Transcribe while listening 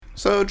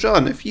So,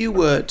 John, if you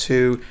were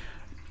to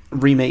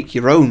remake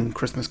your own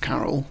Christmas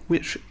Carol,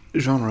 which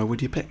genre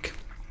would you pick?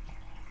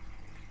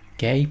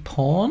 Gay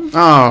porn?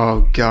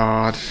 Oh,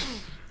 God.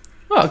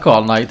 Oh, go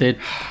on, like the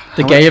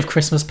gay of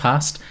Christmas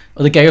past,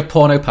 or the gay of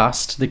porno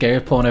past, the gay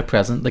of porno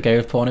present, the gay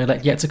of porno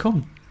yet to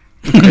come.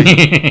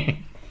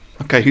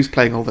 Okay, who's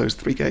playing all those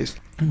three gays?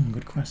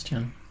 Good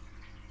question.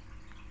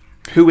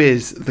 Who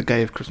is the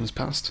gay of Christmas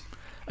past?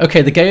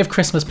 Okay, the gay of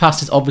Christmas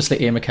past is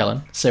obviously Ian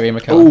McKellen, Sir Ian Oh,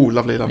 McKellen.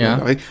 lovely.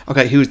 Yeah.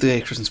 Okay, who is the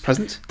gay of Christmas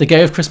present? The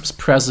gay of Christmas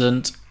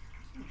present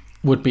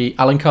would be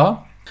Alan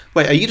Carr.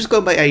 Wait, are you just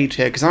going by age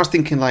here? Because I was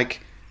thinking, like,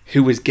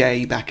 who was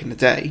gay back in the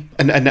day?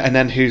 And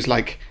then who's,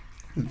 like,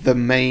 the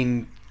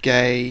main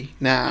gay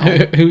now?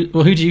 Who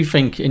do you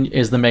think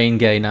is the main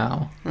gay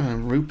now?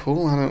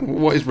 RuPaul?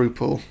 What is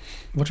RuPaul?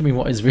 What do you mean,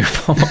 what is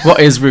RuPaul? What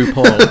is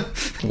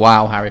RuPaul?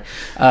 Wow, Harry.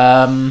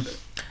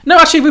 No,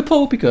 actually,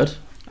 RuPaul would be good.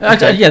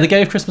 Okay. Yeah, the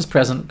gay of Christmas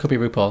present could be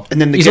RuPaul. And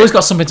then he's always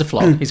got something to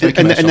flog. He's very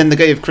commercial. And then the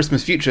gay of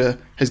Christmas future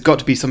has got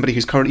to be somebody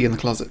who's currently in the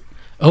closet.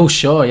 Oh,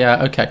 sure,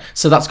 yeah, okay.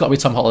 So that's got to be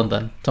Tom Holland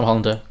then. Tom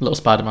Hollander, little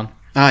Spider-Man.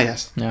 Ah,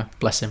 yes. Yeah,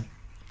 bless him.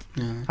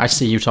 Yeah. I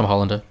see you, Tom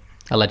Hollander,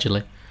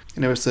 allegedly.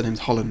 You know his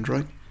surname's Holland,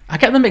 right? I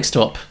get them mixed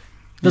up.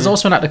 There's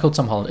also an actor called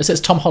Tom Holland. It's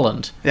Tom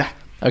Holland. Yeah.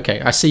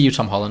 Okay, I see you,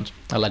 Tom Holland,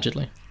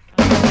 allegedly.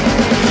 Some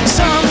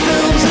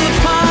films are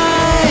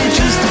fine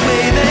just the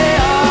way they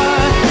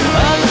are.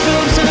 Other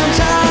films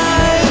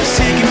sometimes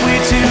take it way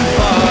too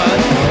far.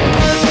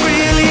 But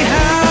really,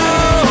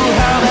 how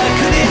bad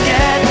could it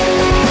get?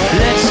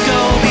 Let's go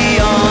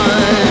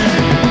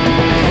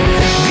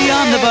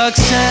beyond the box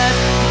set.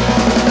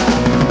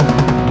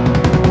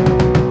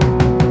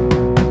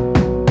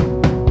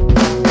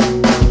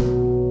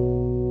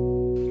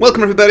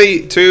 Welcome,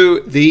 everybody,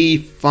 to the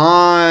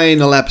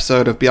final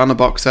episode of Beyond the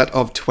Box Set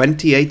of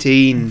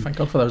 2018. Thank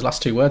God for those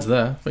last two words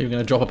there. But you were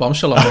going to drop a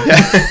bombshell on me.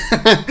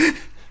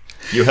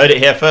 You heard it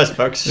here first,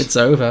 folks. It's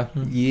over.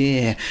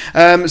 Yeah.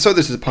 So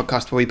this is a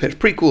podcast where we pitch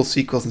prequels,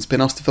 sequels, and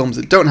spin-offs to films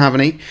that don't have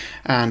any.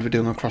 And we're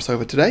doing a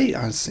crossover today,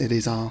 as it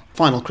is our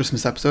final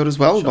Christmas episode as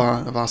well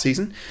of our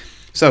season.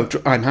 So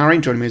I'm Harry.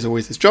 Joining me as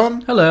always is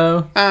John.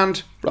 Hello.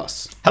 And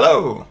Russ.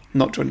 Hello.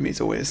 Not joining me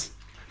as always.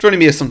 Joining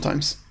me as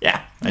sometimes.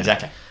 Yeah,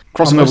 exactly.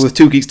 Crossing over with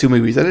Two Geeks, Two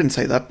Movies. I didn't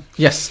say that.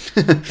 Yes.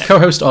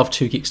 Co-host of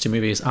Two Geeks, Two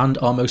Movies, and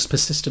our most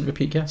persistent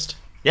repeat guest.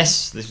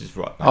 Yes, this is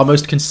right. Our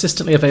most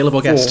consistently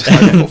available guest.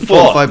 Four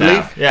or five, I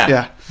believe.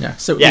 Yeah. Yeah.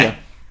 So Yeah,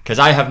 because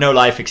I have no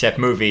life except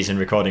movies and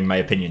recording my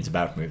opinions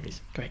about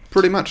movies. Great.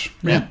 Pretty much.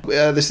 Yeah.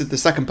 This is the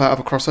second part of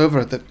a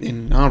crossover that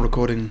in our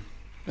recording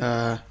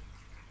part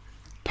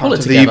Pull it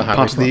of together,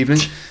 the evening.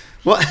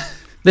 What?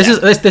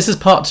 This is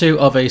part two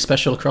of a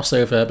special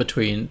crossover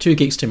between Two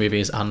Geeks, Two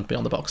Movies and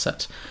Beyond the Box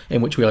Set,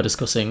 in which we are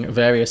discussing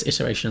various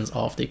iterations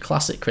of the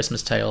classic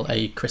Christmas tale,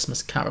 A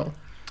Christmas Carol.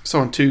 So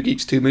on Two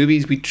Geeks, Two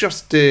Movies, we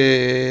just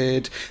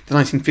did the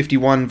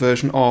 1951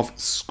 version of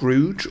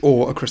Scrooge,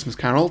 or A Christmas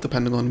Carol,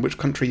 depending on which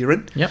country you're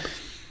in. Yep.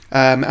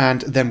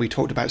 And then we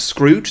talked about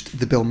Scrooge,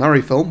 the Bill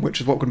Murray film, which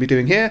is what we're going to be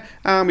doing here.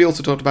 And we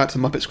also talked about The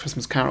Muppets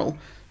Christmas Carol.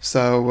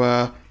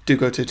 So do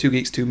go to Two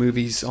Geeks, Two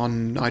Movies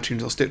on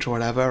iTunes or Stitch or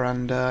whatever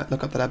and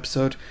look up that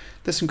episode.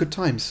 There's some good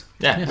times.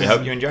 Yeah, Yes. we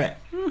hope you enjoy it.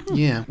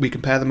 Yeah, we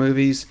compare the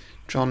movies.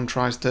 John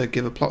tries to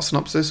give a plot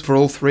synopsis for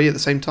all three at the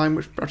same time,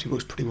 which actually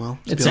works pretty well.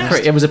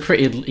 It was a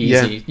pretty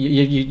easy.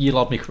 Yeah. You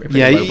lobbed me pretty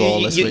Yeah, low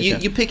ball this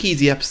week. you pick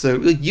easy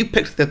episode. You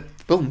picked the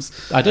films.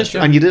 I did,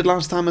 sure. And you did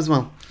last time as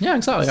well. Yeah,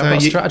 exactly. So I've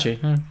got a you- strategy.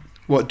 Yeah.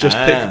 What?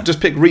 Just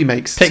pick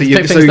remakes. Pick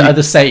things that are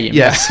the same.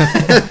 Yeah.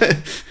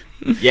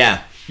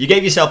 Yeah, you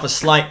gave yourself a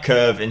slight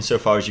curve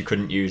insofar as you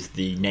couldn't use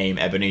the name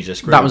Ebenezer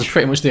Scrooge. That was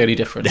pretty much the only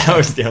difference. That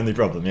was the only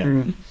problem,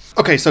 yeah.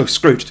 Okay, so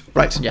Scrooged.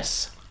 Right.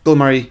 Yes. Bill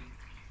Murray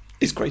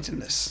is great in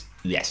this.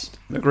 Yes.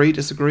 Agree?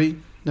 Disagree?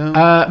 No?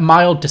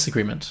 Mild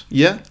disagreement.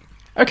 Yeah?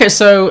 Okay,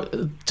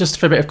 so just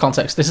for a bit of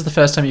context, this is the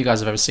first time you guys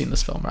have ever seen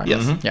this film, right?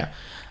 Yes. Mhm.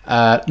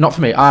 Yeah. Not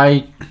for me.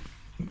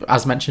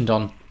 As mentioned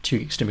on Two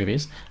Geeks, Two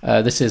Movies,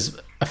 this is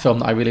a film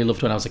that I really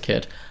loved when I was a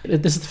kid.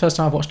 This is the first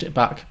time I've watched it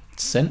back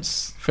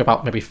since, for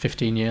about maybe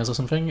 15 years or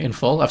something, in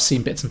full. I've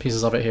seen bits and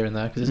pieces of it here and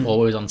there, because it's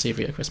always on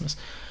TV at Christmas.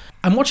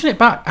 And watching it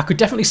back, I could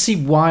definitely see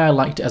why I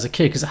liked it as a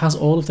kid, because it has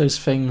all of those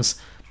things.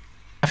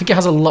 I think it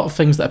has a lot of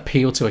things that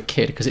appeal to a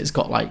kid, because it's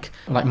got like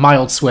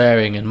mild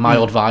swearing and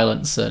mild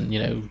violence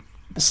and,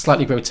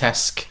 slightly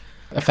grotesque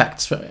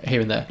effects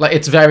here and there. Like,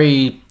 it's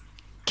very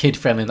kid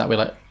friendly in that way,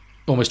 like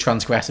almost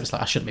transgressive. It's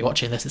like, I shouldn't be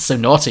watching this, it's so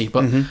naughty.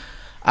 But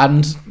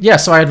and yeah,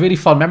 so I had really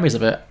fond memories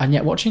of it, and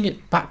yet watching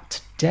it back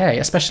today,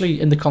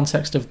 especially in the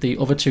context of the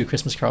other two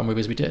Christmas Carol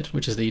movies we did,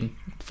 which is the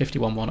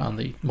 51 one and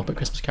the Muppet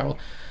Christmas Carol,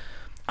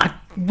 I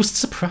was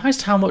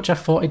surprised how much I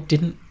thought it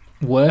didn't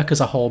work as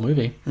a whole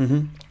movie.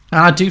 And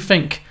I do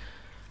think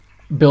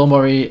Bill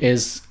Murray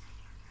is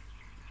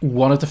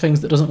one of the things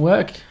that doesn't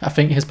work. I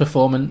think his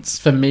performance,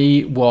 for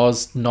me,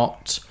 was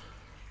not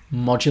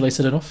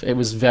modulated enough. It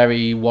was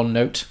very one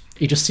note.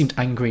 He just seemed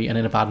angry and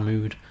in a bad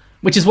mood,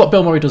 which is what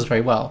Bill Murray does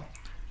very well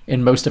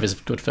in most of his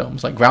good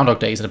films. Like Groundhog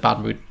Day is in a bad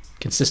mood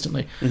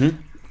consistently.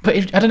 But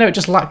I don't know, it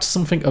just lacked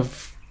something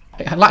of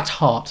It lacked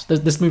heart.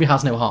 This movie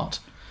has no heart.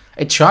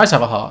 It tries to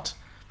have a heart,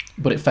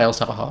 but it fails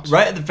to have a heart.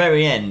 Right at the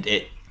very end,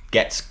 it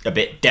gets a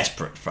bit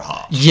desperate for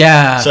heart.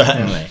 Yeah.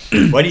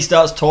 Certainly. When he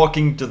starts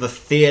talking to the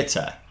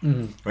theatre,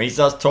 when he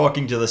starts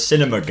talking to the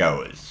cinema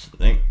goers, I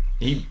think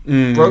he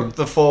broke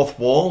the fourth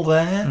wall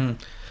there.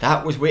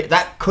 That was weird.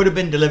 That could have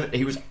been delivered.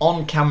 He was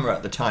on camera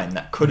at the time.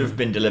 That could have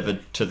been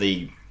delivered to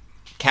the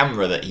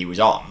camera that he was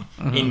on,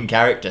 in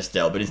character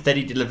still, but instead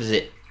he delivers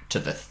it to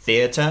the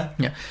theatre.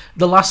 Yeah.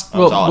 The last...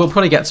 was Well, odd. we'll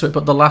probably get to it,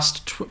 but the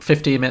last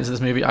 15 minutes of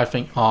this movie, I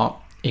think, are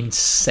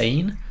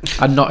insane,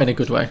 and not in a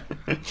good way.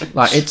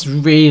 Like, it's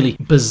really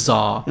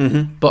bizarre.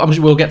 But I'm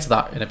sure we'll get to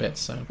that in a bit.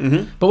 So,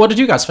 but what did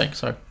you guys think?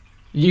 So,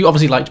 you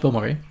obviously liked Bill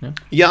Murray. Yeah.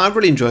 Yeah, I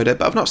really enjoyed it,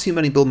 but I've not seen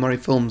many Bill Murray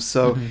films,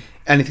 so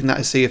anything that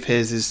I see of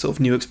his is sort of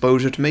new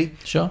exposure to me.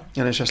 Sure.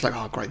 And it's just like,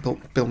 oh, great,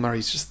 Bill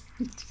Murray's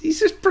he's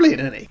just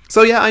brilliant, isn't he?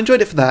 So yeah, I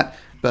enjoyed it for that,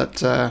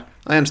 but I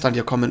understand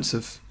your comments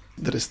of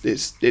that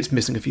it's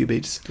missing a few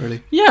beats,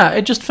 really. Yeah,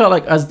 it just felt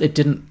like as it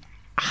didn't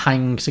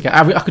hang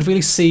together. I could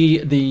really see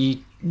the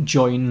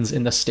joins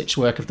in the stitch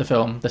work of the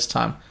film this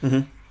time.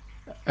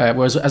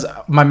 Whereas as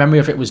my memory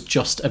of it was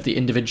just of the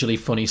individually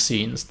funny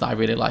scenes that I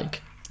really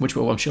like, which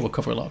I'm sure we'll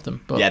cover a lot of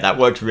them. But Yeah, that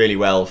worked really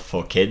well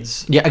for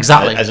kids. Yeah,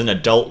 exactly. As an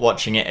adult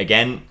watching it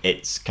again,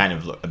 it's kind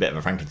of a bit of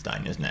a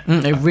Frankenstein, isn't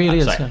it? It really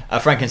is. Sorry, Yeah. a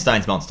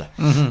Frankenstein's monster.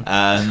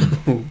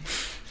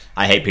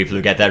 I hate people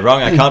who get that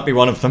wrong. I can't be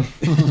one of them.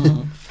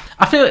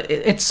 I feel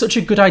it's such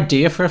a good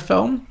idea for a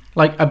film.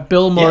 Like a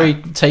Bill Murray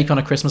take on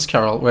A Christmas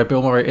Carol, where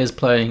Bill Murray is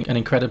playing an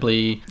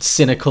incredibly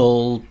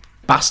cynical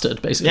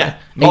bastard, basically. Yeah,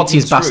 modern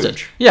 80s bastard.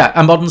 Scrooge. Yeah,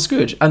 a modern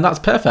Scrooge. And that's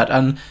perfect.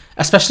 And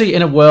especially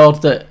in a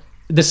world that...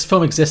 This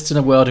film exists in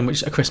a world in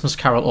which A Christmas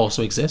Carol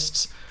also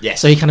exists. Yes.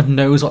 So he kind of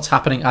knows what's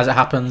happening as it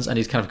happens, and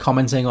he's kind of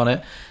commenting on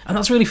it. And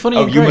that's really funny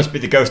Oh, and you great. must be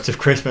the ghost of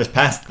Christmas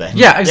past then.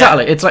 Yeah,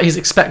 exactly. It's like he's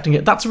expecting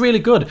it. That's really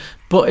good.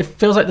 But it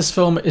feels like this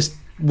film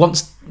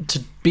wants to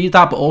be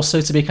that, but also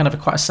to be kind of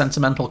quite a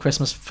sentimental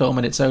Christmas film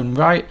in its own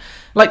right.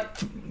 Like,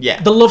 Yeah.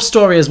 the love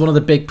story is one of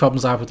the big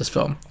problems I have with this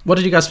film. What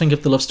did you guys think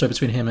of the love story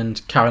between him and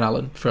Karen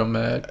Allen from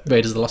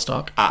Raiders of the Lost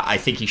Ark? I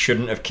think he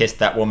shouldn't have kissed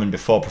that woman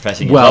before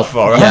professing his love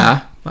for her.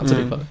 yeah, that's a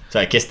big problem. So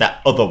I kissed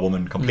that other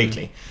woman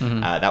completely.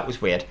 That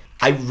was weird.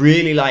 I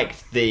really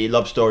liked the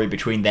love story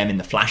between them in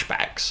the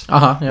flashbacks.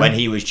 Yeah. When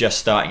he was just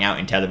starting out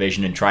in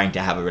television and trying to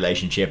have a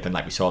relationship, and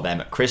like we saw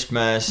them at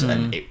Christmas,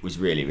 and it was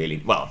really,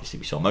 really... Well, obviously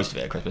we saw most of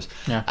it at Christmas.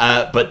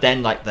 Yeah. But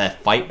then like their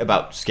fight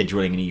about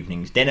scheduling an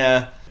evening's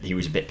dinner, he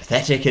was a bit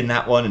pathetic in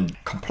that one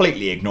and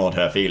completely ignored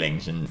her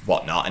feelings and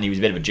whatnot, and he was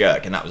a bit of a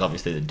jerk, and that was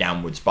obviously the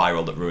downward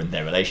spiral that ruined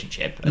their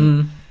relationship.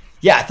 And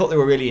yeah, I thought they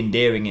were really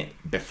endearing it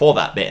before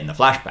that bit in the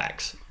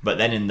flashbacks, but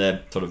then in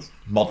the sort of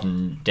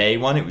modern day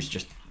one, it was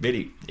just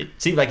really... It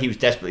seemed like he was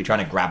desperately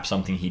trying to grab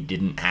something he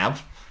didn't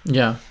have,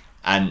 Yeah.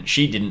 and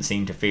she didn't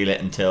seem to feel it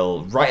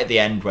until right at the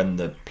end when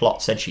the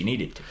plot said she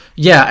needed to.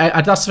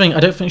 Yeah, that's the thing. I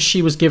don't think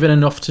she was given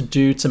enough to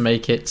do to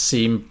make it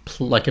seem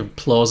like a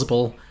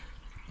plausible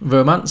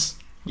romance.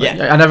 Like,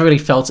 Yeah. I never really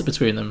felt it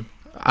between them.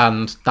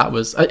 And that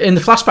was... In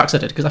the flashbacks I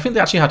did, because I think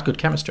they actually had good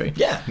chemistry.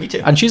 Yeah, me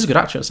too. And she's a good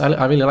actress.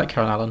 I really like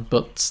Karen Allen.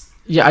 But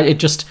yeah,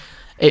 it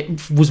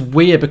was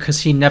weird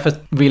because he never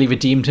really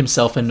redeemed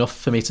himself enough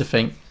for me to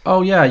think,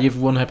 oh yeah,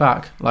 you've won her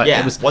back. Like, Yeah,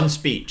 it was... one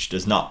speech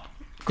does not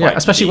quite... Yeah,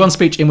 especially be- one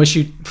speech in which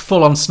you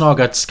full-on snog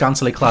a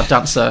scantily clad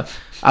dancer,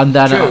 and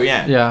then True,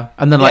 yeah.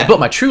 and then like, Yeah. but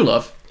my true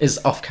love is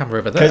off camera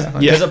over there.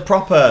 Because a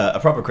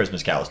proper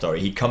Christmas Carol story,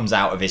 he comes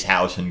out of his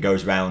house and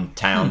goes around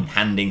town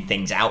handing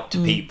things out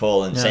to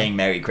people and saying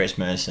Merry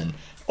Christmas and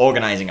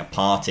organising a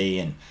party,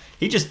 and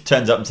he just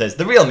turns up and says,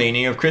 the real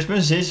meaning of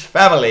Christmas is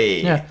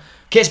family. Yeah.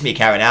 Kiss me,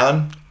 Karen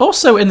Allen.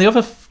 Also, in the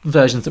other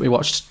versions that we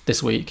watched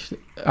this week,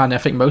 and I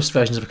think most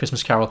versions of A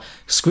Christmas Carol,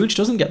 Scrooge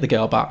doesn't get the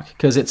girl back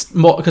because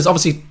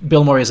obviously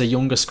Bill Murray is a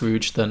younger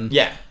Scrooge than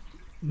Yeah.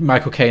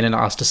 Michael Caine and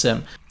Alistair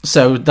Sim.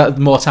 So that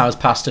more time has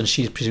passed, and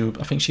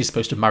I think she's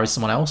supposed to marry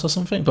someone else or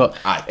something, but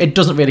Aye. it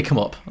doesn't really come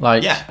up.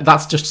 Like, Yeah.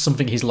 that's just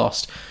something he's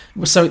lost.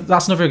 So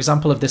that's another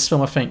example of this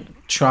film, I think,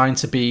 trying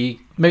to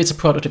be... Maybe it's a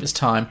product of its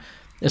time.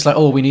 It's like,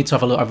 oh, we need to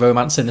have a lot of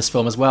romance in this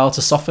film as well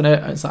to soften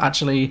it. It's like,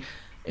 actually...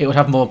 It would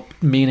have more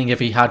meaning if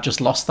he had just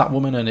lost that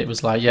woman, and it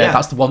was like, yeah,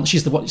 that's the one.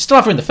 She's the one. You still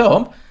have her in the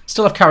film.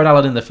 Still have Karen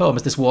Allen in the film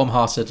as this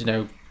warm-hearted,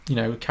 you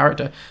know,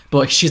 character.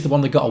 But she's the one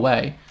that got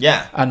away,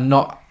 Yeah. and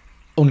not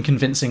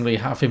unconvincingly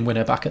have him win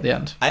her back at the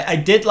end. I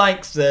did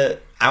like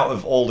out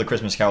of all the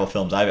Christmas Carol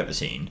films I've ever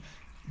seen,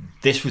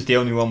 this was the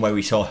only one where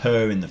we saw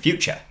her in the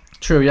future.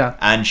 True, yeah.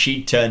 And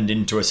she turned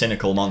into a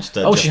cynical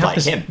monster Oh, just she had like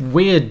this him.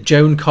 weird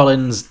Joan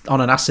Collins on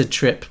an acid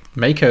trip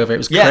makeover. It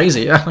was Yeah.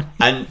 crazy. Yeah.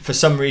 And for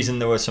some reason,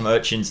 there were some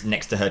urchins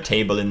next to her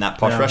table in that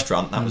posh Yeah.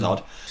 restaurant. That was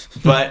odd.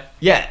 But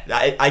yeah,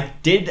 I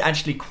did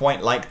actually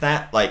quite like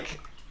that.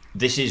 Like,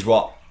 this is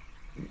what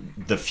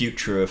the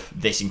future of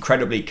this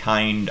incredibly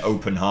kind,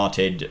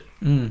 open-hearted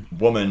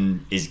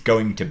woman is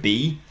going to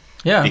be.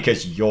 Yeah.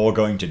 Because you're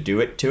going to do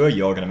it to her.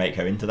 You're going to make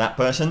her into that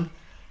person.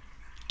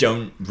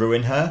 Don't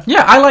ruin her.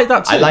 Yeah, I like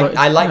that too. I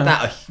like yeah.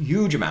 that a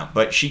huge amount,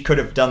 but she could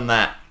have done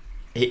that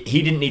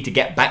he didn't need to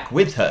get back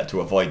with her to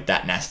avoid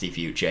that nasty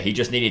future. He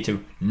just needed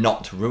to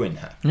not ruin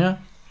her. Yeah.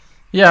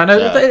 Yeah, no,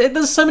 So-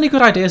 there's so many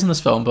good ideas in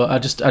this film, but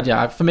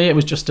for me, it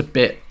was just a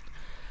bit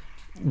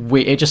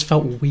weird. It just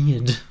felt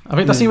weird. I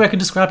think that's the only way I can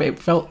describe it. It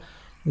felt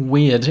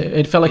weird.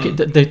 It felt like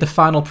the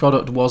final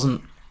product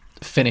wasn't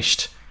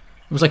finished.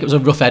 It was like it was a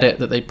rough edit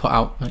that they put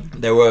out. Like,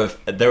 There were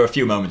a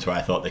few moments where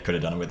I thought they could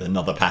have done it with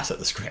another pass at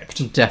the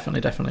script.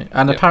 definitely.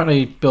 And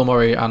apparently Bill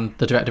Murray and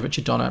the director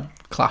Richard Donner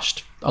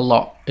clashed a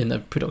lot in the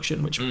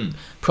production, which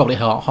probably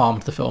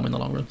harmed the film in the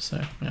long run.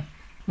 So, yeah.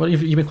 Well,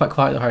 you've been quite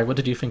quiet, though, Harry. What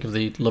did you think of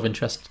the love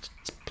interest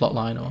plot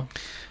line? Or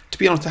To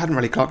be honest, I hadn't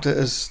really clocked it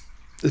as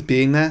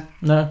being there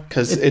no?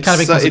 because It's it's kind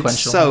of so, it's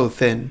inconsequential. so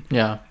thin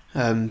Yeah.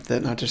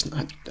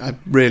 that I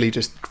really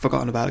just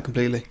forgotten about it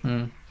completely.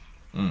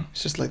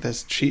 It's just like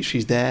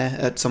she's there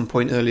at some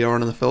point earlier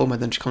on in the film,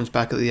 and then she comes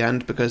back at the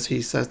end because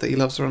he says that he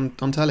loves her on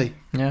telly.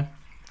 Yeah.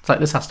 It's like,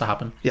 this has to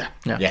happen. Yeah.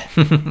 Yeah.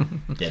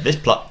 Yeah, this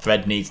plot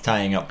thread needs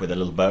tying up with a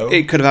little bow.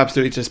 It could have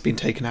absolutely just been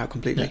taken out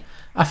completely.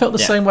 I felt the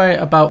same way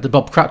about the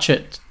Bob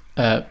Cratchit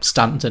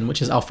Stanton, which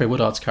is Alfred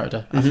Woodard's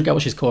character. I forget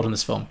what she's called in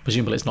this film.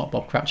 Presumably it's not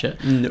Bob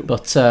Cratchit. No.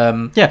 But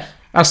yeah,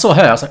 I saw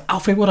her. I was like,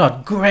 Alfred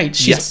Woodard, great.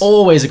 She's Yes.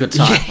 always a good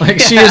time. Like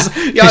she is.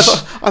 Yeah,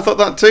 I thought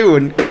that too,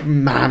 and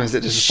man, is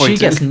it disappointing. She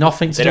gets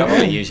nothing to They do. don't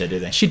really use her, do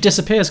they? She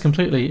disappears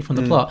completely from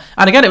the plot.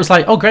 And again, it was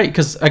like, oh great,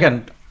 because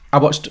again, I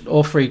watched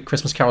all 3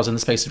 Christmas carols in the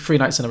space of 3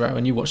 nights in a row,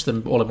 and you watched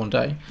them all in one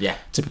day. Yeah.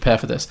 To prepare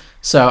for this.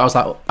 So I was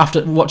like,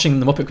 after watching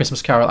the Muppet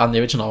Christmas Carol and the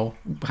original,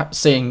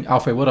 seeing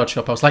Alfred Woodard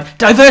show up, I was like,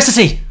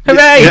 diversity!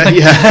 Hooray!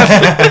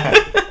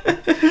 Yeah.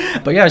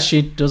 But yeah,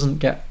 she doesn't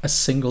get a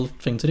single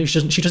thing to do. She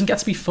doesn't get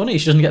to be funny.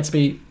 She doesn't get to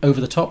be over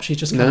the top. She's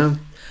just kind No. of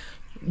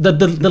the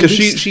Because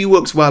least... she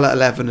works well at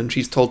 11, and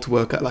she's told to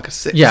work at like a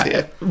 6 yeah.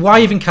 here. Why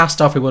even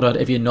cast Alfred Woodard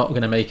if you're not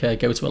going to make her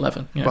go to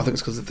 11? You know? Well, I think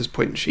it's because at this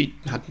point she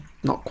had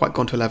not quite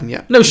gone to 11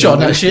 yet. No, sure,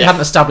 no, she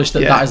hadn't established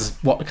that Yeah. that is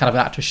what kind of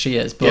actress she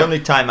is. But The only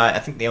time I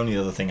think the only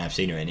other thing I've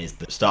seen her in is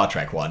the Star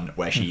Trek one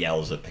where she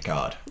yells at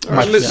Picard.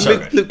 Right, Right, So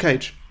good. Luke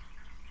Cage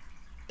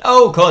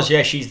Oh, of course,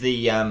 yeah. She's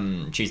the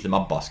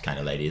mob boss kind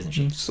of lady, isn't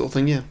she? sort of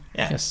thing, yeah.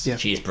 Yeah. Yes. Yeah.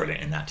 She is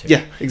brilliant in that too.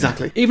 Yeah,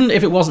 exactly. even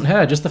if it wasn't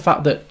her, just the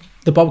fact that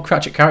the Bob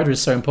Cratchit character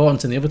is so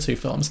important in the other 2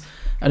 films,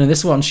 and in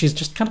this one she's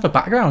just kind of a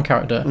background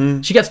character.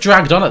 She gets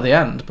dragged on at the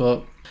end,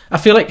 but I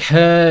feel like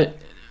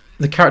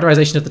the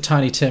characterization of the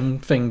Tiny Tim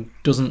thing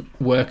doesn't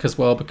work as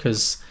well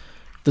because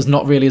there's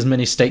not really as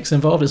many stakes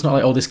involved. It's not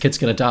like, oh, this kid's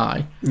going to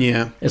die.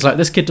 Yeah. It's like,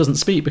 this kid doesn't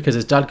speak because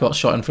his dad got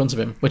shot in front of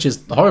him, which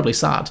is horribly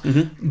sad,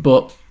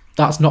 but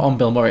that's not on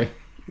Bill Murray.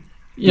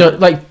 You know,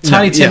 like,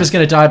 Tiny Tim yeah. is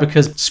going to die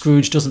because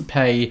Scrooge doesn't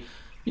pay,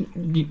 you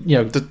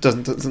know,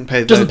 Doesn't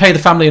pay. doesn't pay the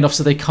family enough,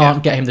 so they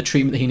can't get him the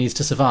treatment that he needs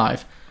to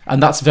survive,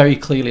 and that's very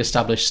clearly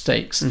established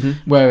stakes.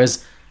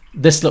 Whereas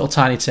this little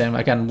Tiny Tim,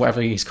 again,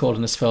 whatever he's called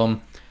in this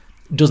film,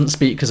 doesn't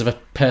speak because of a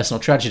personal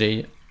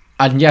tragedy.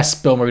 And yes,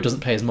 Bill Murray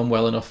doesn't pay his mum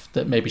well enough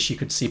that maybe she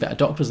could see better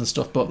doctors and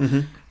stuff, but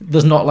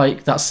there's not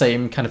like that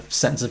same kind of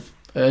sense of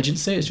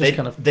urgency. It's just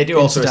kind of They do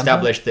also incidental.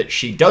 establish that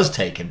she does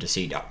take him to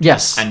see doctors.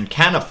 Yes. And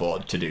can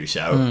afford to do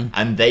so,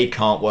 and they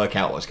can't work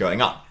out what's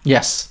going on.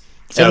 Yes.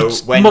 So it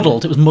was when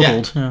muddled. It was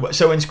muddled. Yeah. Yeah.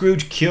 So when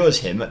Scrooge cures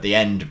him at the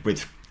end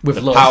with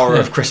the love, power yeah.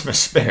 of Christmas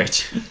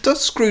spirit,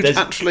 Does Scrooge There's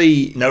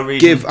actually no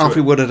reason give to Alfred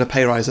it. Woodard a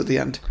pay rise at the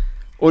end?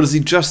 Or does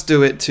he just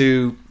do it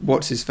to,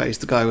 what's his face,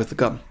 the guy with the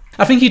gun?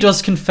 I think he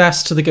does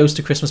confess to the Ghost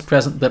of Christmas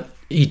Present that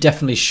he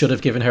definitely should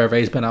have given her a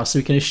raise by now, so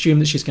we can assume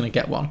that she's going to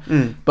get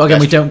one. But again,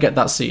 we don't get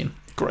that scene.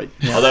 Great.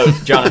 although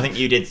John, I think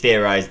you did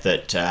theorize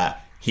that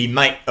he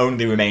might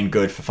only remain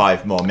good for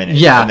 5 more minutes,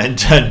 Yeah. and then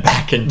turn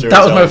back into That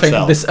his was my old thing.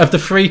 self. This of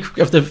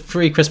the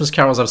three Christmas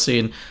carols I've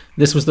seen,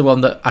 this was the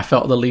one that I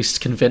felt the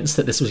least convinced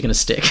that this was going to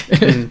stick.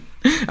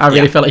 I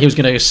really felt like he was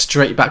going to go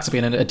straight back to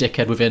being a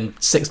dickhead within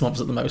 6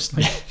 months at the most.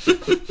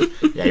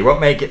 Yeah, he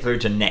won't make it through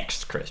to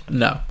next Christmas.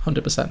 No,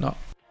 100% not.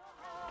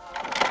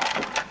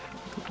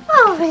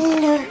 Oh,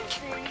 look.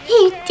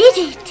 He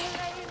did it.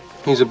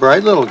 He's a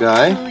bright little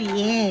guy. Oh,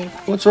 yes.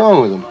 What's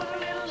wrong with him?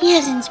 He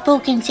hasn't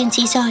spoken since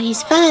he saw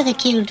his father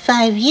killed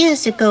 5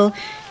 years ago.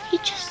 He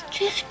just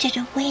drifted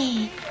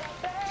away.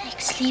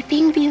 Like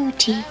Sleeping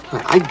Beauty.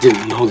 I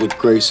didn't know that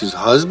Grace's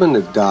husband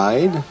had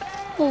died.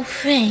 Oh,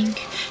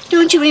 Frank.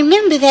 Don't you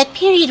remember that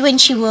period when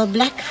she wore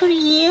black for a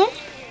year?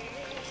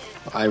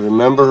 I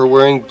remember her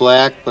wearing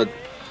black, but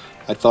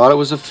I thought it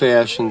was a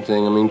fashion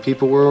thing. I mean,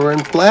 people were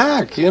wearing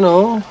black, you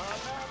know.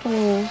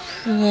 Oh,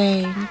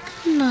 Frank.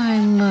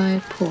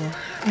 My poor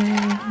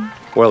Frank.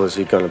 Well, is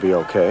he going to be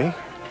okay?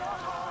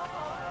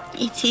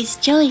 It's his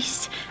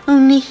choice.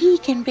 Only he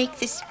can break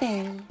the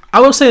spell.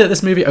 I will say that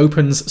this movie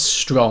opens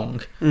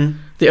strong.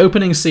 The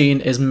opening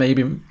scene is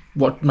maybe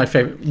one of my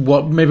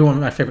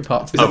favorite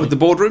parts. Is that with the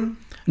boardroom?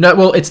 No,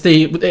 well,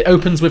 it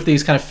opens with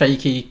these kind of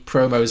fakey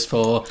promos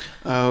for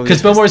Oh, because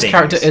yes. Bill Murray's things.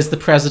 character is the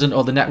president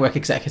or the network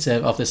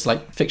executive of this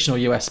like fictional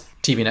US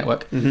TV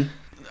network,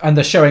 and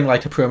they're showing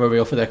like a promo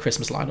reel for their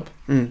Christmas lineup,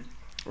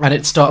 and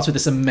it starts with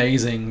this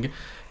amazing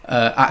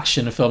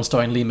action film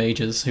starring Lee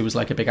Majors, who was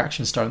like a big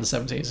action star in the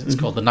 70s. It's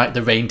called The Night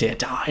the Reindeer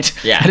Died.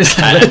 Yeah, And it's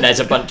like- and there's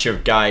a bunch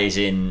of guys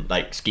in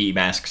like ski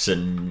masks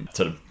and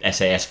sort of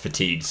SAS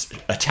fatigues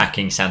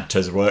attacking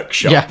Santa's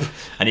workshop. Yeah.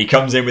 And he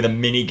comes in with a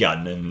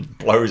minigun and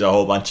blows a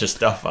whole bunch of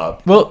stuff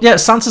up. Well, yeah,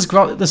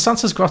 the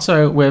Santa's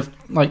Grotto with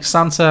like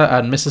Santa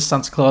and Mrs.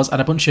 Santa Claus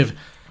and a bunch of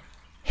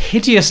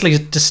hideously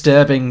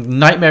disturbing,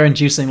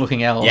 nightmare-inducing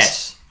looking elves.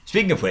 Yes.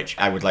 Speaking of which,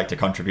 I would like to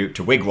contribute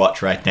to Wig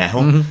Watch right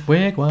now.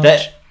 Wig Watch.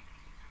 That-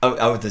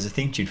 Oh, there's a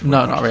theme tune for No,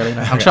 Wig Watch. not really.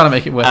 No. I'm trying to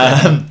make it worth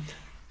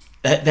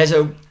it. There's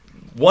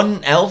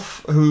one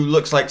elf who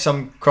looks like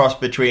some cross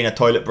between a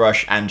toilet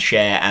brush and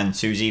Cher and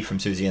Susie from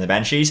Susie and the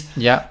Banshees.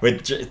 Yeah.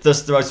 With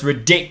just the most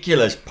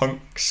ridiculous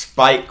punk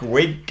spike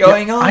wig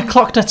going on. I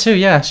clocked her too,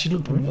 yeah. She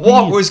looked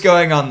What weird. was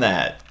going on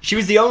there? She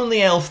was the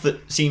only elf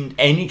that seemed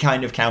any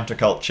kind of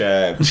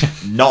counterculture,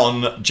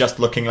 just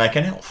looking like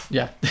an elf.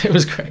 Yeah, it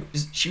was great.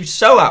 She was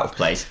so out of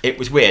place, it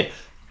was weird.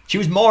 She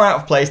was more out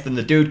of place than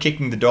the dude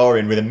kicking the door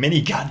in with a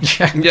minigun.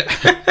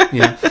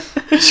 Yeah.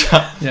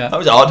 Yeah. That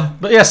was odd.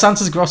 But yeah,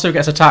 Santa's Grotto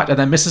gets attacked, and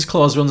then Mrs.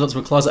 Claus runs up to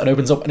a closet and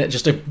opens up, and it's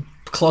just a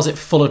closet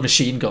full of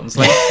machine guns.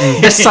 Like,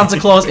 this Santa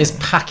Claus is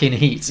packing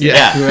heat.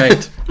 Yeah.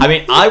 Great. I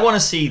mean, I want to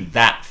see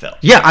that film.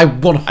 Yeah, I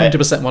 100% want I to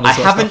watch that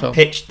haven't film.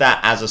 pitched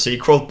that as a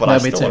sequel, but No, I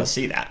me still too. want to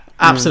see that.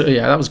 Absolutely,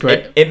 yeah, that was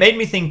great. It made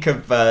me think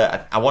of,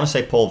 I want to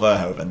say Paul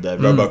Verhoeven, the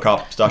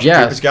RoboCop Starship Yeah.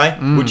 Troopers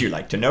guy. Would you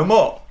like to know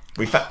more?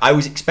 I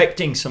was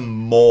expecting some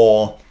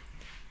more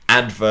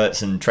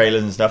adverts and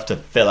trailers and stuff to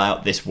fill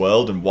out this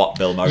world and what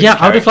Bill Murray's Yeah,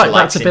 I would have character liked that to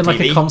likes have been in like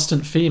TV. a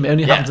constant theme. It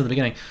only happens Yeah. in the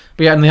beginning.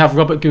 But yeah, and they have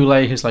Robert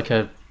Goulet, who's like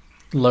a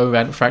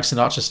low-rent Frank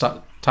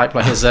Sinatra type,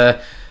 like his,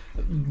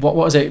 what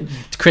was it,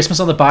 Christmas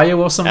on the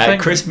Bayou or something?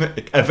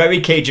 A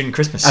very Cajun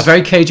Christmas. A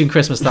very Cajun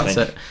Christmas, that's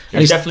it. It And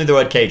was he's, definitely the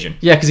word Cajun.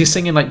 yeah, because he's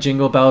singing like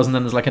Jingle Bells, and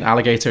then there's like an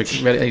alligator.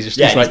 Really, he's just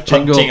Yeah, he's like he's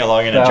punting Jingle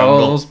along in a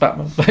Bells,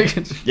 Batman.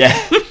 Yeah.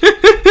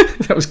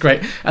 That was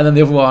great. And then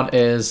the other one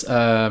is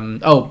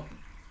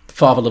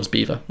Father Loves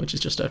Beaver, which is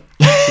just a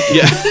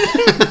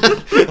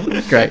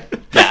great.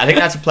 Yeah, I think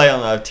that's a play on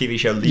a TV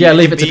show.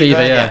 Leave it to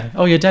Beaver. Yeah.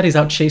 Oh, your daddy's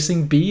out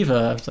chasing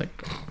beaver. It's like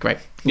great.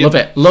 Love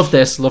it. Love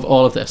this. Love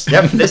all of this.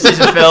 Yep, this is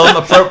a film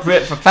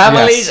appropriate for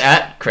families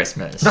Yes. at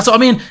Christmas. That's what I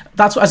mean.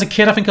 That's what, as a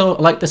kid, I think I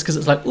like this because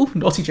it's like, ooh,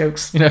 naughty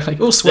jokes. You know,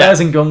 like, ooh, swears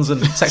Yeah. and guns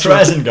and sexual.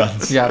 Swears and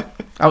guns. Yeah.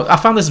 I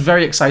found this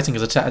very exciting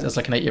as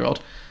like an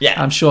 8-year-old. Yeah.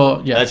 I'm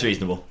sure. Yeah. That's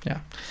reasonable. Yeah.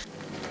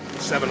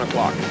 7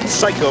 o'clock.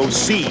 Psycho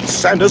sees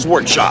Santa's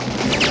workshop.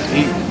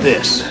 Eat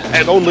this.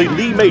 And only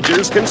Lee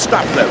Majors can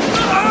stop them.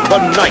 The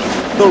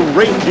night the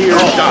reindeer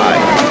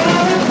died.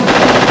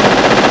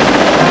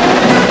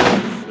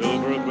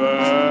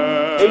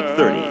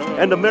 8:30,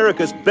 and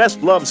America's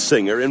best loved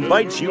singer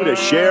invites you to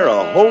share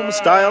a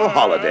home-style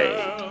holiday.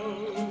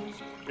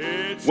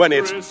 When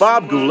it's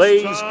Bob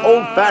Goulet's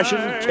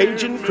old-fashioned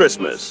Cajun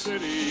Christmas.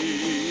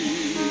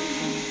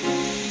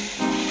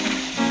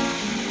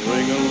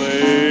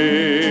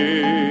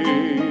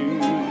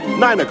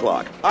 9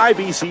 o'clock,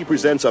 IBC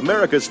presents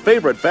America's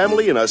favorite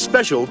family in a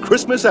special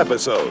Christmas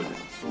episode.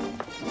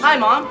 Hi,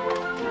 Mom.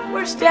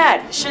 Where's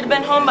Dad? Should have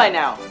been home by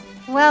now.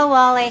 Well,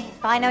 Wally,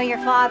 if I know your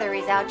father,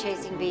 he's out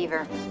chasing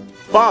beaver.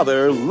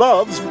 Father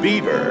Loves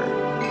Beaver.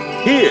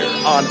 Here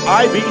on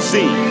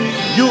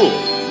IBC.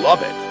 You'll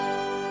love it.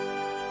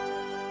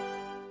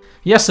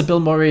 Yes, so Bill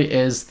Murray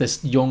is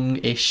this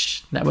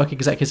young-ish network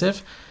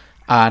executive,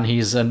 and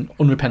he's an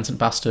unrepentant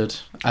bastard.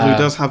 Who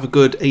does have a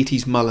good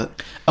 80s mullet.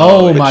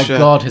 Oh which, my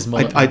God, his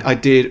mullet. I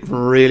did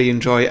really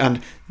enjoy,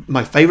 and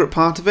my favourite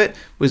part of it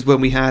was when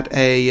we had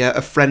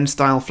a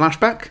Friend-style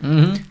flashback,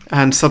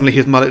 and suddenly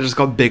his mullet just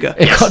got bigger.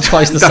 It got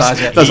twice the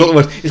size. Yeah. That's what it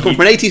was. He's gone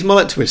from an 80s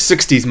mullet to a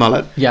 60s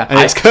mullet. Yeah. And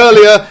it's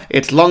curlier,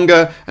 it's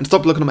longer, and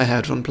stop looking at my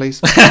hair, John, please.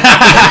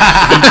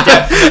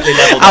 Definitely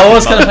leveled I up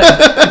was his going mullet.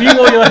 to if you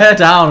wore your hair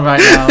down right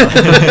now.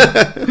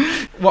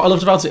 What I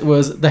loved about it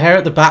was the hair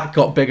at the back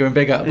got bigger and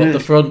bigger, but the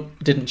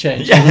front didn't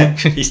change. Yeah,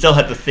 he still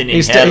had the thinning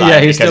He still- hairline yeah,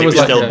 he because still it was was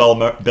like still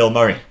a- Bill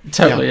Murray.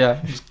 Totally, yeah.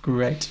 It was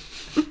great.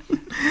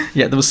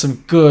 Yeah, there was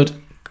some good,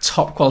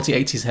 top quality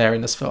 80s hair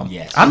in this film.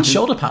 Yes. And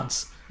shoulder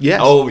pants. Yes.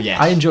 Oh, yes.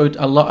 I enjoyed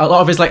a lot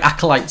of his like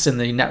acolytes in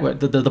the network.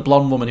 The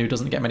blonde woman who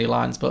doesn't get many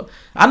lines,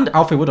 and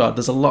Alfred Woodard.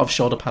 There's a lot of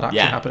shoulder pad action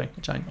Yeah. happening,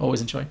 which I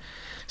always enjoy.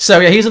 So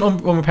yeah, he's an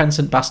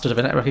unrepentant bastard of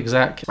a network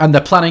exec, and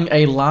they're planning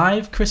a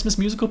live Christmas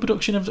musical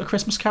production of A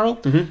Christmas Carol,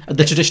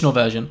 the traditional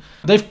version.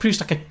 They've produced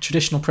like a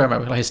traditional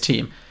promo, like his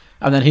team,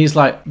 and then he's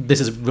like,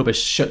 "This is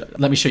rubbish.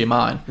 Let me show you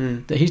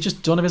mine." That he's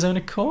just done of his own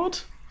accord.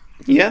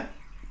 Yeah.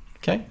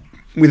 Okay.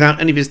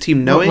 Without any of his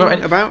team knowing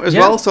Well, about as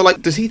yeah. well. So,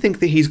 like, does he think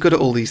that he's good at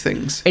all these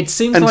things? It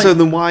seems And like so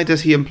then why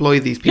does he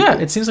employ these people? yeah,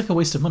 it seems like a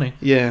waste of money.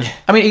 Yeah.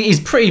 I mean, he's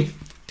pretty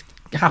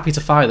happy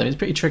to fire them. He's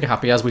pretty trigger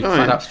happy, as we find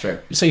yeah. out. That's true.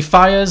 So he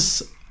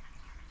fires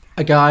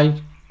a guy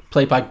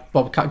played by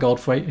Bobcat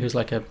Goldthwait, who's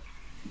like a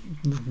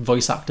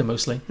voice actor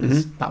mostly.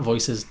 That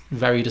voice is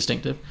very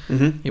distinctive.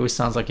 He always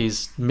sounds like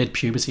he's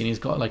mid-puberty and he's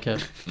got like a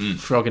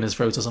frog in his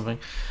throat or something.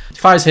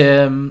 Fires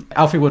him.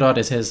 Alfred Woodard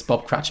is his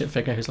Bob Cratchit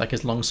figure, who's like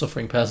his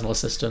long-suffering personal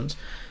assistant.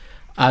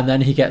 And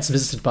then he gets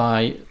visited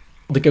by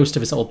the ghost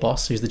of his old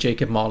boss, who's the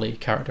Jacob Marley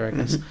character, I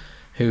guess,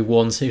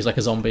 who's like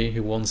a zombie,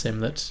 who warns him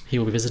that he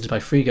will be visited by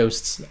 3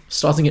 ghosts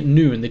starting at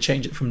noon. They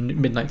change it from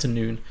midnight to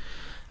noon.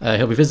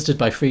 He'll be visited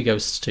by 3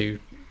 ghosts to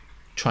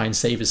try and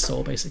save his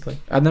soul, basically.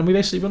 And then we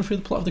basically run through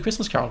the plot of The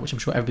Christmas Carol, which I'm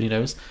sure everybody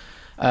knows.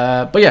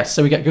 But yeah,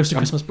 so we get Ghost of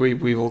Christmas.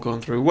 We've all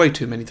gone through way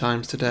too many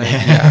times today.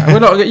 Yeah, we're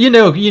not. You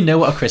know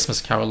what a Christmas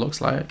Carol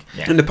looks like.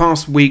 Yeah. In the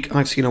past week,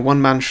 I've seen a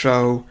one-man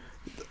show,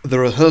 the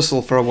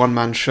rehearsal for a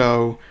one-man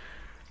show,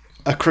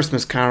 A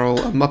Christmas Carol,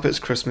 A Muppets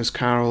Christmas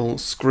Carol,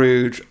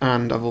 Scrooge,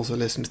 and I've also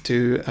listened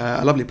to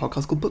a lovely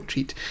podcast called Book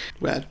Cheat,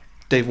 where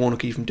Dave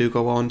Warnocky from Do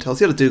Go On tells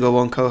the other Do Go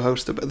On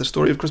co-host about the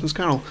story of Christmas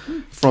Carol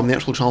from the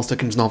actual Charles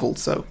Dickens novel,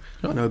 so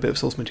I know a bit of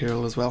source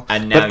material as well.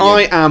 And now but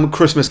I am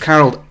Christmas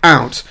Caroled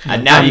out.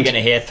 And now you're going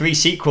to hear 3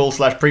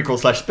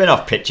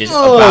 sequel/prequel/spin-off pitches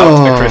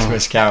about A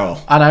Christmas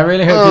Carol. And I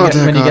really hope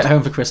when you God. get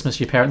home for Christmas,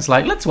 your parents are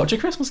like, let's watch A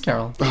Christmas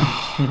Carol.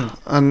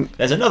 And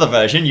There's another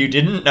version you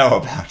didn't know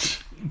about.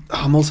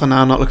 I'm also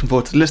now not looking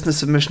forward to listener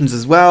submissions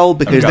as well,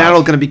 because God. they're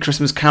all going to be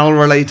Christmas Carol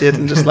related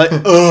and just like,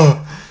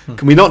 ugh,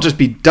 can we not just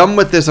be done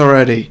with this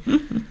already?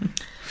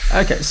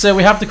 Okay, so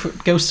we have the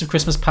Ghosts of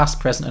Christmas Past,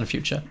 Present, and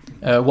Future.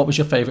 What was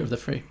your favourite of the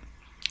 3?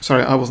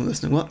 Sorry, I wasn't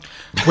listening. What?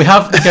 We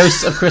have the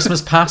Ghosts of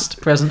Christmas Past,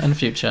 Present, and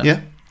Future.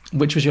 Yeah.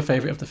 Which was your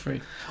favourite of the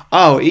 3?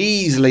 Oh,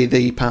 easily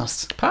the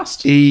past.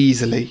 Past?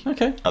 Easily.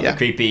 Okay. Oh, Yeah. the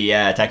creepy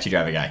taxi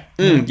driver guy.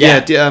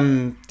 Yeah.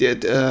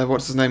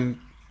 What's his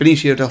name?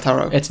 Benicio del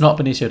Toro. It's not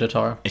Benicio del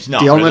Toro. It's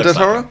not. Guillermo but it del looks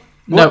like Toro? him.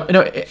 No,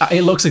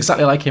 it looks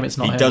exactly like him. It's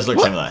not He him. does look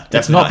What? similar. It's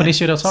Definitely not him.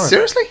 Benicio del Toro.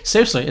 Seriously?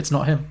 Seriously, it's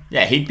not him.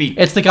 Yeah, he'd be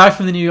It's the guy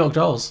from the New York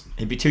Dolls.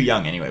 too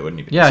young anyway,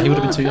 wouldn't he? Yeah, he would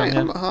have been too Okay,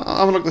 young. I'm Yeah.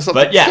 gonna look this up.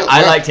 But yeah, Still,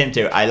 I liked him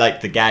too. I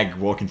liked the gag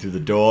walking through the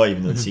door,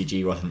 even though the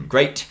CG wasn't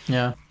great.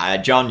 Yeah.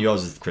 John,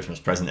 yours is the Christmas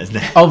present, isn't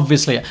it?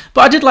 Obviously, yeah.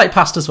 But I did like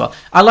Past as well.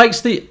 I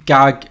liked the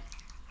gag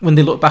when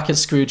they look back at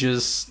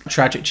Scrooge's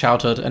tragic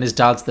childhood and his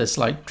dad's this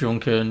like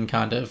drunken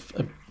kind of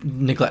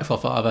neglectful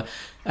father,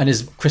 and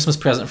his Christmas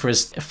present for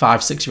his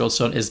 5-6-year-old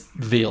son is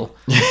veal.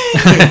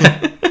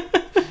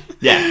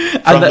 Yeah,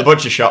 from the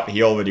butcher shop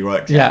he already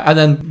worked. Yeah, and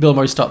then Bill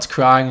Murray starts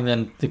crying, and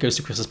then the Ghost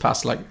of Christmas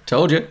Past like,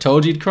 told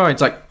you'd cry.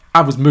 It's like,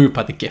 I was moved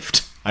by the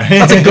gift.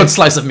 That's a good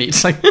slice of meat.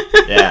 It's like,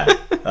 Yeah,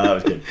 that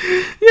was good.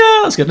 yeah,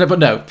 that's good. No, but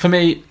no, for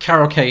me,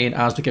 Carol Kane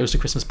as the Ghost of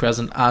Christmas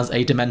Present, as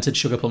a demented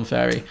sugar plum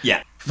fairy.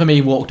 Yeah. For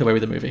me, walked away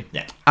with the movie.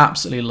 Yeah.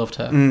 Absolutely loved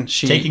her.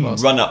 She Taking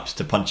was. run-ups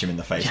to punch him in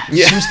the face.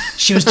 Yeah.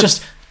 She was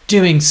just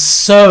doing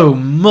so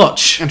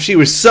much. And she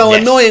was so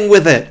Yes. annoying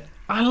with it.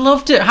 I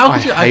loved it. How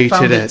could you? I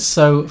found hated it it.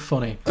 so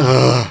funny.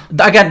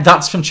 Again,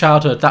 that's from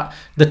childhood. That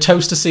the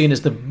toaster scene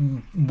is the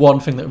one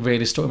thing that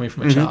really stuck with me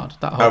from a child.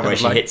 That whole Oh, kind where of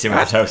she like, hits him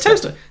with a "Ah,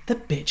 toaster." The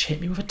bitch hit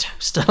me with a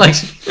toaster. Like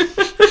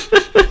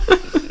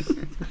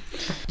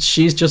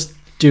she's just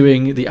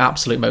doing the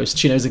absolute most.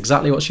 She knows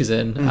exactly what she's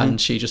in,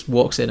 and she just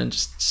walks in and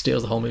just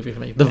steals the whole movie for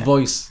me. The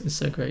voice is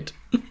so great.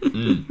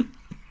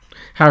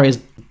 Harry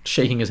is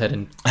shaking his head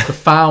in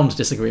profound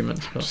disagreement.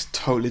 But, Just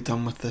totally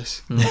done with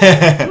this.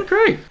 oh,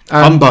 great.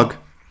 Humbug.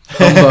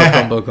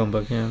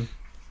 Humbug, yeah.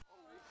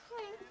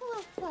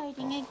 We're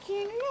fighting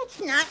again. Let's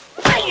not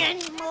fight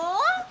anymore.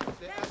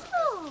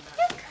 Oh,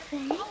 look,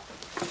 Frank.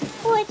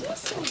 What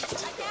is it?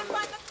 I can't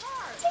find the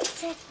card.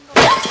 It's a...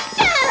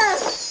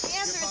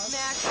 Answer is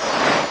Max.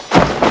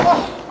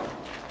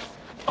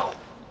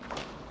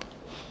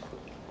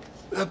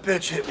 The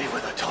bitch hit me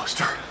with a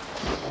toaster.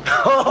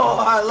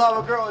 Oh, I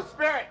love a girl with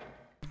spirit.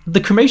 The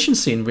cremation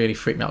scene really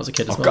freaked me out as a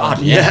kid as well.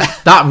 God, yeah.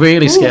 That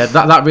really scared.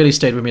 That really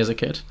stayed with me as a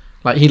kid.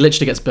 Like he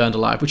literally gets burned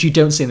alive, which you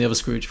don't see in the other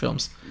Scrooge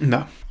films.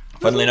 No.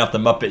 Funnily enough, the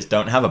Muppets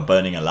don't have a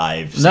burning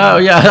alive. So. No,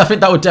 yeah, I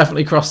think that would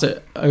definitely cross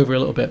it over a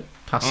little bit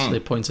past the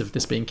point of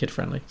this being kid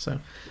friendly. So,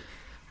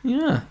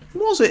 yeah.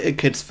 Was it a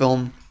kids'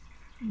 film?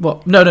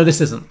 What? No, this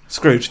isn't.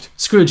 Scrooged.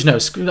 Scrooge, no.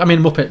 I mean,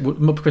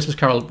 Muppet Christmas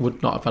Carol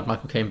would not have had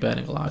Michael Caine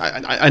burning alive.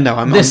 I know.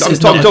 I'm This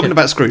is not a talking kid-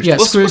 about Scrooge. Yeah,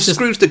 was Scrooge is-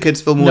 Scrooge the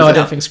kids' film? Or No, was I it-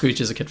 don't think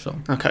Scrooge is a kid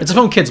film. Okay. It's a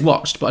film kids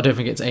watched, but I don't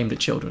think it's aimed at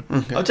children.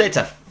 I would say it's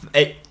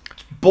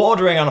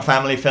bordering on a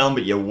family film,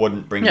 but you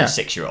wouldn't bring Yeah. your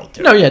 6-year-old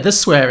to No, it. yeah, there's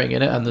swearing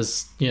in it, and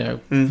there's,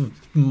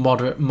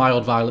 moderate,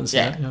 mild violence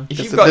Yeah. in it. If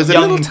Yeah. you've got There's a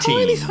young little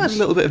tiny teens,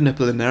 little bit of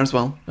nipple in there as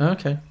well.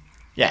 Okay.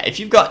 yeah, if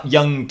you've got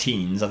young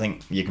teens, I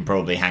think you can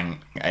probably hang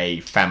a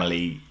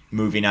family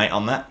movie night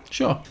on that.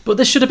 Sure. But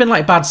this should have been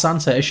like Bad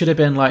Santa. It should have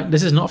been like,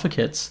 this is not for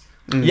kids.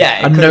 Yeah,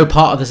 it And could- no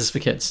part of this is for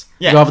kids.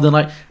 Yeah. Rather than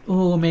like,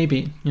 oh,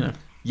 maybe,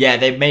 Yeah,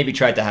 they maybe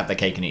tried to have the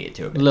cake and eat it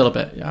too. a little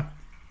bit, yeah.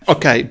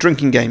 Okay,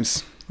 drinking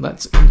games.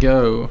 Let's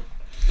go.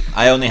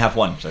 I only have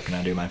one, so can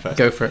I do mine first?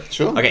 Go for it.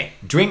 Sure. Okay,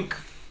 drink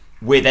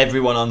with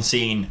everyone on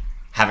scene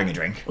having a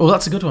drink. Oh,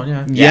 that's a good one,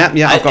 yeah. Yeah,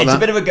 I've got it's that. a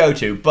bit of a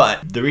go-to,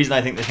 but the reason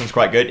I think this one's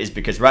quite good is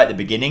because right at the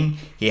beginning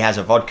he has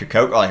a vodka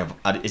coke, or like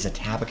is a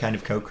tab a kind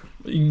of coke?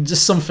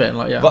 Just something,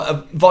 like, yeah. But a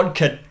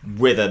vodka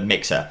with a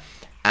mixer,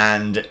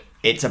 and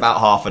it's about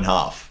half and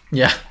half.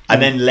 Yeah.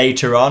 And then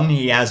later on,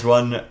 he has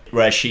one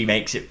where she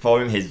makes it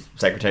for him. His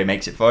secretary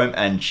makes it for him,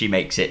 and she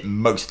makes it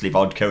mostly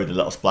vodka with a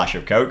little splash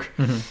of Coke.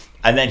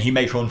 And then he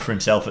makes one for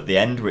himself at the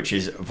end, which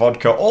is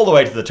vodka all the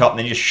way to the top, and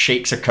then he just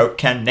shakes a Coke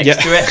can next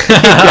to it.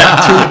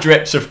 Yeah, 2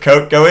 drips of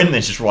Coke go in,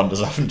 then just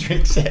wanders off and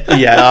drinks it.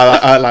 Yeah,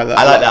 I like that.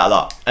 I like that a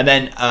lot. And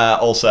then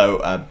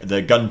also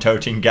the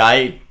gun-toting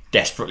guy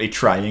desperately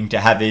trying to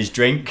have his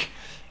drink,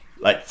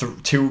 like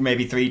 2,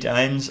 maybe 3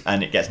 times,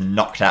 and it gets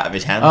knocked out of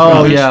his hands.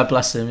 Oh, yeah,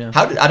 bless him, yeah.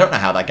 I don't know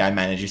how that guy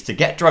manages to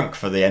get drunk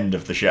for the end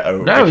of the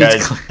show, No,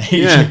 because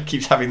he Yeah.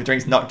 keeps having the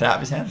drinks knocked out of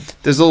his hands.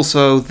 There's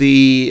also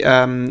the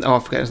I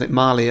forget his name,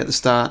 Marley at the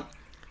start.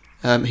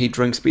 He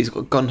drinks, but he's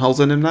got gun holes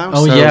in him now.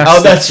 Oh, so yes,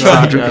 Oh, that's the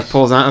right. drink yes.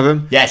 pours out of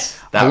him. Yes,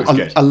 that was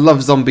good. I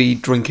love zombie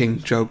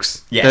drinking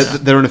jokes. Yes.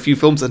 They're in a few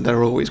films and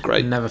they're always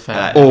great. Never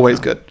fail. Always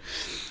good.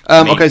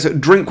 Okay, so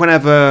drink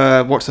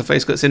whenever what's her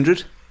face gets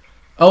injured.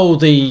 Oh,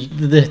 the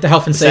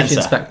health and safety Sensor.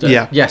 inspector.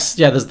 Yeah. Yes,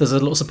 yeah. There's a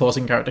little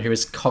supporting character who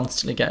is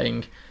constantly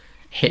getting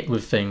hit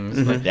with things.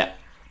 Like, Yeah.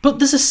 but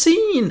there's a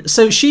scene.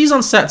 So she's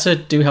on set to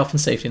do health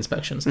and safety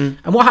inspections. And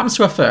what happens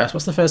to her first?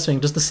 What's the first thing?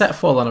 Does the set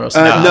fall on her or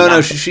something?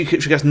 No, she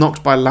gets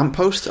knocked by a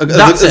lamppost.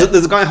 That's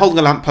There's a guy holding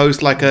a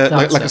lamppost like a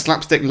That's like a it.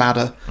 slapstick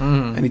ladder,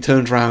 and he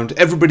turns around.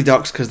 Everybody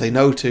ducks because they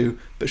know to,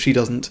 but she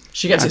doesn't.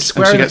 She gets and, it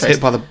square and she in the gets face.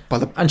 hit by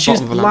the And she's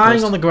bottom of a lying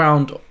lamppost. on the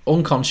ground,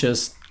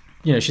 unconscious.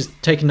 You know, she's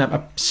taking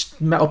a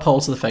metal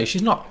pole to the face.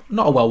 She's not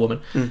a well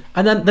woman.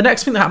 And then the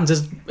next thing that happens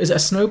is it a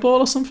snowball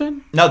or something?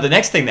 No, the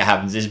next thing that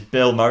happens is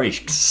Bill Murray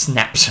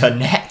snaps her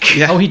neck.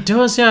 Yeah. Oh, he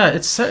does, yeah.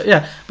 It's so,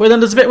 yeah. But then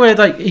there's a bit where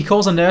like he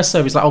calls a nurse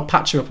over. He's like, "I'll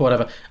patch her up or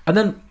whatever." And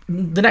then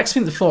the next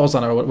thing that falls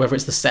on her, whether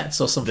it's the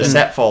sets or something, The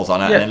set falls on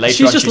her, yeah, and then later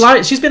she's on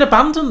just she's been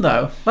abandoned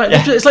though. Like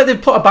Yeah. it's like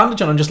they've put a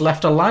bandage on and just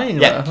left her lying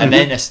Yeah, there. and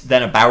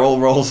then a barrel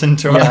rolls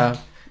into her. yeah,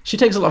 she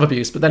takes a lot of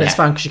abuse, but then it's Yeah.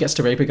 fine because she gets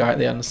to rape a guy at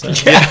the end. So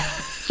Yeah.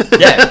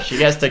 Yeah, she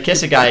gets to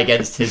kiss a guy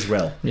against his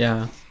will.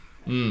 yeah.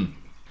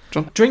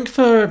 John? Drink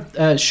for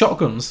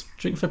shotguns.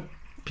 Drink for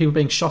people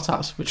being shot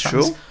at, which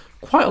happens Sure.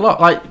 quite a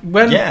lot. Like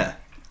Yeah.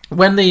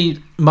 when the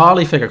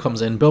Marley figure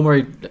comes in, Bill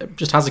Murray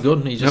just has a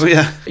gun. He just Oh,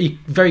 yeah. he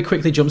very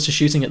quickly jumps to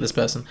shooting at this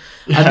person,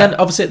 and then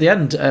obviously at the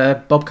end,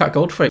 Bobcat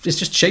Goldthwait is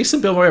just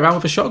chasing Bill Murray around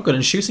with a shotgun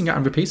and shooting at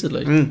him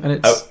repeatedly, and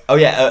it's Oh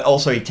yeah.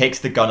 Also, he takes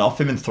the gun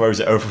off him and throws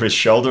it over his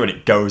shoulder, and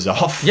it goes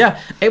off. yeah,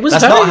 it was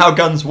That's very, not how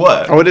guns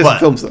work. Oh, it is in but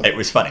films, though. It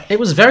was funny. it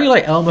was very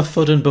like Elmer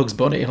Fudd and Bugs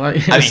Bunny.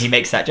 Like I mean, he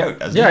makes that joke,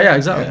 doesn't he? yeah,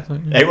 exactly.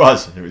 It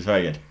was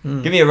very good.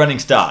 Give me a running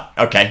start.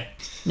 Okay.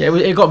 Yeah,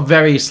 it got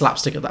very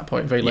slapstick at that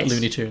point, very like Yes.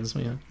 Looney Tunes.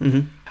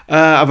 Yeah.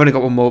 I've only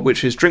got one more,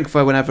 which is drink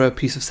for whenever a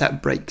piece of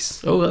set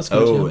breaks. Oh, that's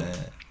good. Oh,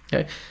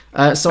 yeah.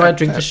 Okay, so I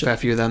drink for fair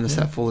few of them. The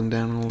set falling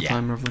down all the Yeah.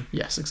 time. Roughly.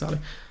 Yes, exactly.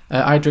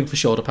 I drink for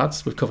shoulder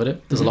pads. We've covered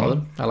it. There's a lot of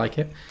them. I like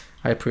it.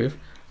 I approve.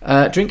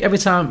 Drink every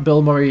time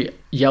Bill Murray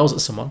yells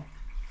at someone.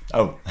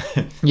 oh.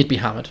 You'd be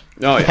hammered.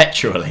 Oh yeah.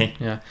 Perpetually.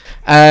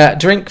 Yeah.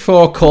 Drink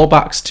for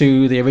callbacks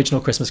to the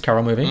original Christmas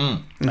Carol movie.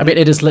 I mean,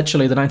 it is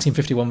literally the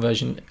 1951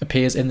 version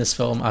appears in this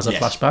film as a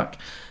Yes. flashback,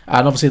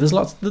 and obviously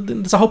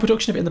there's a whole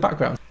production of it in the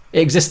background. It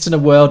exists in a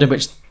world in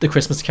which the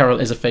Christmas Carol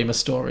is a famous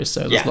story,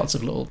 so there's Yeah. lots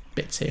of little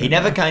bits here. He and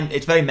never there.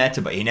 it's very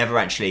meta, but he never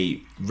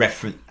actually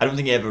I don't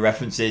think he ever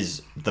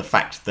references the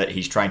fact that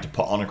he's trying to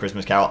put on a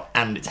Christmas Carol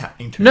and it's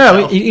happening to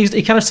No, himself.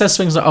 he kind of says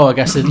things like, "Oh, I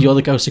guess you're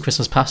the ghost of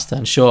Christmas past."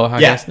 Then sure, I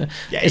Yeah. guess.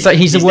 Yeah, It's like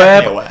he's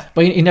aware, definitely aware.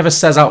 but he never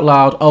says out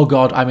loud, "Oh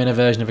God, I'm in a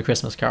version of a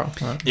Christmas Carol."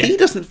 Right? Yeah. He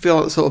doesn't feel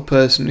like the sort of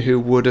person who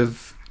would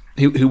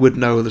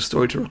know the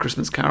story to A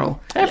Christmas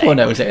Carol. Everyone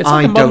knows it. It's like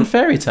I a modern don't-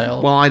 fairy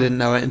tale. Well, I didn't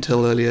know it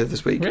until earlier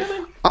this week.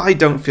 Really? I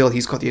don't feel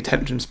he's got the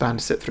attention span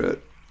to sit through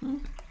it.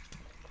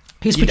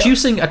 He's You don't.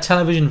 producing a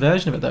television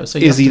version of it though. So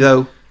Is he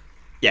though,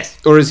 Yes.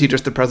 or is he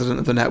just the president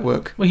of the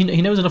network? Well,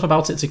 he knows enough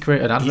about it to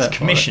create an advert. He's for it.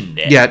 commissioned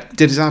it. Yeah.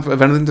 Did his advert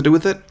have anything to do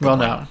with it? Well,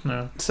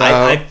 no. So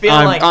I feel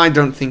like- I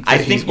don't think. That I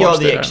he's think you're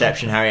watched the it.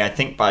 exception, Harry. I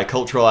think by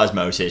cultural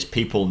osmosis,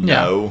 people Yeah.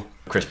 know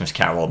Christmas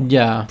Carol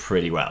Yeah.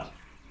 pretty well.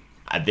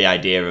 And the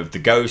idea of the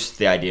ghost,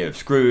 the idea of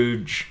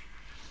Scrooge.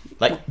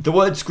 Like, the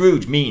word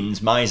Scrooge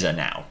means miser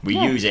now. We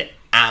use it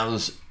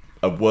as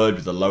a word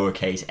with a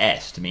lowercase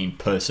s to mean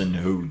person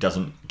who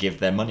doesn't give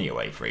their money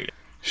away freely.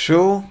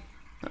 Sure.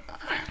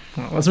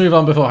 Well, let's move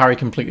on before Harry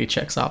completely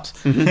checks out.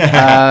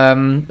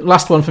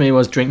 Last one for me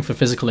was drink for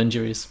physical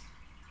injuries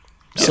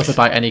suffered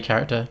by any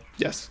character.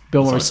 Yes.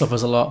 Bill Murray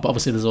suffers a lot, but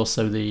obviously there's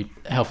also the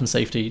health and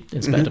safety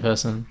inspector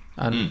person,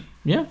 and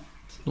yeah,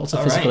 lots of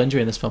All physical right. injury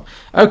in this film.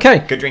 Okay,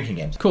 Good drinking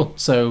games. cool.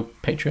 So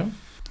Patreon,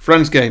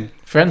 Friends game.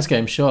 Friends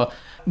game, sure.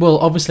 Well,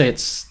 obviously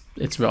it's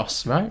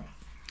Ross, right?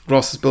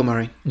 Ross is Bill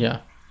Murray. Yeah.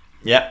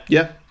 Yep.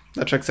 Yeah,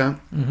 that checks out.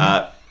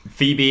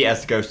 Phoebe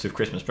as the ghost of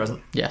Christmas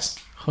present. Yes,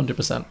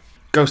 100%.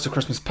 Ghost of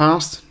Christmas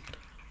Past.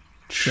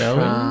 Shall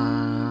we?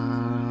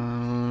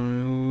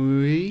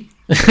 We?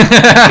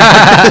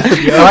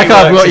 I like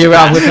how I brought you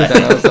around with me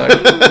then. I was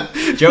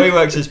like, Joey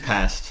works as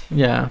past.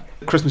 yeah.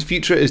 Christmas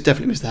Future is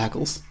definitely Mr.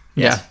 Hackles.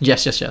 Yeah.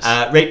 Yes.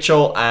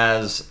 Rachel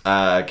as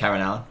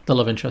Karen Allen. The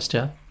love interest,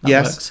 yeah. That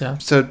Yes. works, yeah.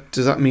 So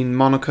does that mean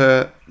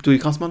Monica? Do we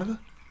cast Monica?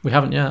 We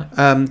haven't yet.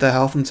 The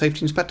health and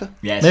safety inspector.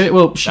 Yes. Maybe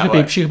she that could be.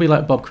 works. She could be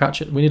like Bob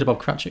Cratchit. We need a Bob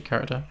Cratchit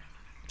character.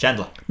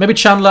 Chandler. Maybe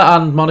Chandler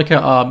and Monica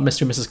are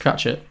Mr. and Mrs.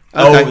 Cratchit,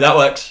 Okay. Oh, that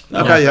works.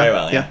 That Okay, works yeah, very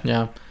well. yeah.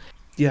 Yeah.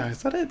 Yeah,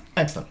 is that it?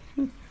 Excellent.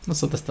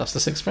 That's the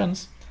Six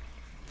Friends.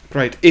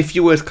 Great. If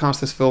you were to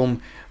cast this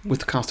film with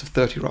the cast of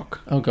 30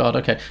 Rock. Oh God.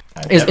 Okay.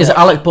 I've Is never watched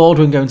Alec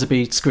Baldwin going to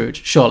be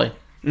Scrooge? Surely.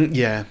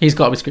 Yeah. He's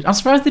got to be Scrooge. I'm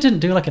surprised they didn't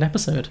do like an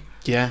episode.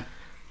 Yeah.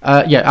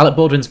 Yeah, Alec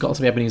Baldwin's got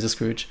to be Ebenezer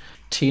Scrooge.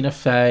 Tina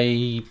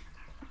Fey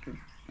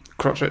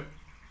Cratchit,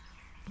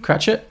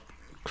 Cratchit?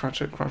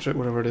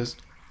 whatever it is.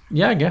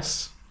 Yeah, I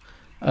guess.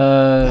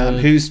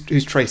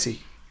 Who's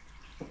Tracy?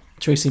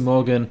 Tracy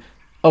Morgan.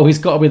 Oh, he's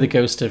got to be the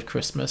Ghost of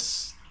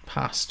Christmas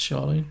Past,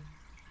 surely.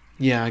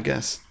 Yeah, I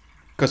guess.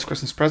 Ghost of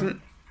Christmas Present?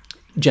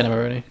 Jenna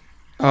Maroney.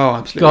 Oh,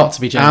 absolutely. Got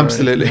to be Jenna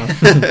Absolutely.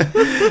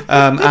 Maroney.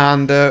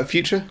 And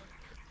Future?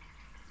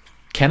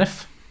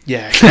 Kenneth?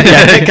 Yeah,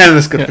 Kenneth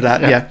was good for that,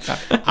 yeah.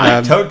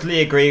 I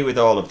totally agree with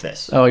all of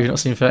this. Oh, you've not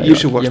seen 30 You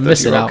should watch You're 30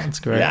 missing Rock. out. It's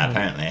great. Yeah,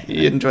 apparently.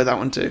 You'd enjoy that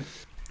one too.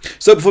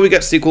 So before we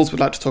get to sequels, we'd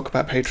like to talk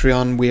about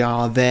Patreon. We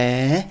are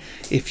there.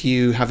 If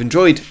you have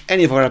enjoyed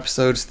any of our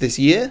episodes this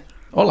year,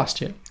 Or last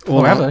year.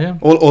 Or ever, yeah.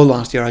 or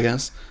last year, I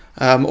guess.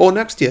 Or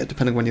next year,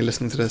 depending when you're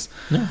listening to this.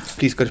 Yeah.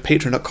 Please go to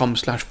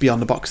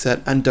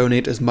patreon.com/beyondtheboxset and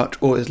donate as much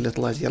or as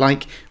little as you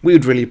like. We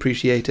would really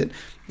appreciate it.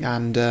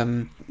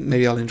 And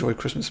maybe I'll enjoy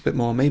Christmas a bit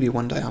more. Maybe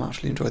one day I'll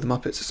actually enjoy the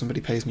Muppets if somebody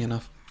pays me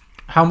enough.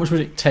 How much would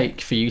it take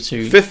for you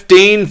to...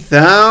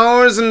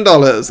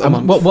 $15,000 a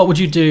month. What would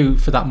you do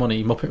for that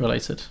money, Muppet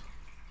related?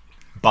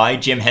 Buy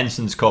Jim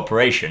Henson's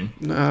corporation.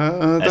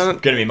 That's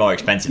Don't- going to be more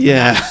expensive.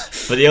 Yeah. Than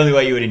that. But the only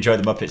way you would enjoy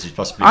the Muppets is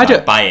possibly I by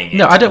don't, buying it.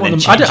 No, I don't and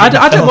want then them. changing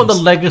I don't want the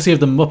films. legacy of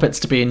the Muppets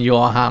to be in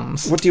your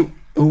hands. What do you...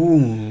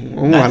 Ooh,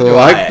 I Neither do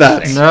like I,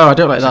 that. actually. No, I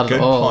don't like That's a that at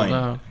good all. point.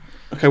 No.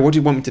 Okay, what do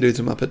you want me to do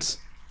to Muppets?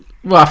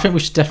 Well, I think we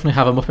should definitely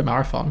have a Muppet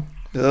marathon.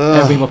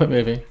 Every Muppet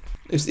movie.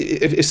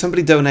 If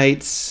somebody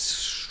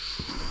donates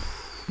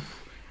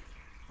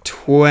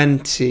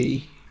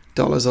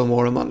 $20 or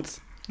more a month,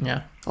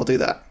 Yeah. I'll do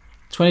that.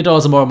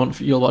 $20 or more a month,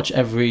 you'll watch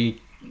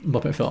every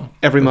Muppet film.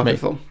 Every with me. Muppet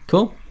film.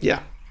 Cool. Yeah.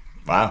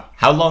 Wow.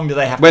 How long do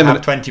they have Wait a to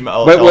have minute.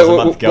 $20 Wait, a wait,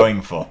 month wait,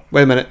 going for?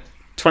 Wait a minute.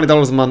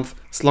 $20 a month,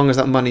 as long as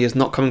that money is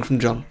not coming from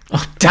John.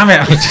 Oh, damn it.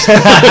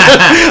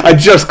 I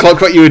just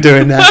clocked what you were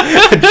doing there.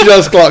 I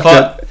just clocked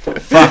it.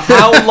 For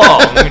how long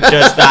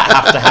does that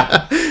have to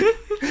happen?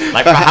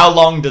 Like, for how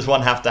long does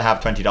one have to have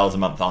 $20 a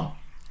month on?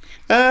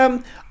 I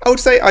would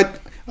say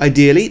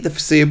ideally the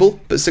foreseeable,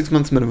 but 6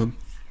 months minimum.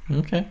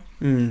 Okay.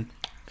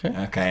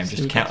 Okay,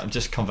 I'm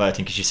just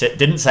converting because you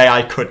didn't say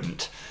I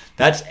couldn't.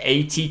 That's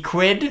 80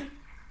 quid?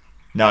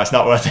 No, it's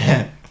not worth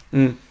it.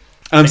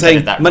 I'm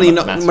saying that money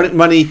maths not right.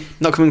 money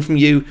not coming from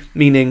you,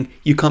 meaning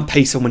you can't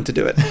pay someone to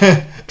do it.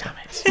 Damn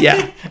it.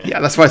 Yeah,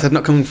 that's why I said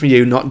not coming from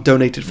you, not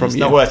donated from It's you.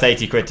 not worth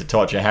 80 quid to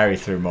torture Harry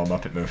through more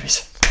Muppet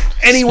movies.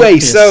 Anyway,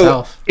 Speak for so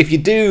yourself. if you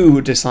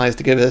do decide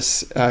to give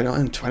us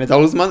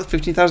 $20 a month,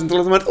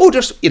 $15,000 a month, or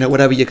just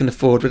whatever you can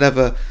afford,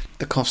 whatever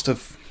the cost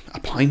of a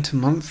pint a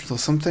month or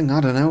something,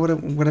 I don't know,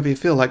 whatever you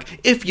feel like.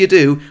 If you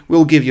do,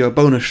 we'll give you a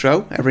bonus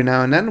show every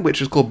now and then,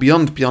 which is called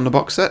Beyond the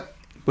Box Set,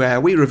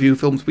 where we review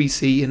films we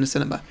see in the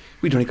cinema.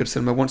 We only go to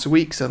cinema once a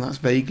week, so that's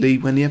vaguely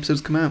when the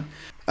episodes come out.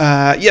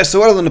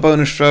 So other than a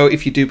bonus show,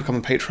 if you do become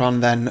a patron,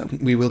 then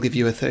we will give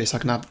you a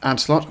 30-second ad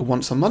slot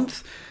once a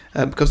month,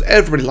 because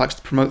everybody likes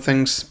to promote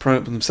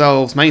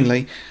themselves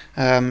mainly,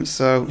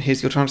 so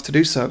here's your chance to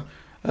do so.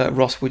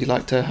 Ross, would you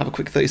like to have a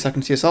quick 30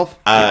 seconds to yourself?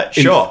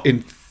 Sure.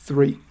 In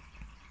 3,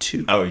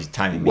 2, Oh, he's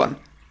timing me. 1,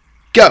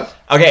 go!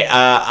 Okay,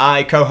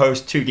 I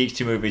co-host Two Geeks,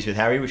 Two Movies with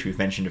Harry, which we've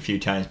mentioned a few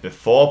times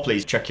before.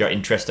 Please check your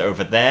interest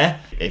over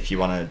there if you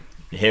want to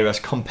hear us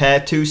compare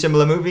two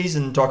similar movies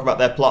and talk about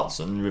their plots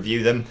and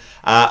review them.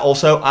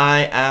 Also,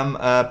 I am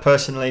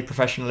personally,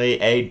 professionally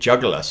a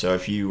juggler, so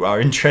if you are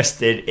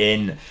interested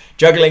in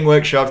juggling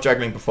workshops,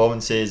 juggling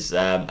performances,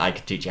 I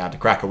could teach you how to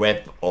crack a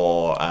whip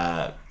or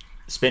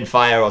spin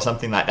fire or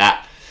something like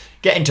that.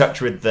 Get in touch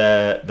with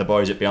the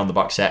boys at Beyond the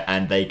Box Set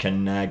and they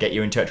can get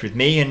you in touch with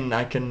me and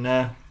I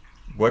can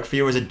work for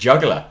you as a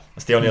juggler.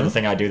 That's the only other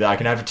thing I do that I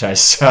can advertise.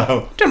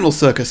 So General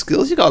circus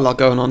skills, you got a lot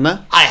going on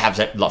there. I have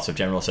lots of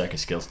general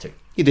circus skills too.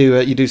 You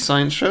do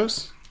science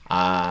shows?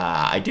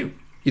 I do.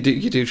 You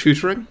do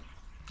tutoring?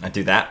 I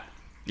do that.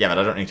 Yeah, but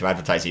I don't need to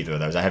advertise either of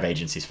those. I have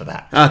agencies for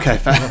that. Okay,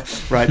 fair.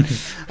 Right.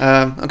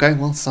 Okay,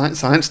 well, science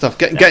stuff.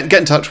 Get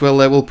in touch.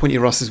 We'll point you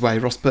Ross's way.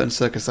 Ross Burton,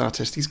 circus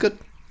artist. He's good.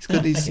 He's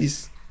good.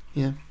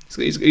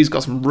 He's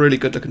got some really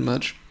good looking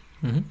merch.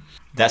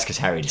 That's because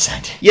Harry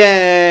decided.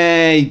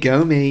 Yay,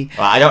 go me.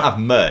 Well, I don't have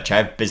merch. I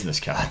have business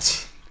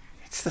cards.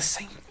 It's the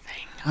same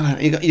thing. I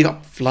don't know. You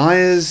got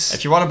flyers.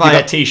 If you want to buy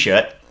a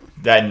T-shirt,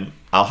 then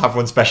I'll have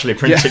one specially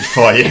printed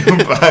for you.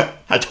 But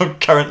I don't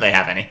currently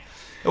have any.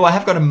 Oh, I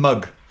have got a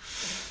mug.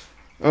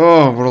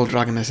 Oh, we're all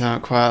dragging this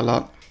out quite a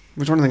lot.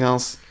 Was there anything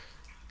else?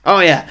 Oh,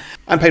 yeah.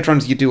 And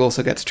patrons, you do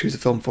also get to choose a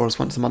film for us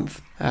once a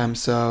month.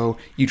 So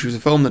you choose a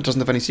film that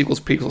doesn't have any sequels,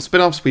 prequels, or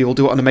spin-offs. We will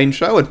do it on the main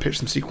show and pitch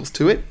some sequels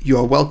to it. You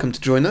are welcome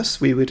to join us.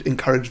 We would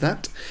encourage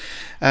that.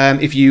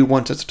 If you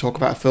want us to talk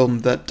about a film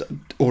that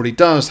already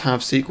does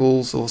have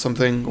sequels or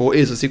something, or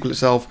is a sequel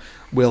itself,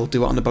 we'll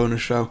do it on the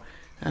bonus show.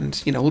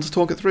 And, we'll just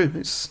talk it through.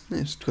 It's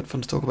good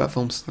fun to talk about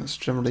films. That's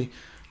generally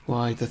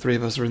why the three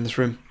of us are in this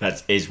room.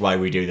 That is why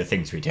we do the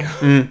things we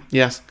do.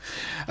 Yes.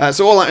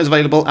 So all that is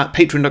available at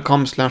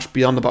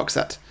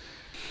patreon.com/beyondtheboxset.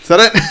 Is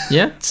that it?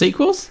 Yeah,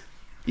 sequels?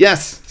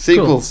 Yes,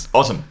 sequels. Cool.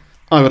 Awesome.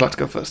 I would like to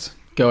go first.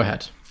 Go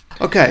ahead.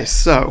 Okay,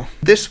 so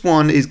this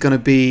one is going to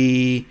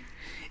be...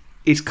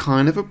 It's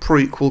kind of a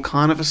prequel,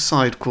 kind of a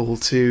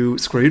sidequel to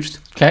Scrooged.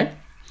 Okay.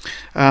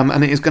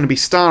 And it is going to be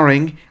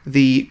starring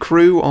the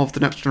crew of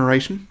The Next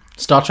Generation.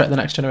 Star Trek The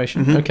Next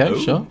Generation. Mm-hmm. Okay,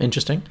 sure.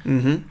 Interesting.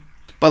 Mm-hmm.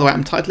 By the way,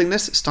 I'm titling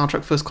this Star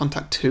Trek First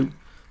Contact 2.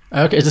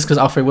 Okay, is this because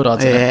Alfred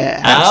Woodard's in it?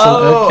 Yeah.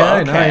 Excellent.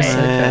 Okay, nice.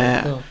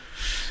 Okay, cool.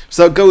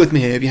 So go with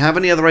me here. If you have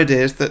any other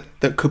ideas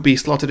that could be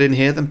slotted in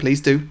here, then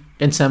please do.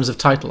 In terms of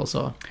titles,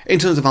 or? In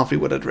terms of Alfred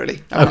Woodard,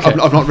 really. Okay.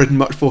 I've not written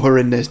much for her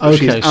in this, but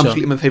Okay, she's sure.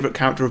 absolutely my favourite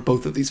character of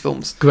both of these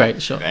films.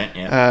 Great, sure. Right,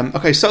 yeah.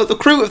 Okay, so the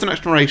crew of The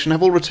Next Generation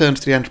have all returned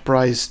to the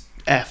Enterprise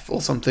F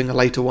or something, a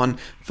later one,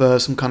 for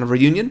some kind of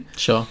reunion.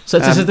 Sure. So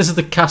this is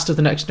the cast of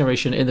The Next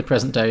Generation in the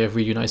present day of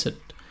Reunited.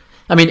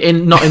 I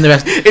mean, not in the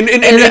rest.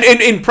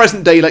 in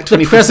present day, like 21st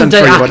the present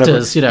day century,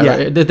 actors,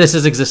 whatever. Yeah. This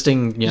is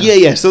existing.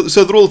 Yeah. So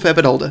they're all a fair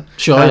bit older.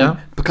 Sure,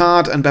 yeah.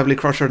 Picard and Beverly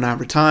Crusher are now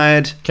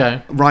retired.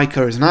 Okay.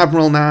 Riker is an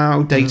admiral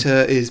now.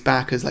 Data is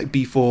back as like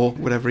B4,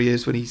 whatever he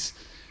is when he's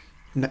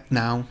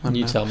now.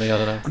 Tell me, I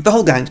don't know. The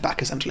whole gang's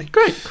back essentially.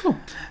 Great, cool.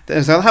 So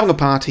they're having a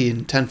party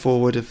in 10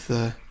 forward of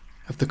the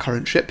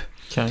current ship.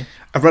 Okay.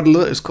 A red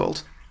alert is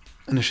called,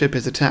 and the ship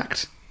is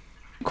attacked.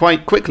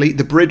 Quite quickly,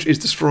 the bridge is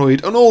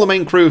destroyed, and all the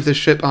main crew of this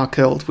ship are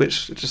killed,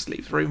 which just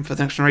leaves room for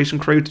the Next Generation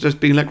crew to just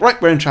be like,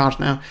 right, we're in charge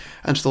now,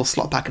 and still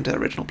slot back into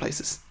their original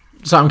places.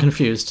 So I'm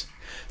confused.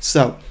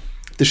 So,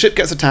 the ship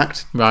gets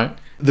attacked. Right.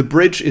 The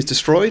bridge is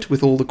destroyed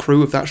with all the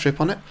crew of that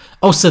ship on it.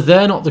 Oh, so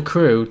they're not the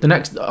crew. The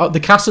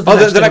cast of the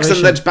Next the next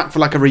Generation. they're just back for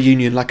like a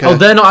reunion, like a... Oh,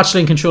 they're not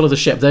actually in control of the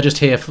ship. They're just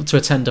here to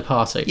attend a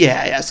party.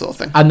 Yeah, sort of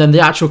thing. And then the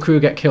actual crew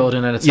get killed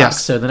in an attack.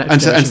 Yes. So the Next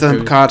and Generation so then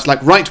crew... Picard's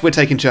like, right, we're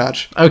taking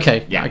charge.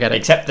 Okay, Yeah, I get it.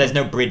 Except there's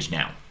no bridge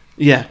now.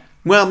 Yeah.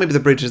 Well, maybe the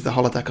bridge is the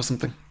holodeck or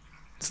something.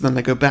 So then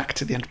they go back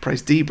to the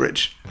Enterprise D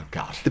bridge. Oh,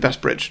 God. The best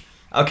bridge.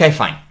 Okay,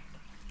 fine.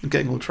 I'm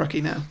getting all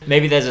trucky now.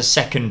 Maybe there's a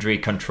secondary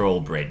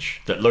control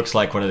bridge that looks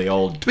like one of the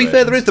old. To be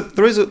fair, there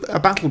is a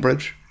battle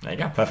bridge. There you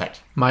go,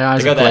 perfect. My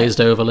eyes They are go there. glazed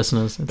over,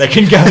 listeners. They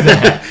can go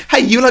there.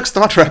 Hey, you like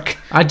Star Trek?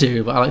 I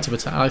do, but I like to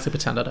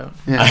pretend I don't.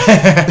 Yeah.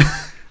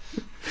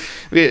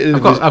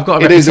 I've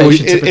got a it is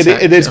reputation to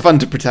protect, it is yeah. fun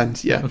to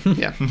pretend, yeah.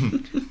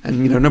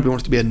 And nobody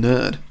wants to be a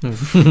nerd.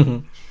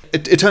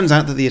 It turns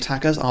out that the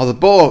attackers are the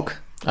Borg.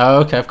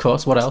 Oh, okay, of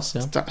course. What else?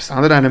 Yeah.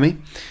 Standard enemy.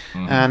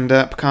 And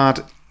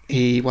Picard,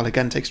 he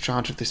again takes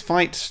charge of this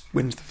fight,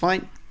 wins the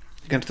fight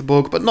against the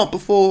Borg, but not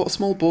before a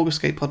small Borg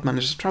escape pod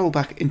manages to travel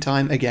back in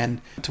time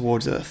again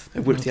towards Earth,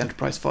 of which the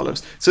Enterprise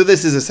follows. So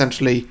this is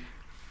essentially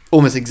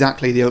almost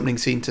exactly the opening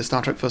scene to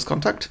Star Trek First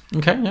Contact.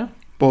 Okay, yeah.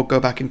 Borg go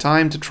back in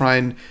time to try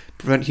and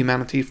prevent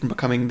humanity from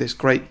becoming this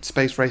great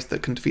space race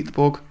that can defeat the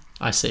Borg.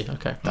 I see,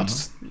 okay.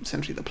 That's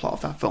essentially the plot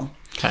of that film.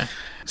 Okay.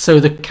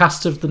 So the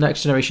cast of The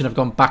Next Generation have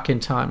gone back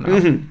in time now.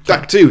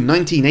 Back to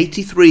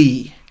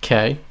 1983.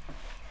 Okay.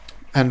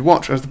 And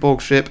watch as the Borg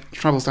ship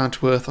travels down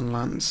to Earth and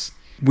lands.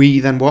 We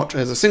then watch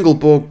as a single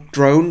Borg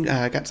drone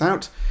gets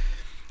out,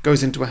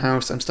 goes into a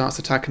house and starts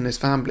attacking this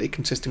family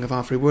consisting of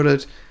Alfred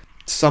Woodard,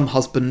 some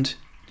husband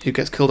who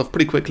gets killed off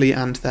pretty quickly,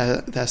 and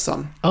their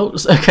son. Oh,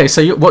 okay.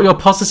 So what you're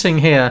positing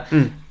here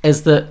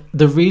is that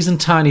the reason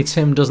Tiny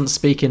Tim doesn't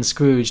speak in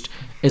Scrooged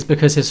is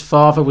because his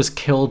father was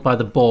killed by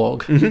the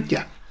Borg.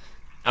 Yeah.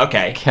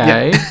 Okay.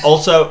 Okay. Yeah.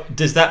 Also,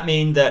 does that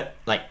mean that,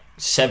 like,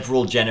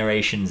 several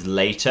generations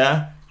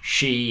later,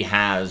 she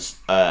has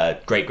a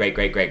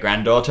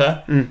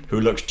great-great-great-great-granddaughter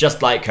who looks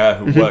just like her,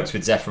 who works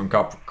with Zefram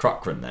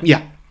Cochrane then?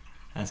 Yeah.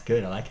 That's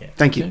good, I like it.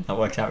 Thank you. That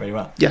works out really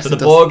well. Yes, so the it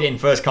does. Borg in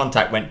First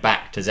Contact went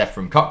back to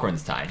Zefram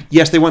Cochrane's time.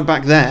 Yes, they went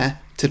back there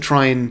to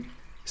try and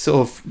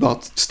sort of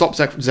stop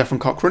Zefram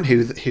Cochrane,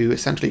 who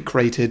essentially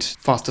created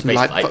faster than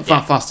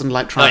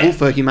light travel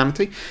for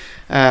humanity.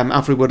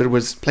 Alfred Woodard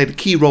played a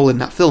key role in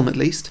that film, at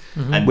least,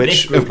 And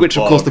which this group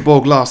of course the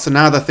Borg lost. So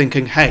now they're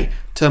thinking, hey,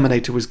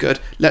 Terminator was good.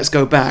 Let's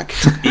go back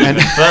even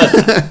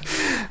further.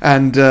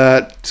 and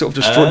sort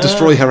of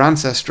destroy her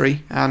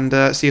ancestry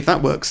and see if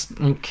that works.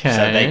 Okay.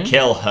 So they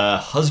kill her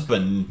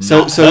husband, So-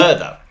 not her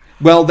though.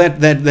 Well,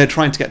 they're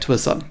trying to get to her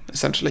son,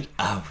 essentially.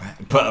 Oh, right.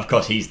 But of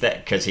course he's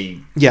there because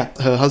he. Yeah,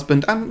 her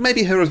husband, and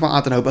maybe her as well, I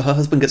don't know, but her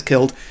husband gets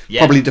killed,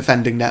 Yeah. probably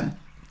defending them.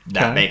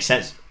 That Okay. makes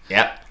sense.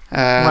 Yep.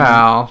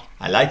 Wow.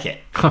 I like it.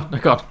 Oh,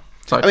 God.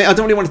 Sorry. I mean, I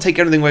don't really want to take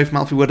anything away from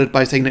Alfred Woodard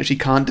by saying that she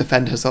can't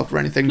defend herself or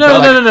anything. No,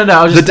 but, no.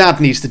 I was The just, dad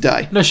needs to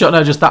die. no, sure.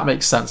 No, just that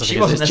makes sense. I She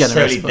think wasn't it's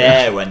necessarily generous, but-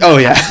 there when. Oh,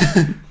 yeah.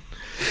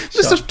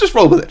 just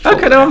roll with it.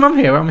 Okay, no, I'm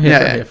here. I'm here, Yeah,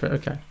 for, yeah. here for it.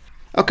 Okay.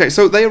 Okay,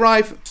 so they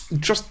arrive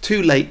just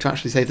too late to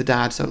actually save the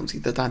dad, so obviously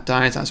the dad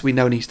dies, as we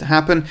know needs to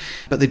happen,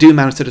 but they do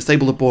manage to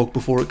disable the Borg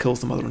before it kills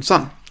the mother and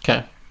son.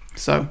 Okay.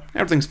 So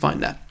everything's fine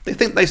there. They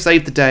think they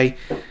saved the day,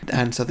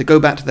 and so they go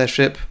back to their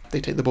ship. They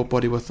take the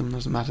body with them,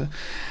 doesn't matter,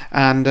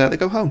 and they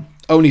go home.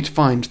 Only to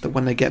find that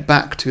when they get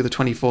back to the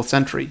 24th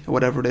century, or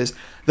whatever it is,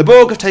 the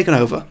Borg have taken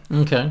over.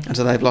 Okay. And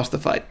so they've lost the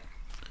fight.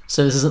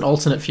 So this is an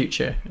alternate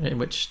future in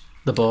which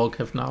the Borg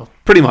have now...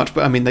 Pretty much,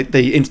 but I mean,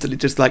 they instantly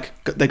just,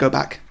 they go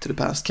back to the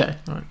past. Okay,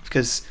 all right.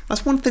 Because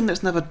that's one thing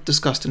that's never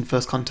discussed in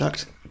First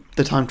Contact,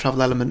 the time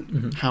travel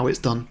element, how it's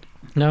done.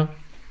 No.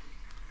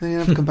 They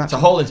never come back It's a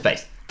hole in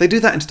space. They do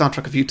that in Star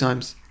Trek a few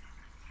times.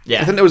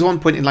 Yeah. I think there was one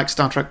point in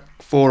Star Trek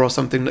 4 or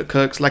something that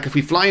Kirk's like, if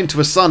we fly into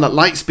a sun at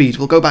light speed,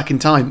 we'll go back in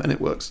time, and it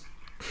works.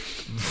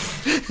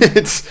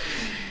 It's...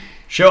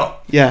 Sure.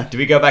 Yeah. Do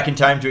we go back in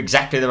time to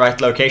exactly the right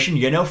location?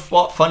 You know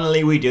what?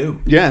 Funnily, we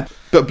do. Yeah.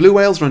 But blue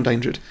whales are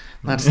endangered.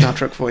 That's Star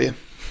Trek for you.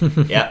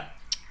 Yeah.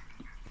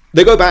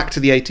 They go back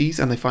to the 80s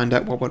and they find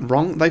out what went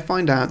wrong. They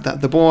find out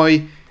that the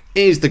boy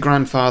is the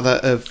grandfather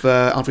of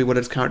Alfred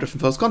Woodard's character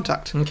from First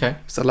Contact. Okay.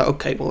 So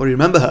okay, well, we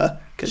remember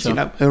her, because, Sure.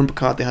 her and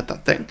Picard, they had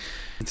that thing.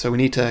 So we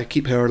need to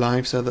keep her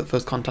alive so that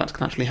First Contact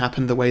can actually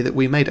happen the way that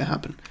we made it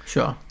happen.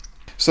 Sure.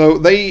 So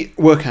they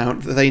work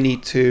out that they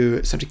need to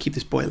essentially keep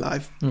this boy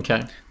alive.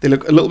 Okay. They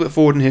look a little bit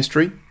forward in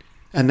history,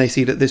 and they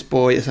see that this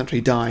boy essentially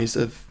dies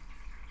of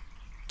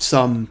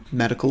some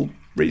medical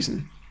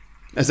reason.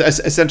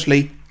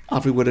 Essentially,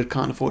 Alfred Woodard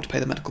can't afford to pay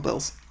the medical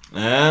bills.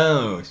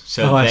 Oh,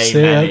 so I they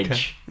see,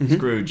 manage okay.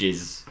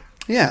 Scrooge's.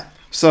 Yeah.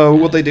 So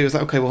what they do is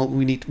okay, well,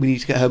 we need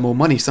to get her more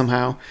money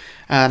somehow,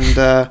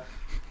 and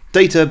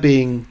Data,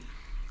 being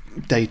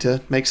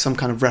Data, makes some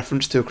kind of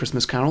reference to A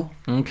Christmas Carol.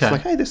 Okay. It's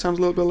like, hey, this sounds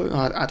a little bit.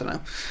 I don't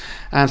know.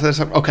 And so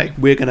they're like, okay,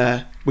 we're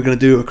gonna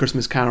do A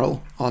Christmas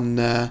Carol on.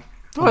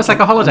 It's like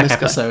a on holodeck this guy.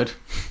 episode.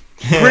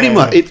 Pretty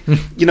much.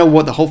 You know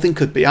what the whole thing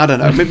could be. I don't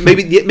know.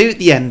 Maybe at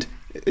the end,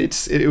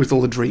 it was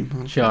all a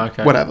dream. Sure.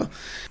 Okay. Whatever.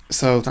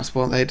 So that's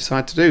what they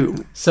decide to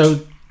do.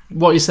 So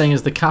what you're saying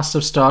is the cast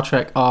of Star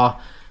Trek are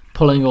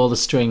pulling all the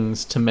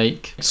strings to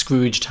make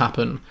Scrooged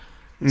happen,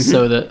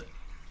 so that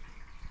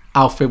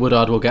Alfred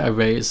Woodard will get a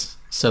raise,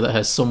 so that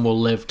her son will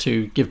live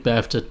to give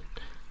birth to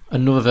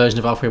another version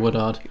of Alfred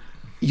Woodard.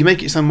 You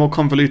make it sound more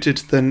convoluted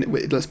than.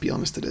 Let's be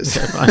honest, it is.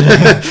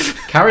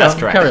 Carry That's on.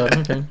 correct. Carry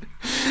on.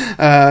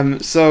 Okay.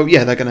 So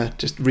yeah, they're gonna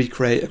just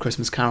recreate A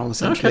Christmas Carol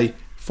essentially Okay.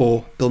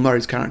 for Bill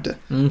Murray's character.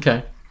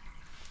 Okay.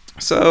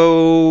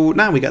 So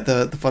now we get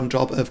the fun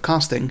job of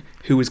casting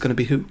who is going to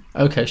be who.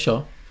 Okay.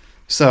 Sure.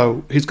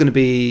 So who's going to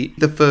be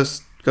the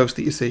first ghost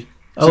that you see?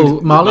 Oh,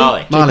 Marley.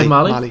 Marley. Jacob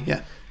Marley. Marley.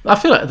 Yeah. I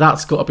feel like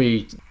that's got to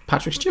be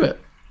Patrick Stewart.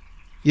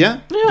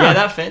 Yeah. Yeah,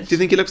 that fits. Do you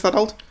think he looks that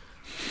old?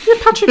 Yeah,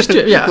 Patrick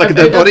Stewart. Yeah, Like a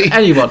dead body?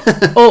 Anyone,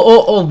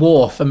 or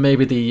Worf, and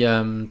maybe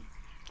the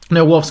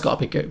no, Worf's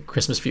got a big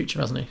Christmas future,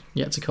 hasn't he?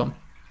 Yet to come.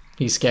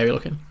 He's scary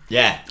looking.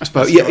 Yeah. I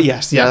suppose. Yeah.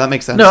 Yes. Yeah. That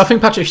makes sense. No, I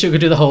think Patrick Stewart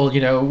could do the whole,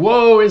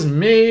 woe is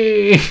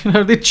me.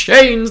 The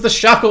chains, the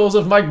shackles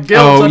of my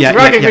guilt are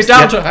dragging me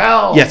down to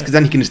hell. Yes, because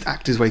then he can just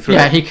act his way through.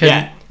 Yeah, it. he can.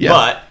 Yeah. Yeah.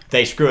 But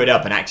they screw it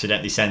up and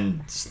accidentally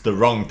send the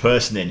wrong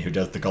person in who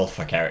does the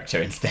golfer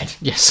character instead.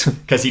 Yes.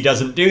 Because he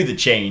doesn't do the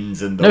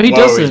chains and the No, he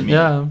woe is doesn't. me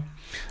Yeah.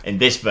 in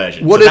this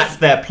version. What so if- that's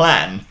their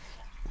plan,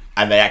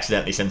 and they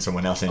accidentally send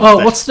someone else in Oh,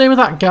 instead. what's the name of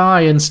that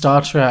guy in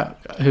Star Trek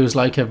who's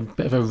like a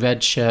bit of a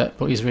red shirt,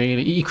 but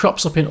he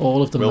crops up in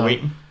all of them. Will though.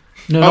 Wheaton?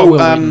 No, not Will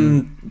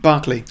Wheaton.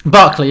 Barclay.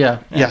 Barclay. Yeah.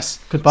 Yes.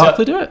 Could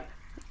Barclay do it?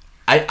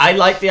 I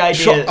like the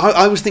idea. Sure.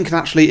 I was thinking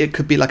actually it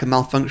could be like a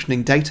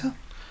malfunctioning Data,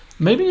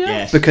 Maybe. Yeah.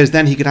 Yes. because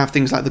then he could have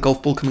things like the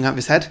golf ball coming out of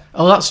his head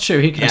Oh, that's true.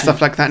 He could and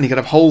stuff like that, and he could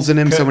have holes in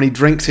him, so Could- when he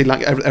drinks, he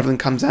everything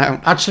comes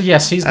out. Actually,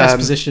 yes, he's best Um,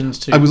 positioned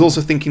to. I was also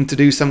thinking to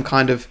do some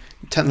kind of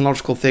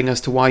technological thing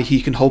as to why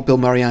he can hold Bill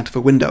Murray out of a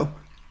window.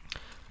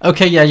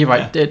 Okay, yeah, you're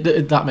right.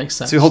 That makes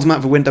sense. So he holds him out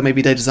of a window,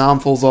 maybe Data's arm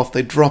falls off,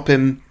 they drop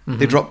him,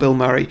 they drop Bill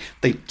Murray,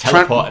 they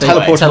Teleport him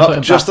teleport him Teleport up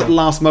him just back at the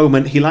last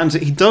moment. He lands.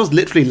 He does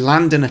literally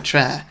land in a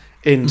chair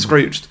in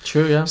Scrooged.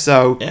 True, yeah.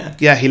 So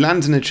Yeah. he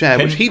lands in a chair,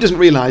 Can- which he doesn't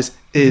realise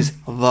is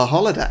the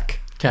holodeck,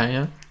 Okay,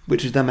 yeah.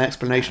 which is then my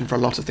explanation for a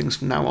lot of things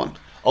from now on.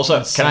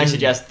 Also, can I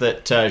suggest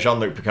that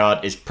Jean-Luc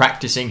Picard is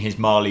practicing his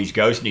Marley's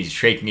ghost and he's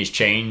shaking his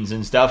chains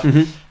and stuff,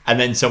 and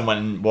then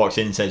someone walks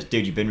in and says,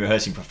 "Dude, you've been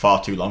rehearsing for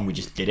far too long. We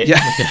just did it."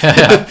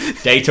 Yeah.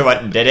 Data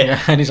went and did it. Yeah,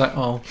 and he's like,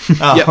 oh,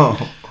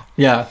 Oh.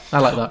 yeah, I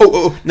like that.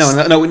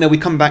 No. We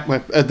come back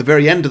at the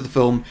very end of the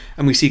film,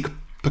 and we see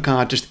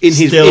Picard just in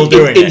his Still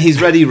doing in it. his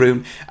ready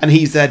room, and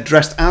he's there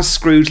dressed as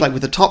Scrooge, like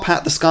with the top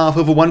hat, the scarf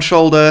over one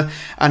shoulder,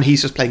 and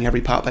he's just playing every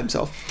part by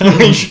himself.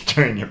 He's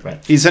doing it,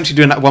 right. He's essentially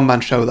doing that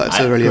one-man show that's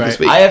earlier this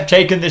week. I have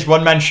taken this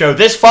one-man show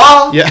this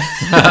far, Yeah.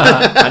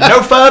 and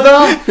no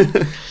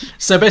further.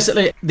 So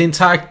basically, the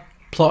entire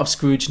plot of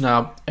Scrooge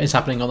now is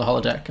happening on the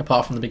holodeck,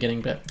 apart from the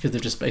beginning bit, because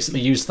they've just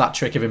basically used that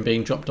trick of him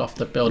being dropped off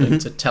the building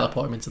to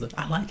teleport him into the...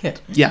 I like it.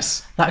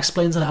 Yes. That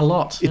explains it a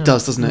lot. It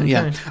does, doesn't it?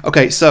 Yeah.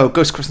 Okay, so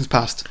Ghost of Christmas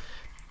Past.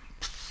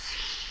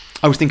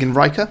 I was thinking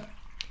Riker.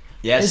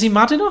 Yes. Is he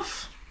mad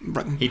enough?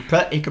 He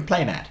could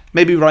play mad.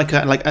 Maybe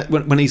Riker, like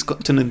when he's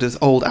got turned into his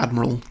old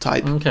admiral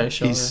type. Okay,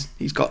 sure.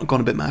 He's gone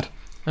a bit mad.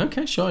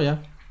 Okay, sure, yeah.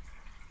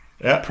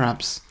 Yeah.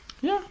 Perhaps.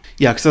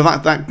 Yeah, so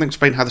that can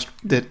explain how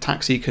the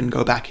taxi can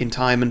go back in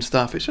time and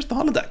stuff. It's just the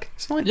holodeck.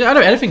 It's fine. Yeah, I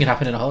know anything can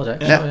happen in a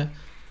holodeck. Yeah.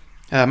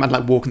 So, And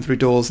like walking through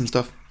doors and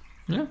stuff.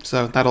 Yeah.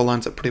 So that all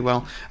lines up pretty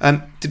well.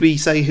 Did we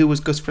say who was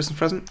Gus Christmas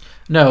Present?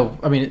 No,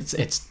 I mean it's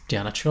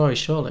Deanna Troi,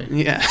 surely.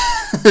 Yeah.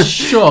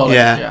 Surely.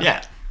 Yeah.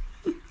 Yeah.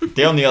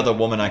 The only other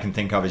woman I can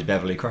think of is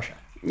Beverly Crusher.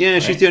 Yeah,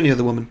 she's the only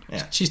other woman.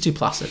 Yeah. She's too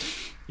placid.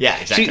 Yeah,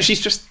 exactly. She's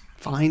just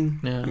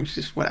fine. Yeah. She's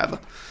just whatever.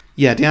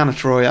 Yeah, Deanna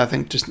Troi, I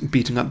think just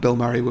beating up Bill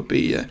Murray would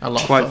be A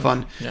lot of quite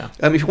fun. Yeah.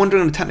 If you're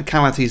wondering on the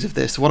technicalities of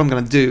this, what I'm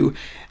going to do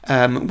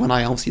when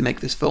I obviously make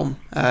this film,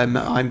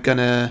 I'm going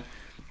to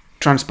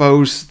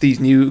transpose these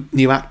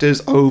new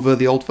actors over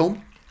the old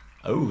film.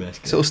 Oh, that's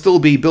good. So it'll still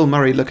be Bill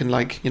Murray looking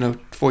like,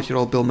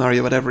 40-year-old Bill Murray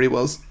or whatever he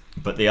was.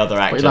 But the other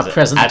But actors... like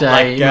present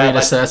day Marina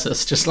like,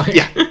 Sirtis, just like...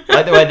 Yeah.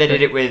 like the way they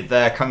did it with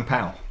Kung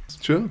Pao.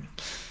 Sure.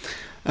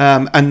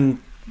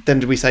 And then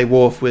did we say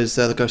Worf was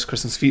the Ghost of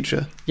Christmas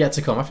Future? Yet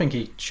to come. I think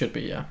he should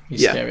be, yeah.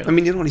 He's Yeah. scary enough. I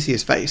mean, you don't want to see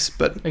his face,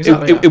 but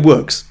Exactly, it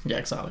works. Yeah,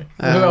 exactly.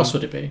 Who else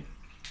would it be?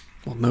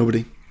 Well,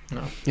 nobody.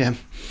 No. Yeah.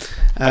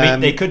 I mean,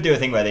 they could do a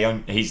thing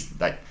where he's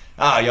like,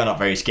 "Oh, you're not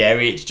very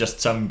scary. It's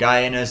just some guy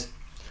in a."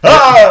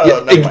 Oh,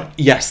 yeah, never mind.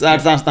 yes,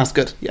 that's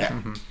good. Yeah.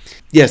 Mm-hmm.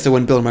 Yeah. So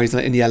when Bill Murray's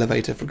in the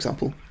elevator, for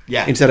example,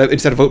 Yeah. instead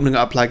of opening it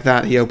up like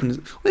that, he opens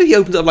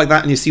it up like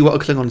that, and you see what a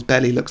Klingon's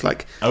belly looks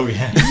like. Oh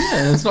yeah.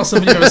 Yeah, it's not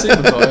something you've ever seen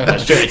before. Yeah.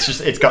 That's true.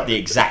 It's got the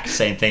exact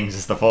same things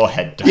as the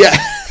forehead does.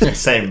 Yeah.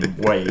 Same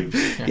wave.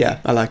 Yeah,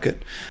 I like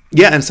it.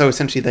 Yeah, and so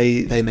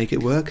essentially they make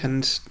it work,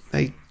 and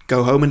they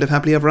go home and live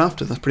happily ever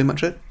after. That's pretty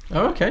much it.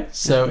 Oh, okay.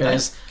 So it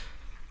is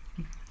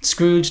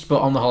Scrooged,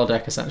 but on the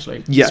holodeck,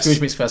 essentially. Yes. Scrooge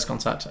meets First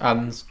Contact,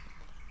 and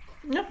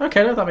yeah,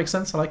 okay, no, that makes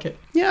sense. I like it.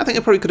 Yeah, I think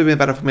it probably could have been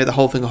better if we made the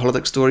whole thing a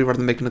holodeck story rather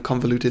than making a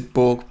convoluted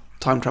Borg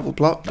time travel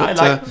plot. I But,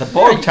 like the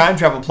Borg time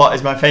travel plot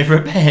is my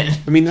favourite bit.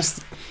 I mean, that's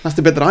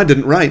the bit that I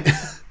didn't write.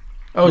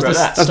 Oh, is Right, this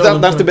that's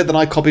That's the bit that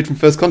I copied from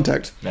First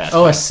Contact. Yeah,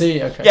 Oh, I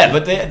see. Okay. yeah,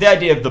 but the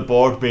idea of the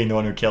Borg being the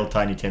one who killed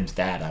Tiny Tim's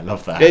dad, I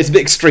love that. Yeah, it's a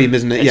bit extreme,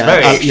 isn't it? It's yeah,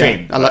 very I-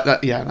 extreme, Yeah, I like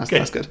that. Yeah, that's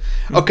Good. good.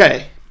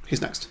 Okay,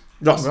 who's next?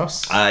 Ross.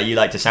 Ross. You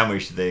like to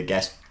sandwich the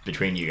guest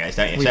between you guys,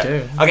 don't you? We So-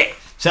 do. Okay,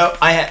 so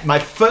my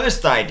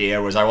first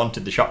idea was I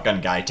wanted the Shotgun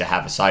Guy to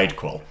have a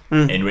sidequel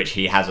in which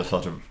he has a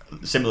sort of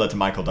similar to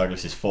Michael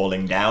Douglas's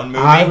Falling Down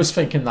movie. I was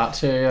thinking that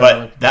too. Yeah.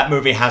 But that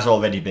movie has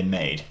already been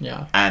made.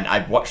 Yeah. And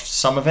I've watched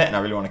some of it and I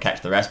really want to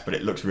catch the rest, but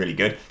it looks really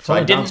good. So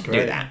Falling I Down's didn't do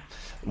great. that.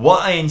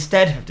 What I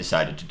instead have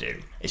decided to do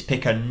is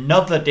pick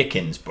another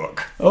Dickens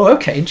book Oh,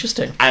 okay,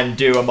 interesting. and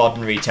do a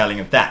modern retelling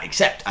of that.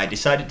 Except I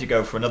decided to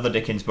go for another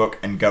Dickens book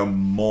and go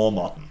more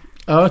modern.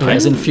 Oh, okay,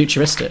 as in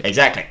futuristic.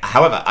 Exactly.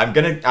 However,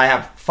 I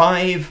have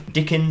 5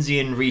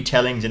 Dickensian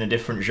retellings in a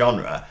different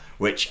genre,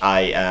 which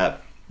I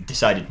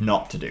decided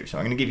not to do. So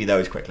I'm going to give you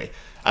those quickly.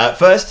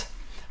 First,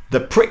 the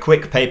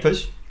Prickwick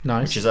Papers,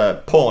 Nice. which is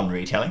a porn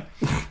retelling.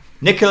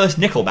 Nicholas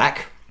Nickelback,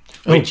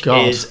 Oh, which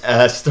God. is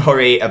a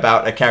story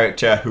about a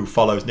character who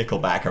follows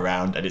Nickelback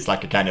around, and it's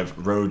like a kind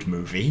of road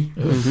movie.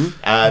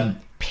 Pissing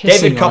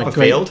David on a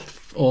Copperfield.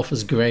 great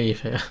author's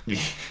grave here.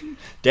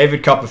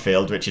 David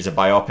Copperfield, which is a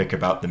biopic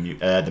about the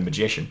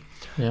magician.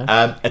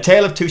 Yeah. A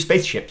Tale of Two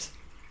Spaceships,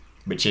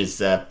 which is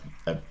a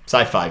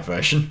sci-fi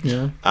version.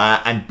 Yeah.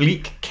 And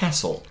Bleak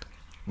Castle,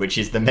 which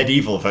is the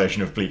medieval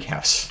version of Bleak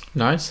House.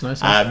 Nice.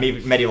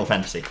 Medieval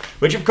fantasy.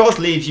 Which, of course,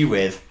 leaves you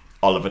with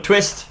Oliver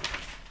Twist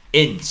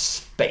in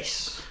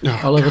space.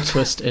 Oliver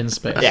Twist in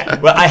space. Yeah,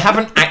 well, I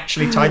haven't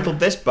actually titled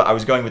this, but I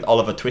was going with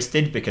Oliver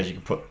Twisted because you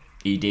can put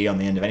ED on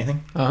the end of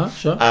anything.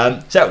 Sure.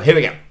 So, here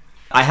we go.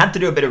 I had to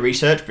do a bit of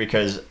research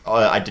because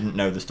I didn't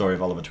know the story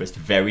of Oliver Twist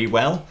very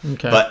well.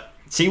 Okay. But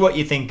see what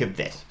you think of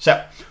this.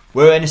 So,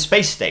 we're in a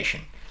space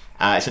station.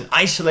 It's an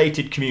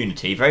isolated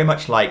community, very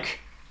much like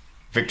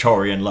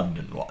Victorian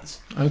London was.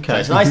 Okay. So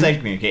it's an isolated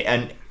community,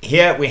 and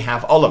here we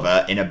have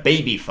Oliver in a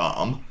baby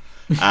farm,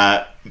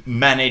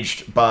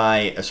 managed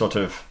by a sort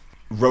of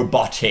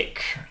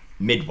robotic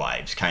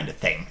midwives kind of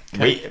thing.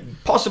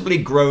 Possibly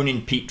grown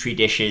in petri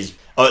dishes,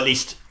 or at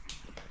least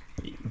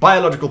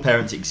biological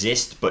parents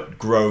exist, but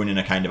grown in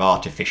a kind of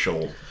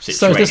artificial situation.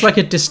 So is this like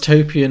a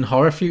dystopian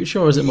horror future,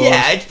 or is it more?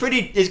 Yeah, it's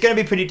going to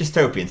be pretty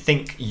dystopian.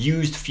 Think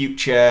used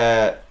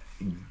future,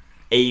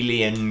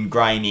 alien,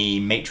 grimy,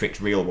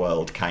 Matrix real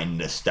world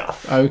kind of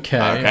stuff.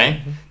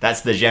 Okay.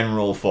 That's the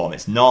general form.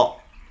 It's not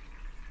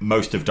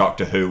most of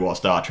Doctor Who or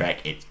Star Trek.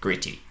 It's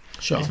gritty.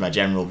 Sure. It's my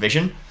general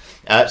vision.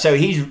 So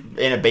he's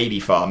in a baby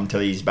farm until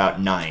he's about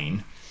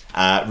 9,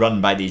 run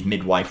by these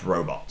midwife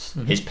robots.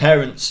 Mm-hmm. His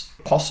parents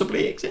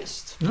possibly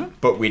exist,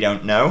 but we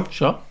don't know.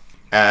 Sure.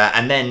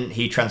 And then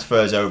he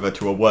transfers over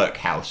to a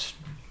workhouse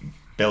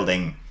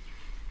building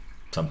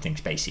something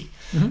spacey.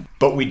 Mm-hmm.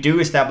 But we do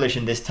establish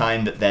in this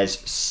time that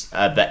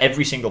that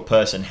every single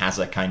person has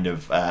a kind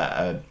of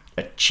a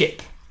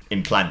chip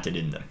implanted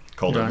in them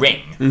called a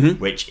ring,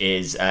 which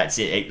is, let's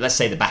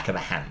say, the back of the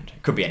hand.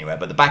 It could be anywhere,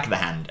 but the back of the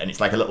hand, and it's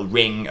like a little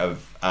ring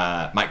of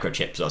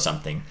microchips or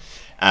something,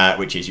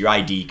 which is your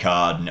ID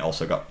card, and it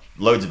also got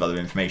loads of other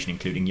information,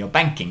 including your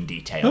banking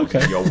details,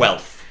 and your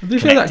wealth. I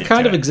feel that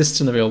kind of exists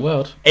in the real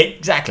world.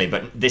 Exactly,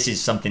 but this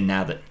is something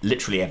now that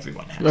literally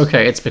everyone has.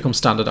 Okay, it's become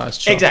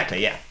standardized. Sure.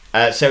 Exactly,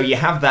 yeah. So you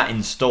have that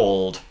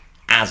installed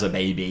as a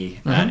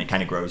baby, and it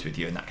kind of grows with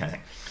you and that kind of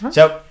thing.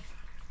 So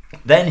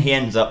then he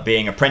ends up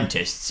being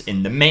apprenticed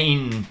in the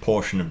main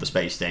portion of the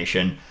space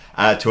station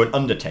to an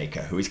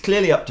undertaker who is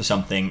clearly up to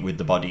something with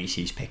the bodies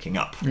he's picking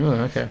up. Oh,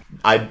 okay.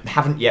 I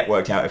haven't yet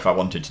worked out if I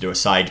wanted to do a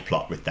side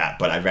plot with that,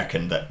 but I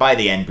reckon that by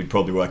the end we'd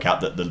probably work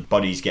out that the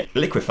bodies get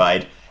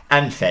liquefied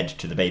and fed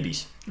to the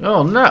babies.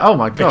 Oh no! Oh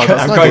my god! Because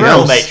I'm going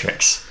full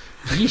Matrix.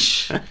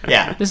 Yeesh.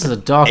 Yeah. This is a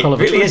dark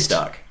Oliver Twist. It really is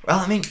dark. Well,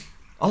 I mean,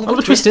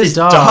 Oliver Twist is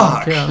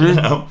dark. Yeah. You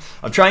know,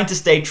 I'm trying to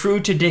stay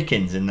true to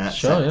Dickens in that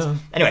sense. Yeah.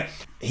 Anyway,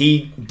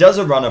 he does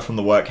a runner from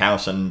the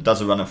workhouse and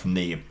does a runner from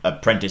the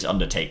apprentice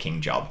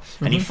undertaking job,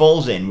 and he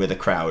falls in with a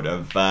crowd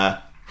of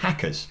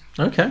hackers.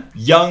 Okay.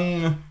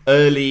 Young,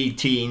 early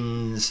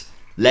teens,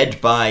 led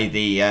by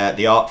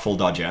the Artful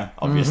Dodger,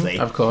 obviously,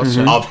 of course,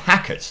 of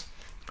hackers.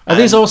 Are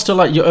these all still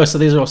like? So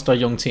these are all still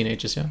young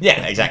teenagers, yeah.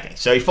 Yeah, exactly.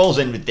 So he falls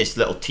in with this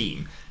little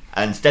team,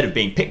 and instead of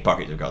being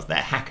pickpockets, of course, they're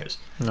hackers.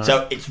 Right.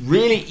 So it's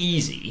really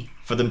easy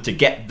for them to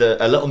get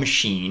a little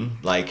machine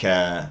like.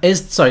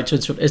 Is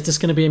this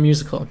going to be a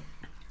musical?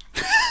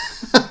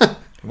 It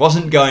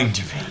wasn't going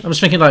to be. I'm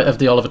just thinking like of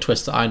the Oliver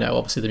Twist that I know.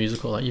 Obviously, the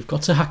musical. Like you've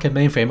got to hack a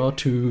mainframe or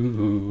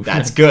two.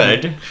 That's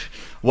good.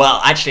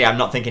 Well, actually, I'm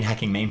not thinking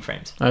hacking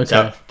mainframes. Okay.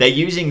 So they're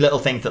using little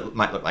things that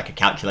might look like a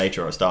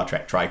calculator or a Star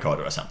Trek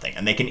tricorder or something,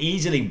 and they can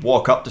easily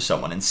walk up to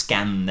someone and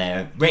scan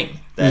their ring,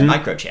 their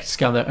microchip.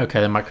 Scan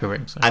their micro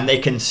rings. And they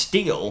can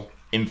steal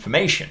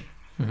information.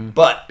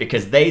 But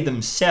because they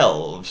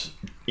themselves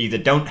either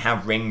don't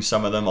have rings,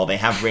 some of them, or they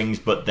have rings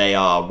but they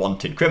are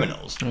wanted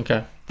criminals,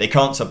 they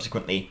can't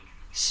subsequently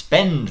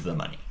spend the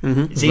money.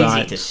 It's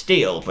easy to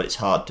steal, but it's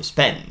hard to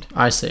spend.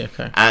 I see,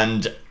 okay.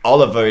 And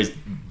Oliver is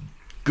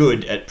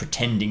good at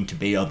pretending to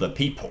be other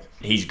people.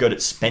 He's good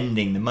at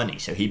spending the money,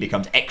 so he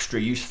becomes extra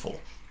useful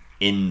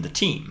in the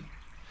team.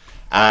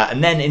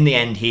 And then in the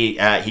end,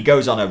 he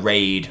goes on a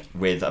raid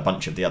with a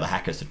bunch of the other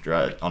hackers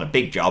on a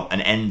big job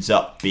and ends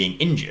up being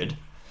injured,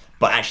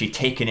 but actually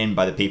taken in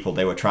by the people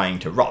they were trying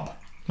to rob.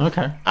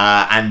 Okay.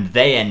 And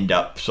they end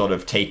up sort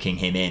of taking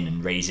him in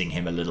and raising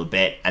him a little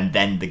bit, and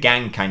then the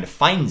gang kind of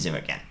finds him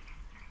again.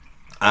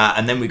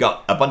 And then we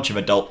got a bunch of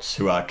adults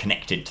who are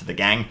connected to the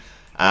gang.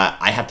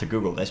 I had to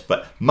Google this,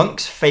 but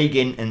Monks,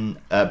 Fagin,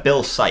 and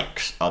Bill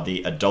Sykes are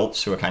the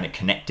adults who are kind of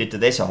connected to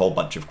this, a whole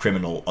bunch of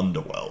criminal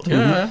underworld.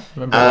 Remember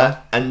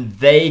that. And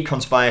they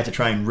conspire to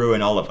try and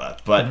ruin Oliver,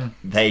 but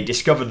they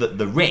discover that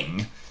the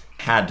ring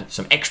had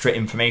some extra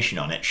information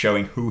on it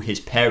showing who his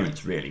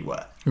parents really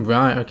were.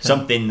 Right, okay.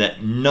 Something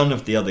that none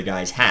of the other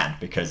guys had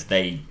because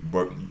they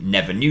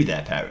never knew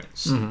their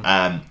parents.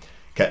 And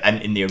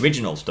in the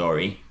original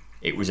story,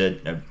 it was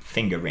a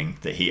finger ring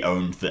that he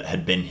owned that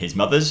had been his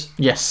mother's.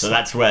 Yes. So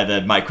that's where the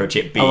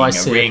microchip being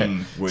a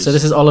ring was. So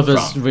this is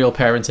Oliver's from. real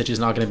parentage is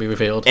now going to be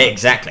revealed.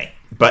 Exactly.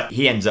 But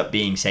he ends up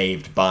being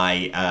saved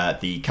by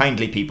the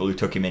kindly people who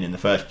took him in the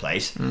first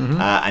place.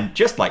 And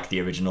just like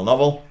the original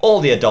novel, all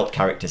the adult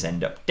characters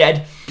end up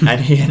dead.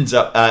 And he ends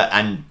up,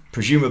 and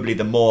presumably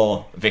the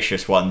more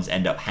vicious ones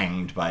end up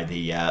hanged by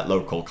the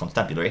local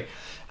constabulary.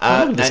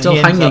 They're still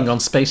hanging on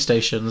space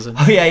stations.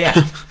 Oh,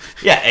 yeah.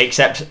 Yeah,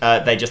 except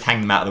they just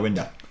hang them out of the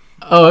window.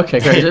 Oh, okay,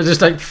 great. Just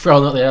like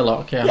thrown out the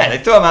airlock, yeah. Yeah, they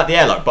throw them out the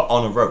airlock, but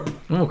on a rope.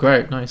 Oh,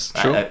 great, nice.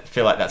 I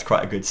feel like that's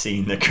quite a good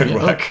scene that could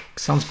work.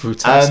 Sounds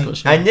grotesque. But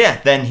sure. And yeah,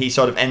 then he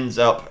sort of ends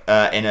up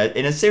in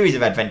a series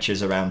of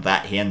adventures around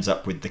that. He ends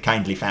up with the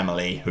kindly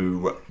family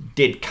who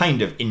did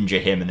kind of injure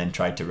him and then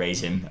tried to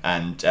raise him,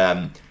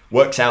 and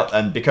works out,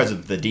 and because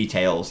of the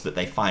details that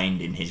they find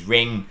in his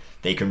ring,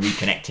 they can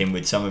reconnect him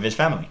with some of his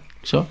family.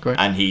 Sure, great.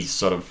 And he's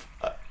sort of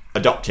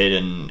adopted,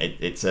 and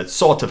it's a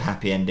sort of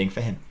happy ending for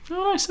him.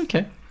 Oh, nice,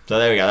 okay. So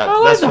there we go. I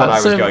like That's that. what I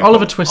was so going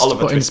Oliver for. Twist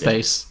put in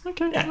space.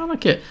 Okay, yeah. I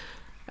like it.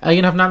 Are you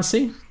going to have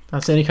Nancy?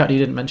 That's the only character you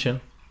didn't mention.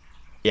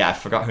 Yeah, I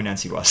forgot who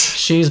Nancy was.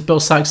 She's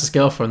Bill Sykes'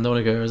 girlfriend. The one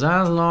who goes,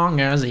 as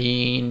long as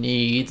he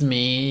needs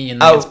me,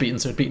 and then gets beaten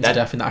to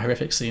death in that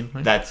horrific scene.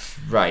 Right? That's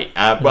right.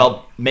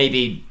 Well,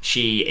 maybe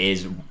she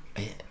is...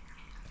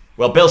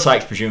 Well, Bill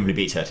Sykes presumably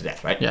beats her to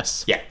death, right?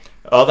 Yes. Yeah.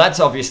 Well, that's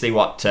obviously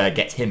what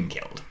gets him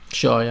killed.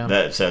 Sure,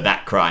 yeah. So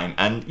that crime.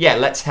 And yeah,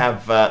 let's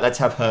have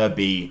her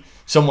be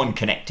someone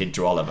connected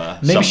to Oliver.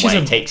 Maybe some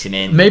way takes him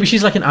in. Maybe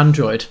she's like an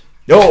android.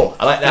 Oh,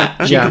 I like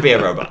that. She could be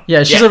a robot.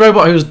 Yeah, she's a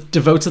robot who's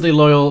devotedly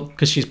loyal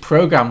because she's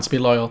programmed to be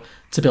loyal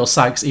to Bill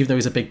Sykes, even though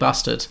he's a big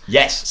bastard.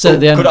 Yes. So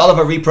could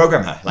Oliver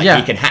reprogram her? Like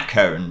he can hack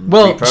her and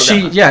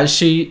reprogram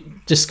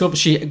her.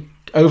 She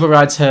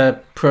overrides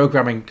her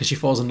programming because she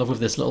falls in love with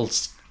this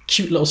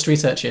cute little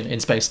street urchin in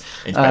space.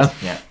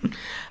 Yeah.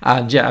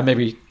 And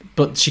maybe,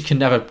 but she can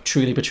never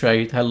truly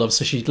betray her love,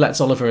 so she lets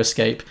Oliver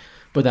escape,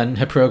 but then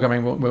her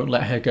programming won't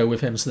let her go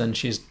with him, so then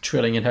she's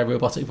trilling in her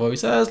robotic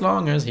voice, as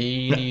long as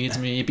he needs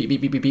me, beep,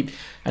 beep, beep, beep, beep.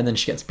 And then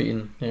she gets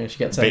beaten. She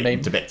gets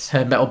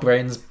her metal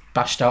brains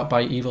bashed out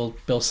by evil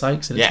Bill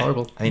Sykes, and it's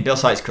horrible. I mean, Bill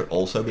Sykes could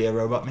also be a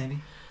robot, maybe?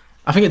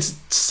 I think it's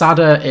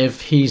sadder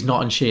if he's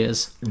not and she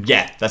is.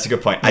 Yeah, that's a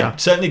good point. Yeah. I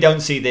certainly don't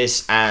see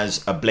this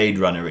as a Blade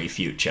Runner-y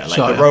future. Like,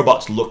 Sure, the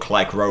robots look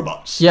like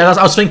robots. Yeah,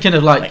 I was thinking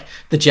of like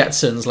the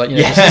Jetsons, like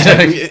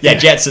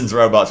Jetsons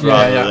robots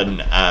rather than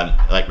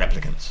like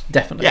replicants.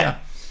 Definitely. Yeah.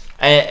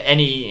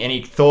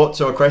 Any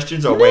thoughts or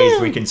questions or ways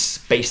we can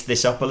space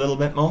this up a little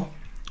bit more?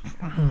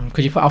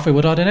 Could you put Alfred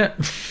Woodard in it?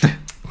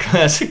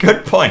 That's a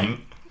good point.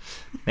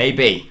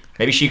 Maybe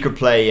she could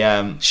play.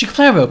 She could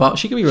play a robot.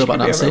 She could be Robot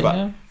Nancy.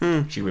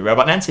 She could be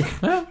Robot Nancy.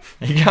 Yeah.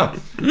 There you go.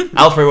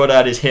 Alfred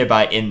Woodard is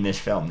hereby in this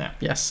film now.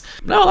 Yes.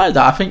 No, I like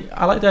that.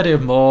 I like the idea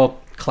of more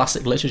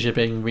classic literature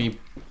being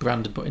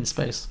rebranded but in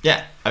space.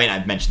 Yeah. I mean,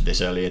 I mentioned this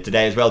earlier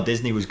today as well.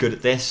 Disney was good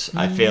at this.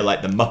 I feel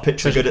like the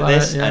Muppets are good at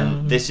this.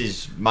 And this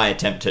is my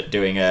attempt at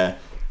doing a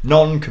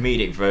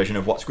non-comedic version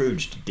of what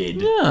Scrooge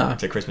did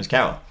to Christmas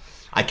Carol.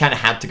 I kind of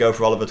had to go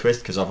for Oliver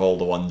Twist because of all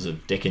the ones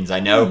of Dickens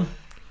I know.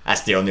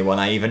 That's the only one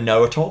I even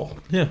know at all.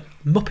 Yeah.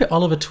 Muppet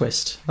Oliver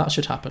Twist. That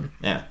should happen.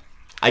 Yeah.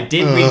 I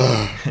did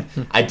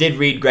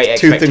read Great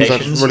Two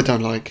Expectations. things I really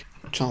don't like.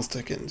 Charles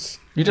Dickens.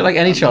 You don't like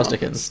any Charles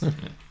Dickens?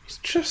 It's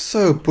just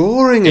so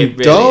boring It and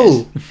really dull.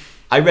 is.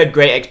 I read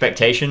Great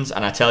Expectations,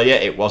 and I tell you,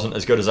 it wasn't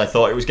as good as I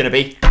thought it was going to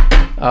be.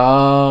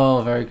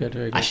 Oh, very good,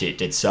 very good. Actually, it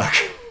did suck.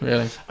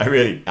 Really?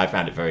 I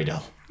found it very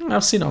dull.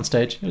 I've seen it on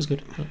stage. It was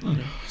good.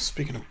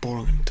 Speaking of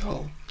boring and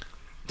dull.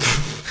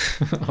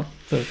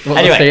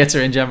 The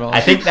theatre in general.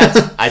 I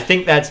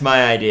think that's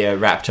my idea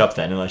wrapped up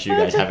then, unless you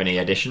guys have any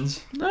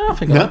additions. No, I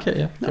think I like it,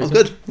 yeah. That was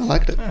good. I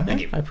liked it.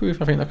 Thank you. I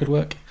approve. I think that could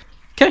work.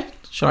 Okay,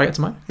 shall I get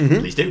to mine?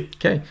 Please do.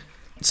 Okay.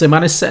 So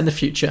mine is set in the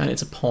future and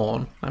it's a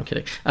porn. No, I'm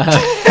kidding.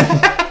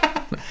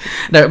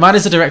 No, mine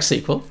is a direct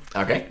sequel.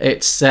 Okay.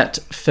 It's set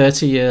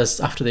 30 years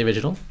after the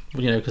original,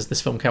 because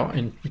this film came out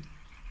in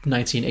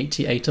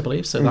 1988, I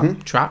believe, so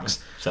that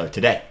tracks. So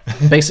today.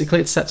 Basically,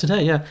 it's set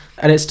today, yeah.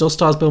 And it still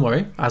stars Bill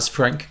Murray as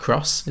Frank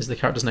Cross, is the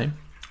character's name.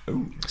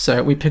 Ooh.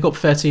 So we pick up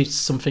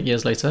 30-something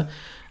years later,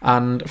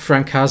 and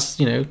Frank has,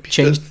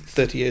 changed...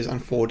 30 years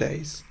and 4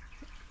 days.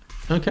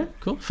 Okay,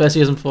 cool. 30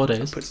 years and 4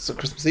 days. Puts us on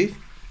Christmas Eve.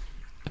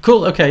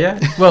 Cool, okay, yeah.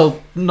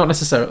 Well, not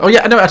necessarily. Oh,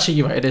 yeah, no, actually,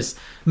 you're right, it is.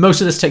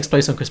 Most of this takes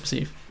place on Christmas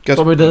Eve. Good.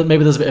 But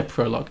maybe there's a bit of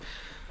prologue.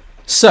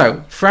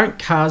 So,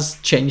 Frank has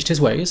changed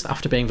his ways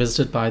after being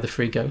visited by the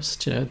three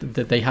ghosts.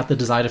 They had the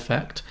desired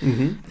effect.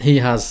 Mm-hmm. He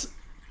has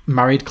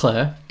married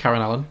Claire,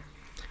 Karen Allen.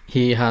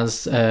 He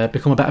has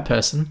become a better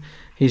person.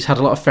 He's had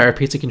a lot of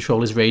therapy to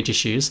control his rage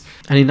issues.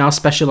 And he now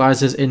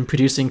specialises in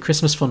producing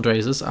Christmas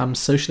fundraisers and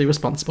socially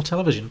responsible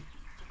television.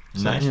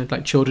 So, Nice.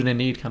 Like children in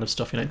need kind of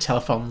stuff,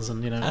 telephones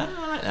and, I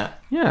like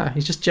that. Yeah,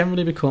 he's just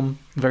generally become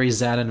very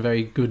zen and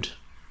very good.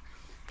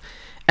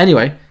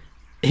 Anyway,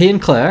 he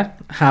and Claire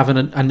have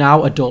a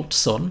now adult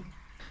son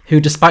who,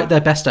 despite their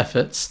best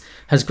efforts,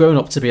 has grown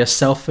up to be a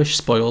selfish,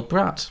 spoiled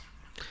brat.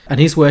 And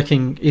he's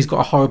got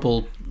a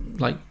horrible,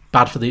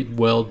 bad for the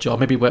world job.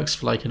 Maybe he works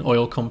for an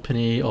oil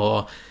company,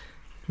 or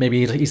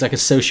maybe he's like a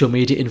social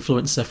media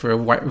influencer for a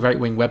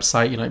right-wing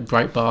website,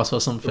 Breitbart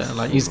or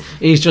something.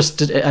 He's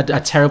just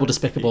a terrible,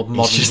 despicable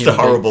modern He's just human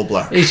a horrible being.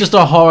 bloke. He's just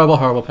a horrible,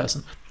 horrible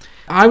person.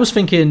 I was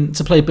thinking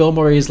to play Bill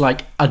Murray's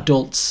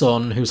adult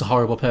son who's a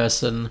horrible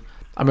person.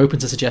 I'm open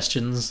to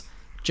suggestions.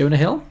 Jonah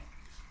Hill?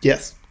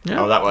 Yes. Yeah.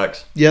 Oh, that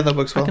works. Yeah, that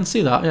works well. I can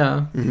see that,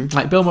 yeah.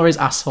 Mm-hmm. Bill Murray's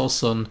asshole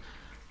son,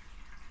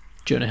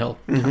 Jonah Hill,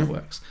 kind of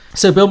works.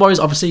 So Bill Murray's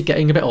obviously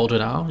getting a bit older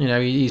now.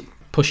 He's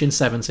pushing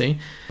 70,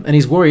 and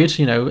he's worried,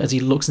 as he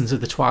looks into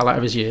the twilight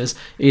of his years,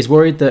 he's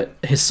worried that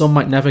his son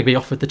might never be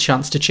offered the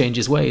chance to change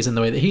his ways in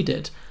the way that he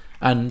did,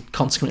 and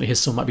consequently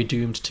his son might be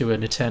doomed to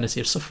an eternity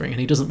of suffering, and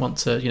he doesn't want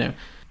to,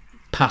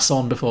 pass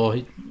on before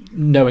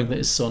knowing that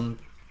his son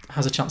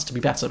has a chance to be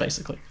better,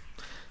 basically.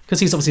 Because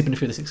he's obviously been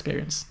through this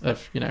experience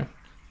of,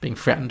 being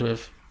threatened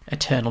with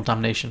eternal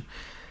damnation.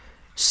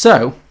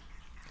 So,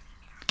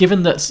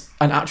 given that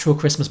an actual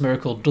Christmas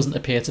miracle doesn't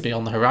appear to be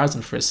on the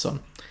horizon for his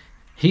son,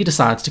 he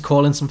decides to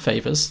call in some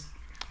favours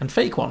and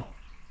fake one.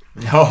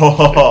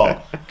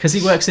 No. Because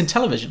he works in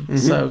television,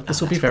 so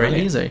this will be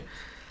very easy.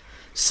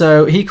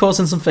 So he calls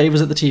in some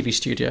favours at the TV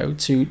studio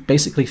to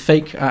basically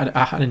fake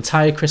an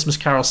entire Christmas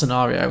Carol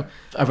scenario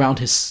around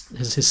his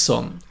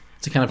son,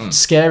 to kind of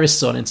scare his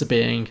son into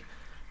being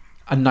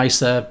a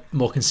nicer,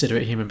 more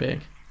considerate human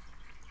being.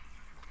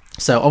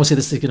 So obviously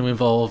this is going to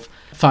involve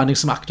finding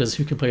some actors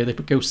who can play the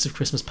ghosts of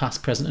Christmas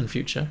past, present and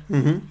future.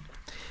 Mm-hmm.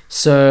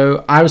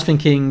 So I was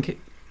thinking,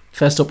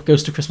 first up,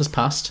 Ghost of Christmas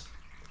Past,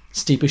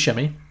 Steve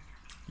Buscemi.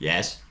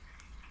 Yes.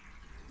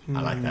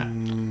 I like that.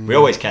 We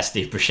always cast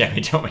Steve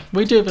Buscemi, don't we?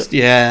 We do, but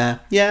Yeah.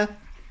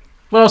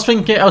 well, I was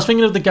thinking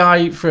of the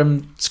guy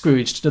from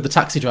Scrooge, the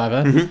taxi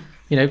driver,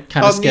 You know,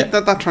 kind of yeah,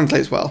 that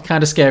translates well.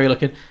 kind of scary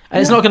looking. And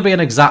it's not going to be an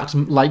exact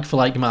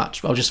like-for-like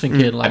match, but I was just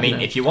thinking, like, I mean, you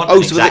know, if you want Oh,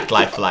 an so exact they-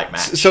 like-for-like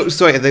match... So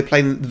sorry, are they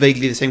playing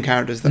vaguely the same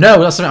characters? Then?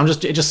 no, that's something.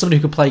 I'm just somebody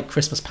who could play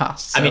Christmas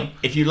Past. I so. mean,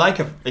 if you want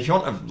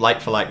a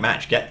like-for-like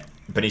match, get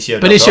Benicio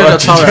Benicio del del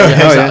Toro. Toro, yeah,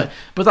 Oh, exactly. yeah.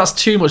 But that's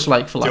too much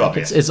like for Too like.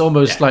 obvious. It's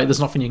almost Yeah. like there's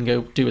nothing you can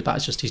go do with that.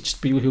 It's just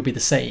he'll be the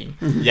same.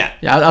 Yeah.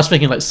 Yeah, I was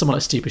thinking like someone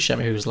like Steve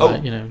Buscemi who's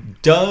like, you know,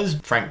 Does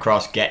Frank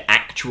Cross get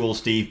actual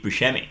Steve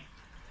Buscemi?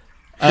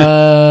 Is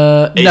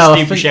no, I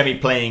Steve think, Buscemi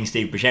playing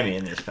Steve Buscemi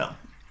in this film?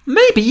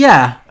 maybe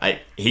yeah, Like,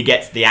 he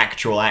gets the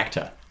actual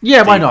actor.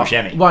 yeah. Why Steve not?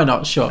 Buscemi. Why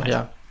not? Sure,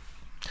 yeah.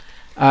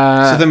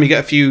 So then we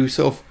get a few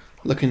sort of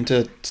looking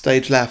to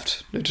stage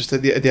left, just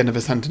at the end of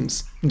a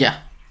sentence. Yeah.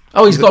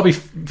 Oh, he's got to be.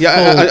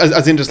 Yeah, full-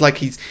 as in just like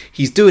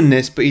he's doing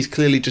this, but he's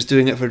clearly just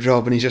doing it for a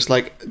job, and he's just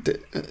like,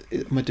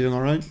 am I doing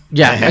all right?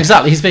 Yeah,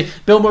 exactly.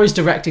 Bill Murray's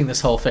directing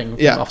this whole thing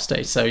Yeah. off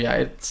stage. So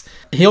yeah,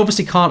 he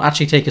obviously can't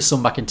actually take his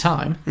son back in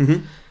time.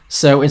 Mm-hmm.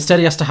 So instead,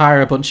 he has to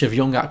hire a bunch of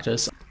young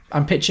actors.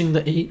 I'm pitching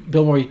that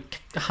Bill Murray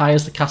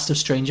hires the cast of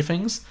Stranger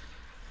Things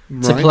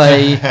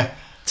Right.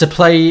 to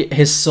play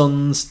his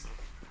son's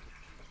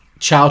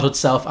childhood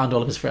self and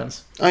all of his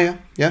friends. Oh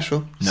yeah,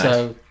 sure.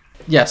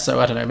 Nice. So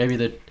I don't know, maybe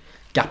the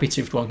gappy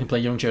toothed one can play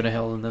young Jonah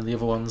Hill, and then the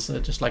other ones are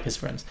just like his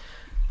friends.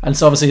 And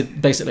so obviously,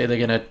 basically, they're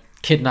going to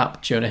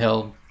kidnap Jonah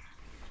Hill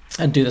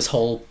and do this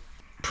whole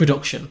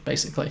production,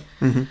 basically.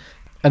 Mm-hmm.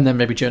 And then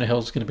maybe Jonah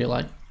Hill's going to be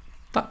like,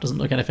 that doesn't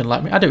look anything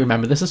like me. I don't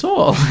remember this at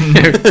all. You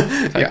know?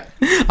 Yeah.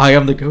 I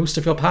am the ghost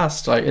of your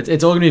past. Like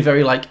it's all going to be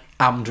very like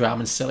am-dram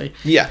and silly.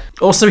 Yeah.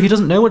 Also, he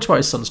doesn't know much about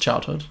his son's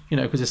childhood, you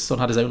know, because his son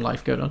had his own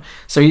life going on.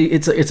 So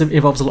it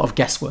involves a lot of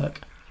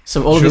guesswork.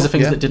 So all of these Sure, are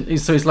things yeah. that didn't.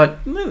 So he's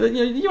like, "No,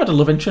 you had a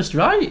love interest,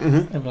 right?"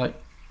 Mm-hmm. And we're like,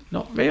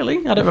 "Not really.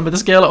 I don't remember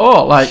this girl at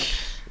all." Like,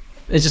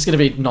 it's just going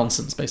to be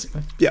nonsense,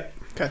 basically. Yeah.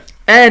 Okay.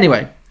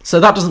 Anyway,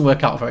 so that doesn't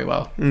work out very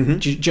well. Mm-hmm.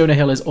 Jonah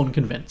Hill is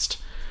unconvinced.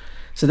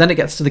 So then it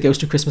gets to the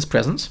Ghost of Christmas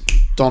Presents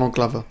Donald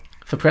Glover.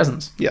 for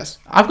presents. Yes.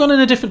 I've gone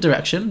in a different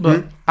direction,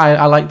 but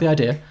I like the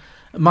idea.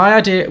 My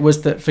idea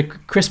was that for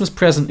Christmas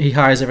present, he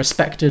hires a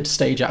respected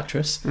stage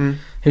actress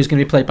who's going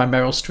to be played by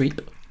Meryl Streep.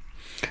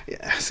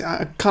 Yeah, see,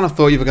 I kind of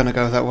thought you were going to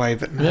go that way,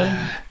 but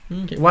Yeah.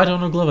 Okay. Why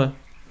Donald Glover?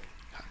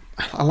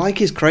 I like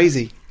his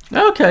crazy.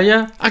 Okay,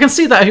 yeah. I can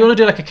see that if you want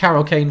to do like a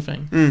Carol Kane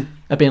thing.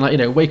 Of being like, you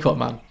know, wake up,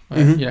 man.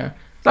 You know,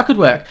 that could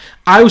work.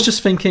 I was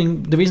just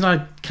thinking, the reason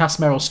I cast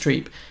Meryl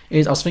Streep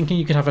is I was thinking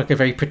you could have like a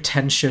very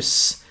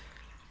pretentious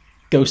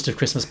Ghost of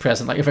Christmas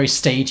Present, like a very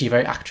stagey,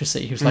 very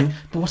actressy, who's like,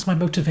 but what's my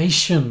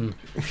motivation?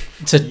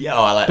 To Yeah,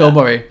 I like Bill that.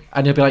 Murray.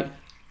 And he'll be like,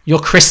 your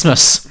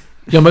Christmas.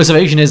 Your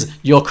motivation is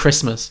your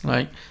Christmas.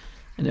 Like,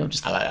 and he'll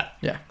just, I like that.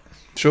 yeah.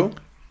 Sure.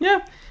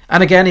 Yeah.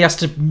 And again, he has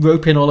to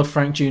rope in all of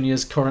Frank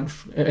Jr.'s current...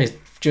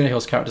 Jonah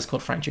Hill's character is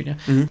called Frank Jr.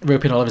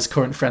 Rope in all of his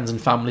current friends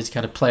and families to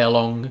kind of play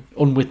along.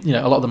 With, you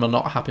know, a lot of them are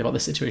not happy about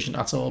this situation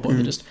at all, but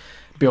they just...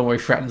 Bill Murray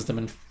threatens them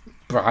and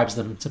bribes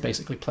them to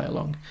basically play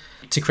along.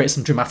 To create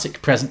some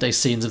dramatic present-day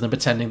scenes of them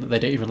pretending that they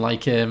don't even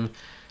like him,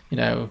 you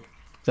know,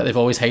 that they've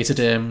always hated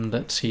him,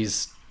 that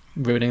he's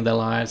ruining their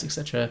lives,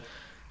 etc.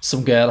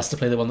 Some girl has to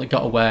play the one that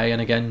got away,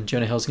 and again,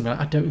 Jonah Hill's going to be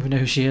like, I don't even know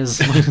who she is.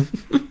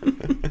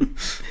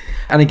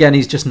 And again,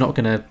 he's just not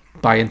going to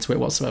buy into it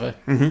whatsoever.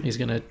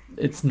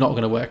 It's not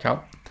going to work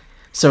out.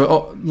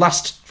 So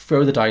last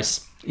throw of the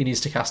dice, he needs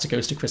to cast a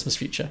Ghost of Christmas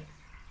Future,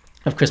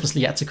 of Christmas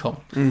yet to come.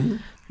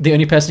 The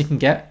only person he can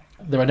get,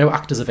 there are no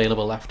actors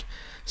available left.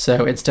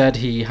 So instead,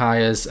 he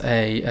hires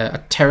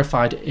a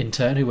terrified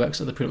intern who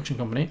works at the production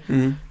company,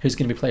 who's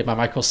going to be played by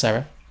Michael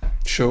Cera.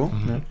 Sure.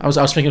 I was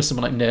thinking of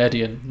someone like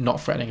nerdy and not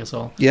threatening at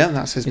all. Yeah,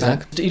 that's his He's bag.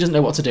 like, he doesn't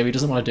know what to do. He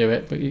doesn't want to do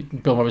it.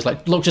 But Bill Murray's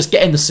like, look, just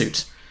get in the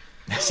suit.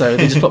 So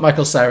they just put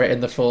Michael Cera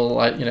in the full,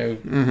 like, you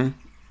know,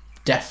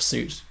 death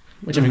suit,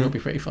 which I think would be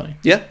pretty funny.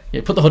 Yeah.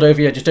 Yeah, put the hood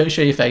over you. Just don't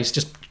show your face.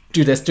 Just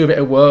do this. Do a bit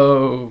of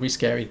whoa, be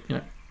scary. You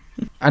know.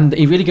 And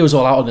he really goes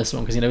all out on this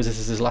one because he knows this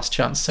is his last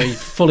chance. So he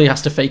fully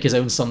has to fake his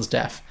own son's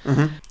death.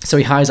 So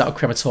he hires out a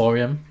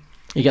crematorium.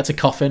 He gets a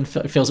coffin,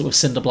 fills it with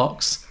cinder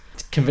blocks,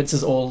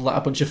 convinces a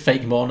bunch of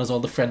fake mourners, all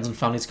the friends and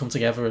family to come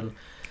together and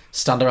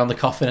stand around the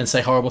coffin and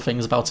say horrible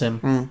things about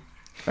him.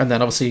 And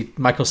then obviously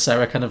Michael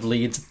Cera kind of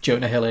leads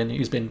Jonah Hill in,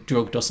 who's been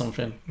drugged or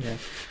something. Yeah,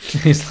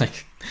 he's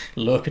like,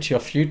 "Look at your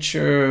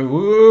future,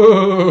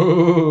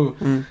 woo!"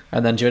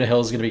 And then Jonah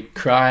Hill's going to be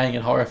crying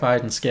and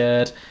horrified and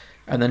scared.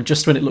 And then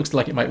just when it looks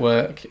like it might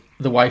work,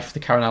 the wife, the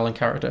Karen Allen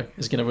character,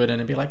 is going to run in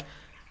and be like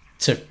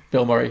to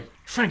Bill Murray,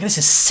 "Frank, this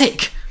is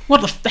sick.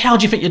 What the hell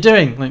do you think you're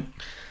doing?" Like,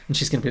 and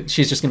she's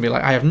just going to be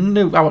like, I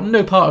want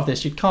no part of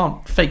this. You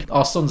can't fake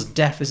our son's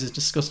death. This is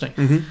disgusting.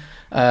 And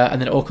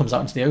then it all comes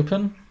out into the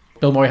open.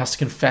 Bill Murray has to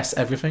confess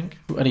everything,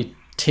 and he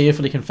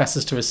tearfully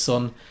confesses to his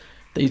son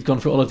that he's gone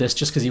through all of this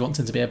just because he wants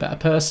him to be a better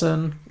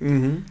person.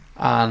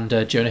 And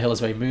Jonah Hill is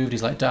very moved.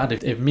 He's like, Dad,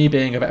 if me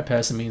being a better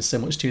person means so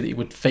much to you that you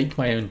would fake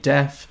my own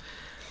death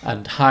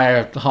and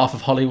hire half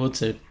of Hollywood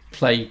to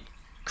play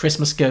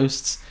Christmas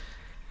ghosts,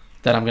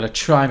 then I'm going to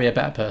try and be a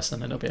better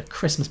person, and it'll be a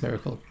Christmas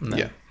miracle. And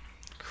then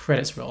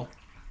credits roll.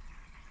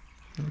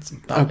 That's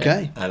about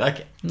Okay. it. I like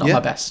it. Not Yeah. my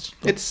best.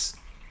 But It's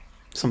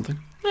something.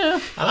 yeah.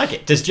 I like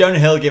it. Does Jonah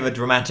Hill give a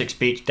dramatic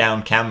speech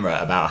down camera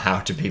about how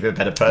to be a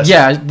better person?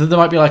 Yeah, there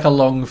might be like a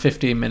long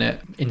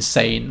 15-minute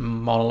insane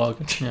monologue.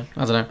 Yeah,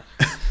 I don't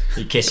know.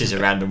 He kisses a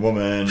random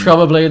woman.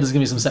 Probably there's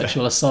going to be some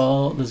sexual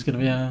assault. There's going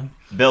to be a...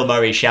 Bill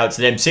Murray shouts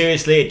at him,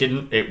 seriously,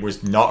 it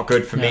was not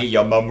good for me. Yeah.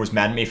 Your mum was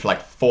mad at me for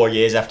like 4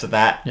 years after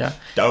that. Yeah.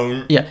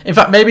 Don't. Yeah, in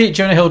fact, maybe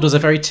Jonah Hill does a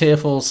very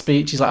tearful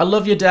speech. He's like, I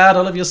love your dad,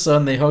 I love your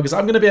son. They hug. He's like,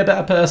 I'm going to be a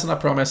better person, I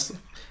promise.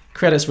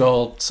 Credits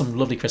roll, some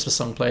lovely Christmas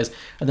song plays,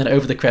 and then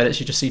over the credits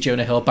you just see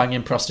Jonah Hill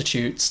banging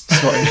prostitutes,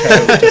 snorting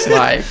coke, just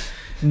like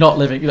not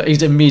living.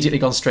 He's immediately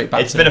gone straight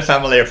back. It's been a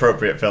family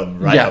appropriate film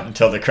right Yeah. up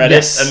until the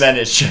credits, Yes. and then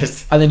it's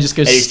just and then just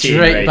goes 18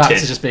 straight back to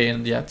rated.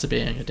 just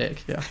being a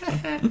dick. Yeah.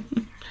 So,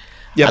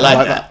 Yeah, I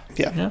like that.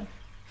 Yeah.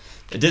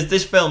 yeah. Does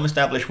this film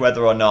establish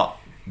whether or not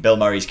Bill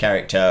Murray's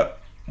character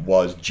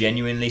was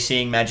genuinely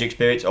seeing magic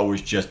spirits or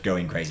was just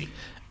going crazy?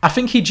 I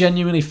think he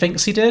genuinely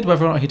thinks he did.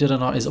 Whether or not he did or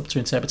not is up to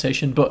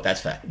interpretation. But That's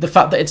fair. the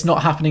fact that it's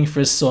not happening for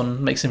his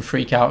son makes him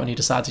freak out, and he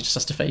decides he just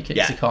has to fake it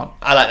because Yeah, he can't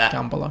I like that.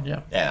 gamble on. Yeah.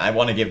 Yeah, I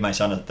want to give my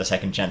son the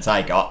second chance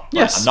I got. But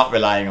Yes. I'm not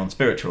relying on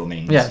spiritual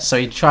means. Yeah, so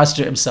he tries to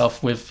do it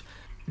himself with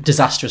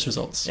disastrous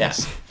results.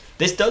 Yes.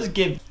 This does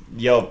give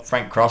your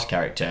Frank Cross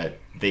character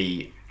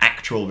the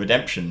actual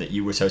redemption that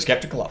you were so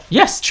skeptical of.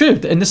 Yes, true.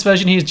 In this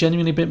version, he's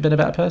genuinely been a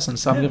better person,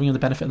 so I'm giving him the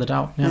benefit of the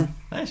doubt. Yeah.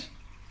 Nice.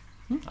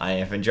 I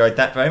have enjoyed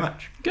that very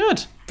much.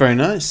 Good. Very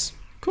nice.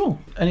 Cool.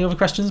 Any other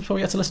questions before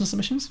we get to listener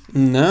submissions?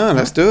 No,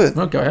 let's do it.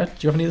 Well, go ahead.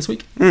 Do you have any this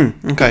week?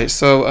 Okay,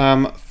 so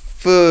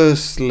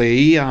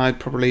firstly, I'd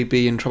probably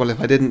be in trouble if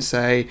I didn't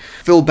say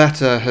Phil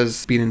Better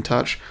has been in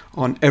touch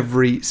on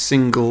every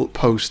single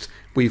post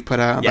we've put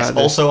out about Yes, this.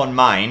 also on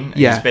mine.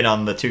 Yeah. It's been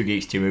on the Two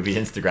Geeks, Two Movies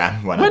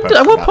Instagram when I When, posted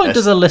at what about point this.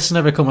 does a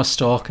listener become a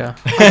stalker?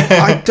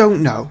 I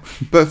don't know,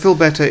 but Phil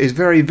Better is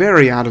very,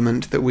 very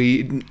adamant that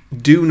we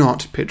do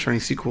not pitch any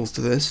sequels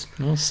to this.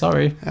 Oh,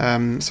 sorry.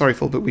 Sorry,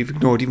 Phil, but we've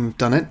ignored even we've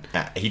done it.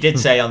 He did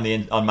say on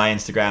my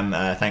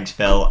Instagram, thanks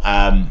Phil,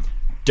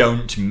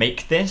 don't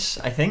make this,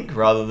 I think,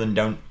 rather than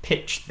don't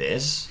pitch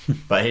this.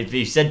 But if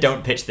he said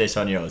don't pitch this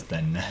on yours,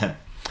 then...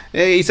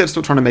 He said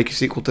stop trying to make a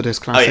sequel to this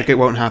classic. yeah. It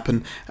won't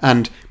happen.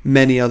 And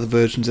many other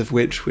versions of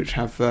which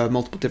have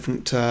multiple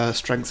different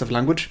strengths of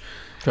language.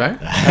 Right?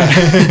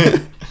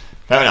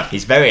 Fair enough,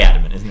 he's very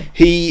adamant, isn't he?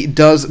 He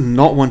does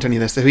not want any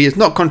of this. So he has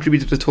not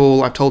contributed at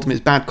all. I've told him it's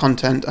bad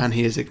content and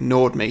he has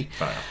ignored me.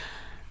 Fair enough.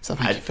 So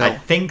thank you, I Phil.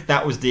 think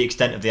that was the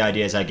extent of the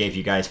ideas I gave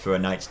you guys for A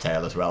Knight's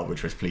Tale as well,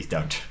 which was please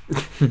don't.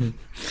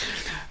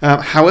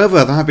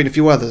 However, there have been a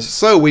few others.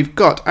 So we've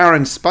got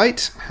Aaron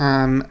Spite.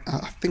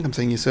 I think I'm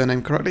saying your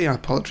surname correctly. I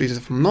apologise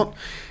if I'm not.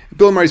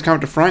 Bill Murray's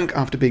character Frank,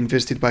 after being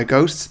visited by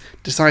ghosts,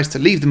 decides to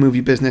leave the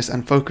movie business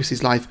and focus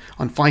his life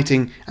on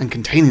fighting and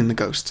containing the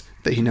ghosts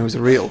that he knows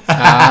are real.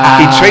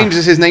 He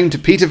changes his name to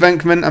Peter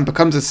Venkman and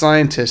becomes a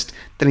scientist.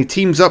 Then he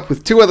teams up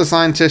with two other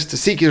scientists to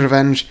seek his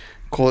revenge.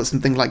 Call it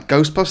something like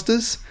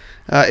Ghostbusters.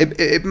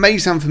 It may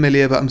sound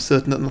familiar, but I'm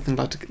certain that nothing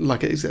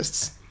like it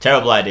exists.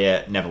 Terrible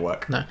idea, never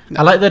work. No.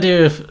 I like the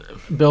idea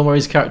of Bill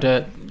Murray's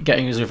character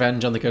getting his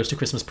revenge on the Ghost of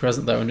Christmas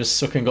Present, though, and just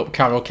sucking up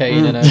Carol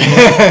Kane in a...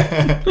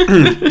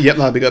 Yep,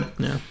 that'd be good.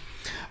 Yeah.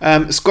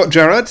 Scott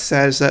Gerrard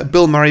says that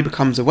Bill Murray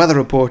becomes a weather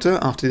reporter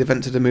after the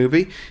events of the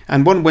movie,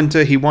 and one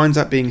winter he winds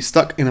up being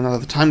stuck in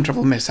another time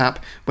travel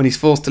mishap when he's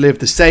forced to live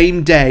the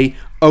same day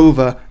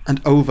over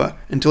and over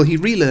until he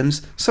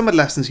relearns some of the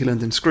lessons he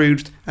learned in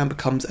Scrooged and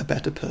becomes a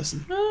better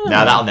person. No,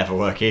 that'll never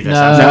work either. No,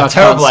 Sounds I like a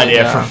terrible can't see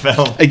idea that. for a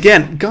film.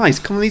 Again, guys,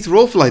 come on, these are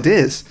awful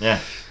ideas. Yeah.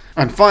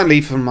 And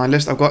finally, from my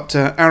list, I've got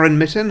Aaron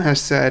Mitten has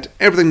said,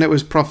 everything that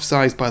was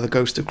prophesied by the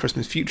Ghost of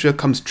Christmas Future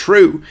comes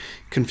true.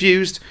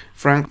 Confused,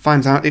 Frank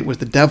finds out it was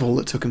the devil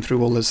that took him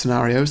through all those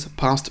scenarios,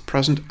 past,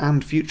 present,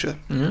 and future.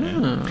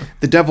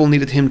 The devil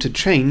needed him to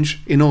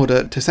change in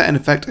order to set in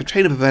effect a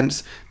chain of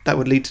events that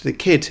would lead to the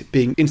kid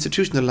being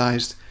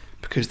institutionalized,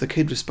 because the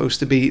kid was supposed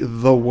to be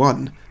the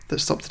one that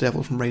stopped the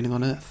devil from reigning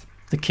on Earth.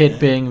 The kid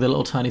being the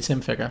little Tiny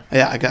Tim figure.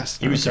 Yeah, I guess.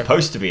 He was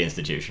supposed to be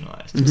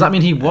institutionalized. Does that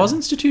mean he was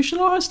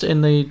institutionalized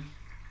in the...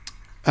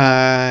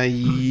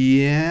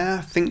 Yeah,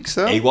 I think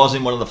so. He was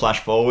in one of the flash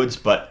forwards,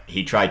 but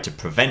he tried to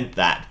prevent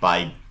that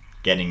by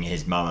getting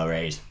his mama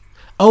raised.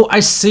 Oh, I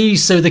see.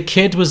 So the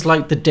kid was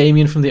like the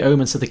Damien from The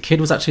Omen. So the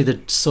kid was actually the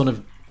son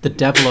of the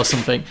devil or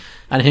something.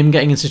 And him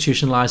getting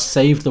institutionalized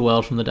saved the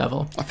world from the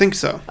devil. I think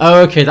so.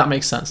 Oh, okay. That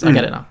makes sense. I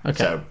get it now. Okay.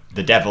 So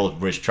the devil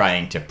was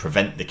trying to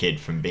prevent the kid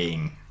from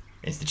being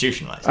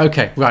institutionalized.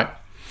 Okay, right.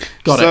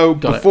 Got So it.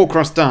 Got before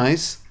Cross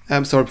dies,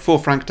 before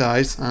Frank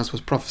dies, as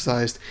was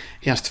prophesized,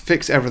 he has to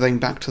fix everything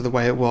back to the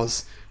way it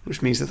was,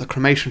 which means that the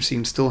cremation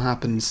scene still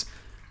happens,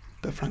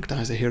 but Frank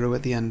dies a hero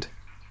at the end.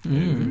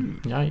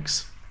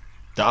 Yikes.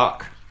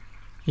 Dark.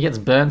 He gets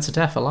burnt to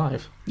death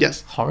alive.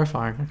 Yes.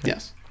 Horrifying. Okay.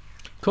 Yes.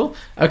 Cool.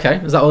 Okay,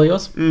 is that all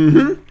yours?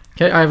 Mm-hmm.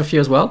 Okay, I have a few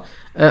as well.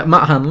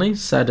 Matt Hanley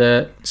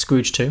said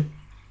Scrooge 2.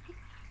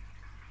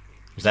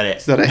 Is that it?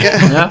 Is that it?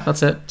 Yeah. Yeah,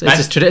 that's it.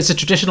 It's a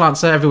traditional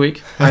answer every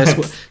week.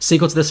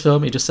 Sequel to this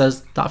film, he just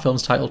says that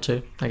film's title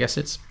too. I guess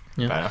it's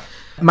Yeah. Fair enough.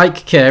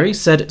 Mike Carey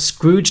said,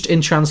 Scrooged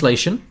in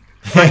translation.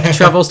 Frank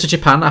travels to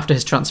Japan after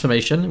his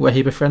transformation, where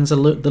he befriends the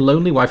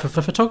lonely wife of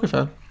a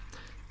photographer.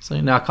 So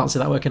now I can't see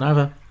that working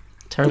either.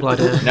 Terrible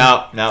idea.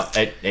 No,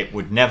 it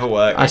would never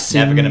work. It's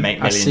never going to make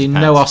millions I see of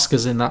no pounds.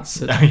 Oscars in that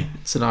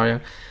scenario.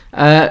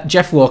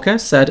 Jeff Walker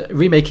said,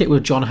 remake it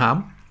with John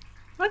Hamm.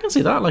 I can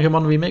see that, like a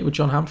modern remake with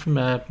John Hamm from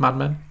Mad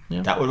Men.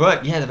 Yeah. That would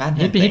work. Yeah, the Mad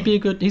Men He'd be a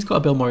good. He's got a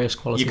Bill Murray-esque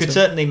quality. You could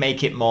certainly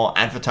make it more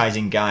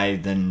advertising guy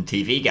than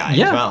TV guy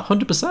yeah, as well.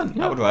 100%.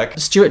 Yeah. That would work.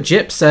 Stuart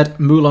Jipp said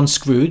Moulin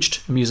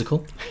Scrooged, a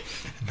musical.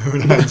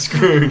 Moulin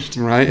Scrooged.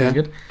 Right, yeah.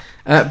 Very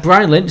good.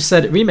 Brian Lynch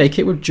said remake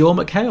it with Joel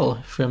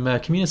McHale from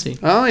Community.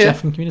 Oh, yeah.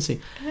 Jeff from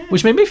Community.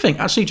 Which made me think,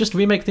 actually, just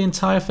remake the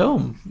entire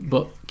film,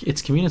 but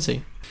it's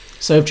Community.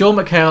 So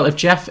if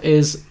Jeff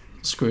is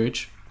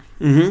Scrooge.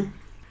 Mm-hmm.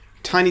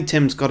 Tiny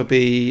Tim's got to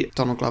be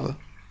Donald Glover.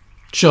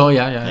 Sure,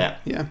 yeah.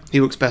 Yeah, he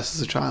works best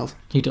as a child.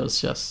 He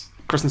does, yes.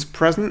 Christmas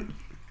present?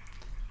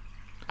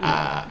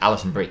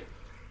 Alison Brie,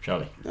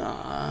 surely.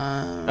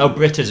 Britta's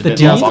Britta's a the bit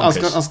Dean? more I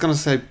bonkers. was going to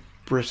say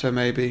Britta,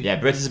 maybe. Yeah,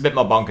 Britta's a bit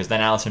more bonkers.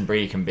 Then Alison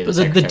Brie can be the But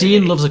the secretary.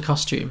 Dean loves a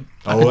costume.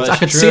 Oh, I that's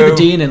could true. see the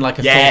Dean in like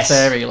a Yes. full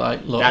fairy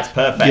like look. That's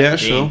perfect. Yeah, Dean.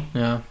 sure.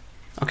 Yeah.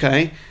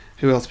 Okay,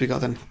 who else we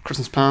got then?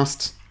 Christmas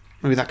past?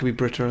 Maybe that could be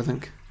Britta, I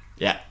think.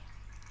 Yeah,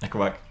 that could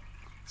work.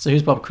 So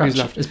who's Bob Cratchit?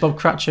 left? Is Bob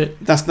Cratchit?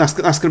 That's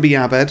going to be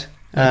Abed.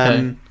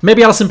 Okay.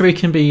 Maybe Alison Brie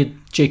can be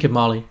Jacob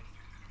Marley.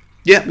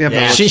 Yeah.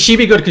 Yeah. She'd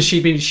be good because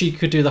she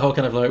could do the whole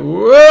kind of like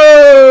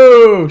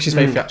whoa. She's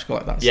very theatrical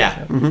like that. So,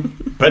 Yeah.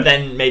 But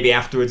then maybe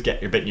afterwards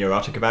get a bit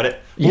neurotic about it.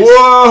 Yes.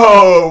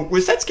 Whoa!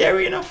 Was that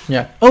scary enough?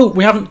 Yeah. Oh,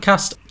 we haven't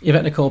cast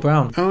Yvette Nicole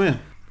Brown. Oh, yeah.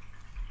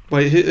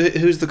 Wait,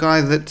 who's the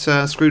guy that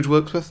Scrooge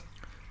works with?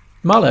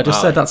 Marley, I just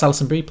Marley. said that's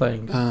Alison Brie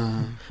playing.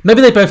 Maybe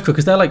they both could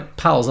because they're like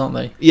pals, aren't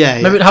they?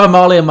 Yeah. Maybe we'd have a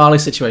Marley and Marley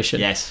situation.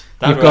 Yes.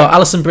 You've got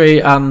Alison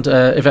Brie and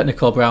Yvette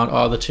Nicole Brown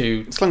are the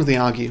two. As long as they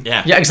argue.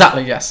 Yeah. Yeah,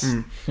 exactly. Yes.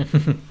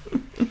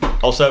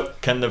 Also,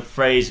 can the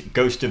phrase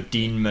 "Ghost of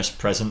Deanmas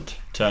present"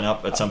 turn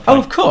up at some Oh,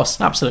 point? of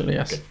course, absolutely,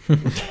 yes.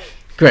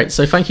 Great.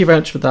 So thank you very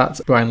much for that,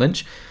 Brian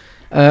Lynch.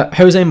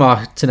 Jose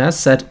Martinez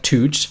said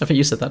Tooged. I think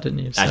you said that, didn't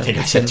you? I So think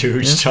I it's said in-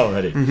 Tooged yeah.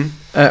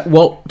 already.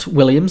 Walt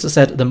Williams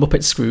said The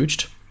Muppet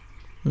Scrooged.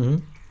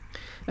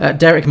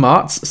 Derek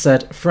Martz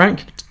said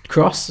Frank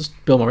Cross,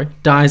 Bill Murray,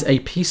 dies a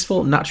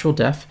peaceful, natural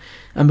death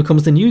and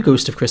becomes the new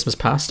ghost of Christmas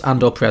past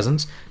and or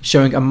present,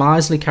 showing a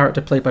miserly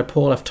character played by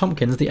Paul F.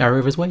 Tompkins the error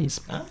of his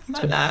ways.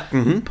 Like that.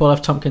 Paul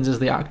F. Tompkins is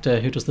the actor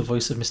who does the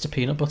voice of Mr.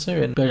 Peanut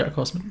Butter in BoJack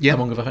Horseman, Yep.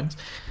 among other things.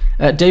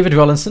 David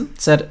Rollinson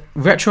said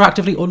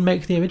retroactively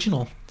unmake the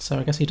original. So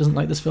I guess he doesn't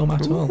like this film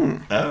at all.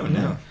 Oh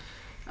no!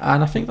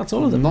 And I think that's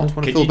all of them. Not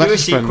one of Could Phil you do a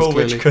Becker's friends, sequel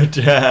which clearly.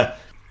 could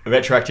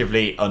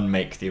retroactively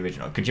unmake the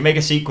original? Could you make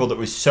a sequel that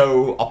was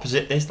so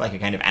opposite this, like a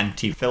kind of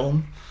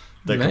anti-film,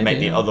 that could Maybe, make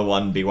the yeah. other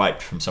one be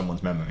wiped from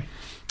someone's memory?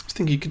 I was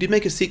thinking, could you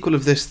make a sequel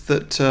of this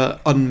that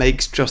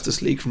unmakes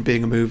Justice League from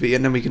being a movie,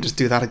 and then we can just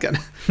do that again?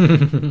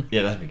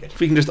 Yeah, that'd be good. If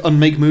we can just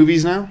unmake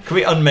movies now? Could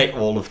we unmake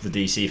all of the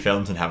DC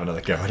films and have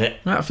another go at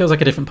it? That feels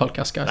like a different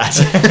podcast, guys.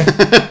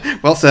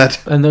 Well said.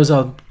 And those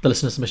are the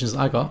listener submissions that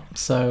I got.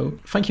 So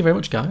thank you very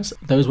much, guys.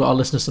 Those were our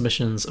listener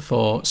submissions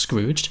for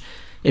Scrooged.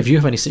 If you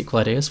have any sequel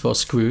ideas for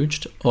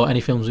Scrooged, or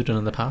any films we've done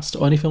in the past,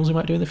 or any films we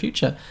might do in the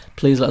future,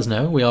 please let us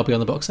know. We are Beyond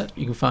the Box Set.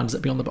 You can find us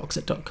at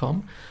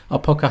beyondtheboxset.com. Our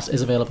podcast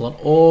is available on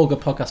all good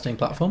podcasting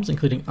platforms,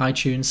 including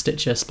iTunes,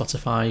 Stitcher,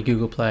 Spotify,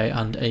 Google Play,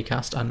 and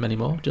Acast, and many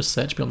more. Just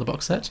search Beyond the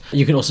Box Set.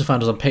 You can also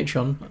find us on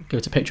Patreon. Go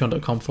to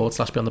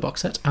patreon.com/Beyond the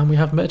Box Set, and we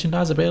have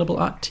merchandise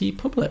available at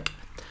TeePublic.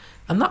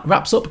 And that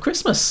wraps up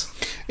Christmas.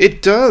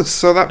 It does.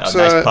 So that's...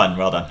 Nice pun,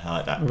 well done. I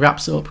like that.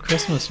 Wraps up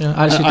Christmas, yeah.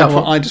 Actually,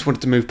 I just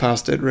wanted to move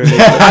past it, really.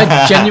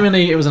 I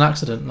genuinely, it was an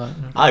accident. Like,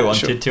 I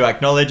wanted to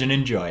acknowledge and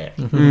enjoy it.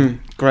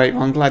 Great.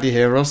 Well, I'm glad you're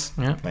here, Ross.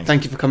 yeah.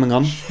 Thank you for coming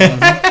on.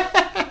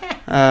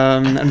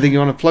 Anything you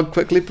want to plug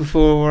quickly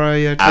before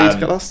I tell you to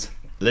get lost?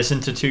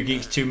 Listen to Two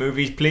Geeks, Two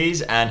Movies,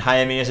 please, and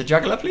hire me as a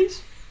juggler,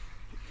 please.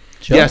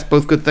 Sure. Yes,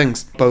 both good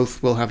things.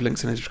 Both will have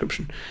links in the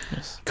description.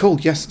 Yes. Cool,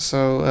 yes.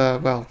 So,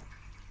 well,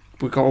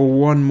 we've got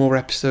one more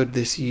episode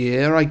this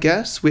year, I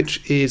guess,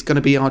 which is going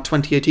to be our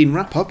 2018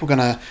 wrap-up. We're going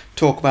to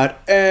talk about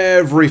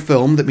every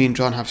film that me and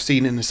John have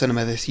seen in the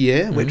cinema this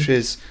year, which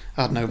is,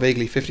 I don't know,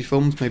 vaguely 50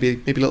 films, maybe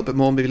a little bit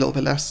more, maybe a little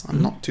bit less.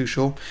 I'm not too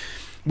sure.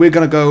 We're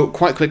going to go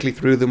quite quickly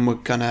through them. We're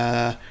going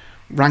to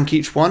rank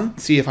each one,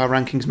 see if our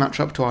rankings match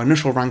up to our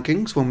initial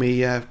rankings when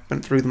we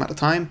went through them at the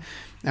time.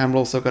 And we're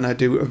also going to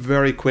do a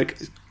very quick,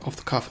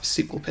 off-the-cuff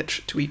sequel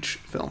pitch to each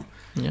film,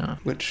 Yeah.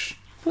 which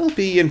will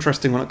be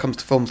interesting when it comes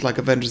to films like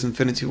Avengers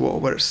Infinity War,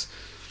 where it's...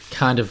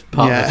 Kind of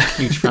part of Yeah. a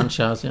huge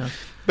franchise, yeah.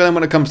 But then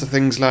when it comes to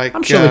things like...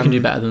 I'm sure we can do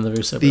better than the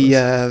Russo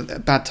brothers. The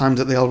Bad Times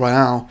at the El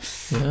Royale,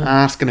 Yeah.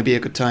 that's going to be a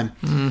good time.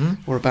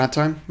 Or a bad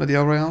time at the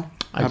El Royale?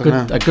 I don't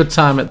know. A good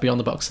time at Beyond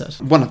the Box Set.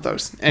 One of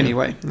those.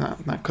 Anyway,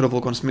 that could have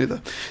all gone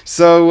smoother.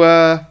 So,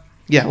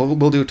 yeah,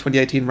 we'll do a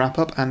 2018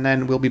 wrap-up, and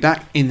then we'll be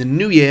back in the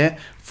new year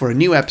for a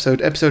new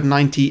episode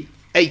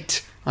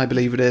 98, I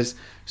believe it is.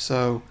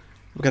 So,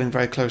 We're getting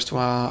very close to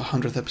our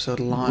 100th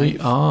episode live. We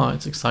are.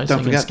 It's exciting.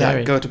 Don't forget and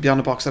scary. that. Go to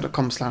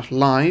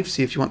beyondthebox.com/live.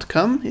 See if you want to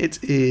come.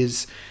 It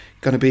is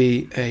going to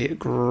be a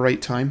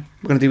great time.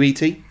 We're going to do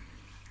E.T.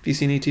 Have you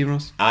seen E.T.,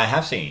 Ross? I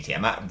have seen E.T. I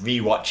might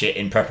rewatch it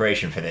in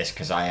preparation for this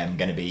because I am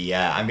going to be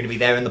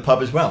there in the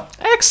pub as well.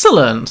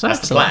 Excellent.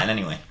 That's the plan,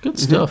 anyway. Good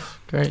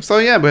stuff. Great. So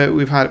yeah,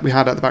 we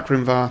had at the back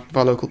room of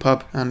our local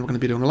pub, and we're going to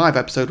be doing a live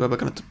episode where we're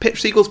going to pitch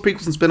sequels,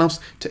 prequels, and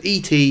spin-offs to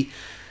E.T.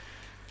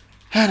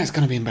 And it's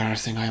going to be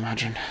embarrassing, I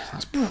imagine.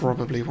 That's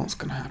probably what's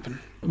going to happen.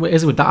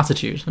 Is it with that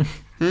attitude?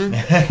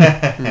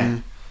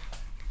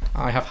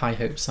 I have high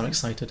hopes. I'm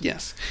excited.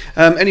 Yes.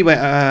 Anyway,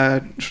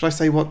 should I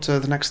say what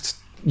the next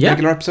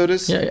regular episode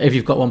is? Yeah, if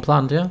you've got one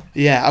planned, yeah.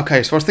 Yeah,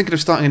 okay. So I was thinking of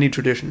starting a new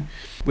tradition,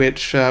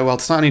 which, to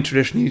start a new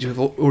tradition, you need to have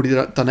already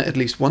done it at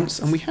least once,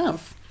 and we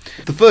have.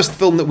 The first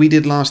film that we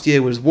did last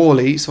year was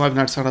WALL-E, so I've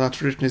now decided that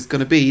tradition is going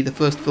to be the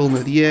first film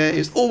of the year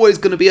is always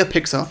going to be a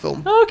Pixar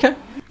film. Oh, okay.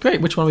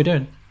 Great. Which one are we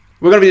doing?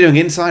 We're going to be doing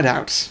Inside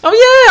Out. Oh,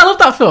 yeah. I love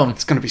that film.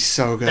 It's going to be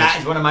so good.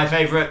 That is one of my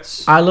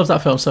favourites. I love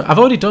that film. So I've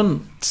already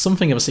done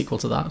something of a sequel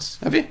to that.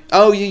 Have you?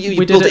 Oh, you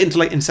built it into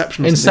like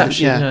Inception. Or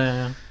something.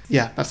 Inception,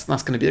 yeah. That's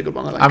going to be a good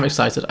one, I like. I'm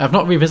excited. I've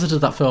not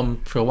revisited that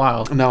film for a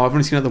while. No, I've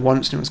only seen it the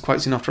once, and it was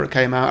quite soon after it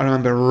came out. I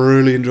remember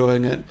really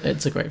enjoying it.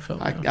 It's a great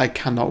film. I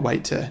cannot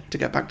wait to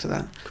get back to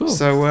that. Cool.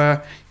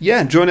 So,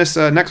 join us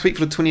next week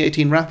for the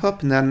 2018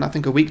 wrap-up, and then I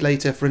think a week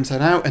later for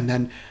Inside Out, and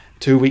then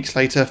 2 weeks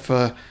later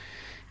for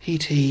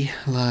E.T.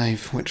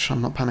 Live, which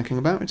I'm not panicking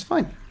about. It's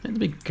fine. It'll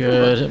be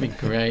good. It'll be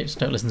great. Just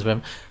don't listen to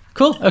him.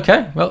 Cool.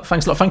 Okay. Well,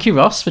 thanks a lot. Thank you,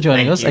 Ross, for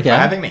joining us again. Thank you for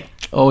having me.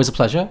 Always a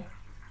pleasure.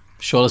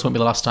 Sure, this won't be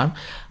the last time.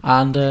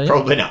 And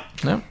Probably not.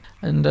 No.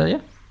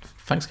 And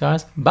thanks,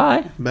 guys.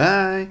 Bye.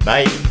 Bye.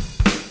 Bye.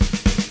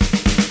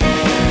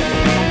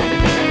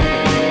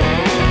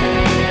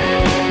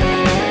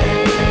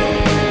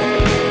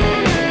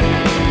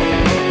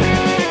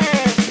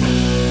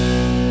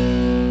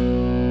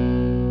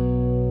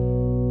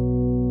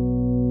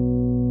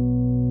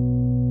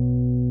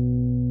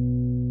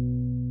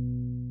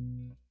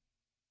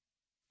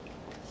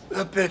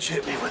 The bitch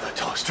hit me with a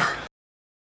toaster.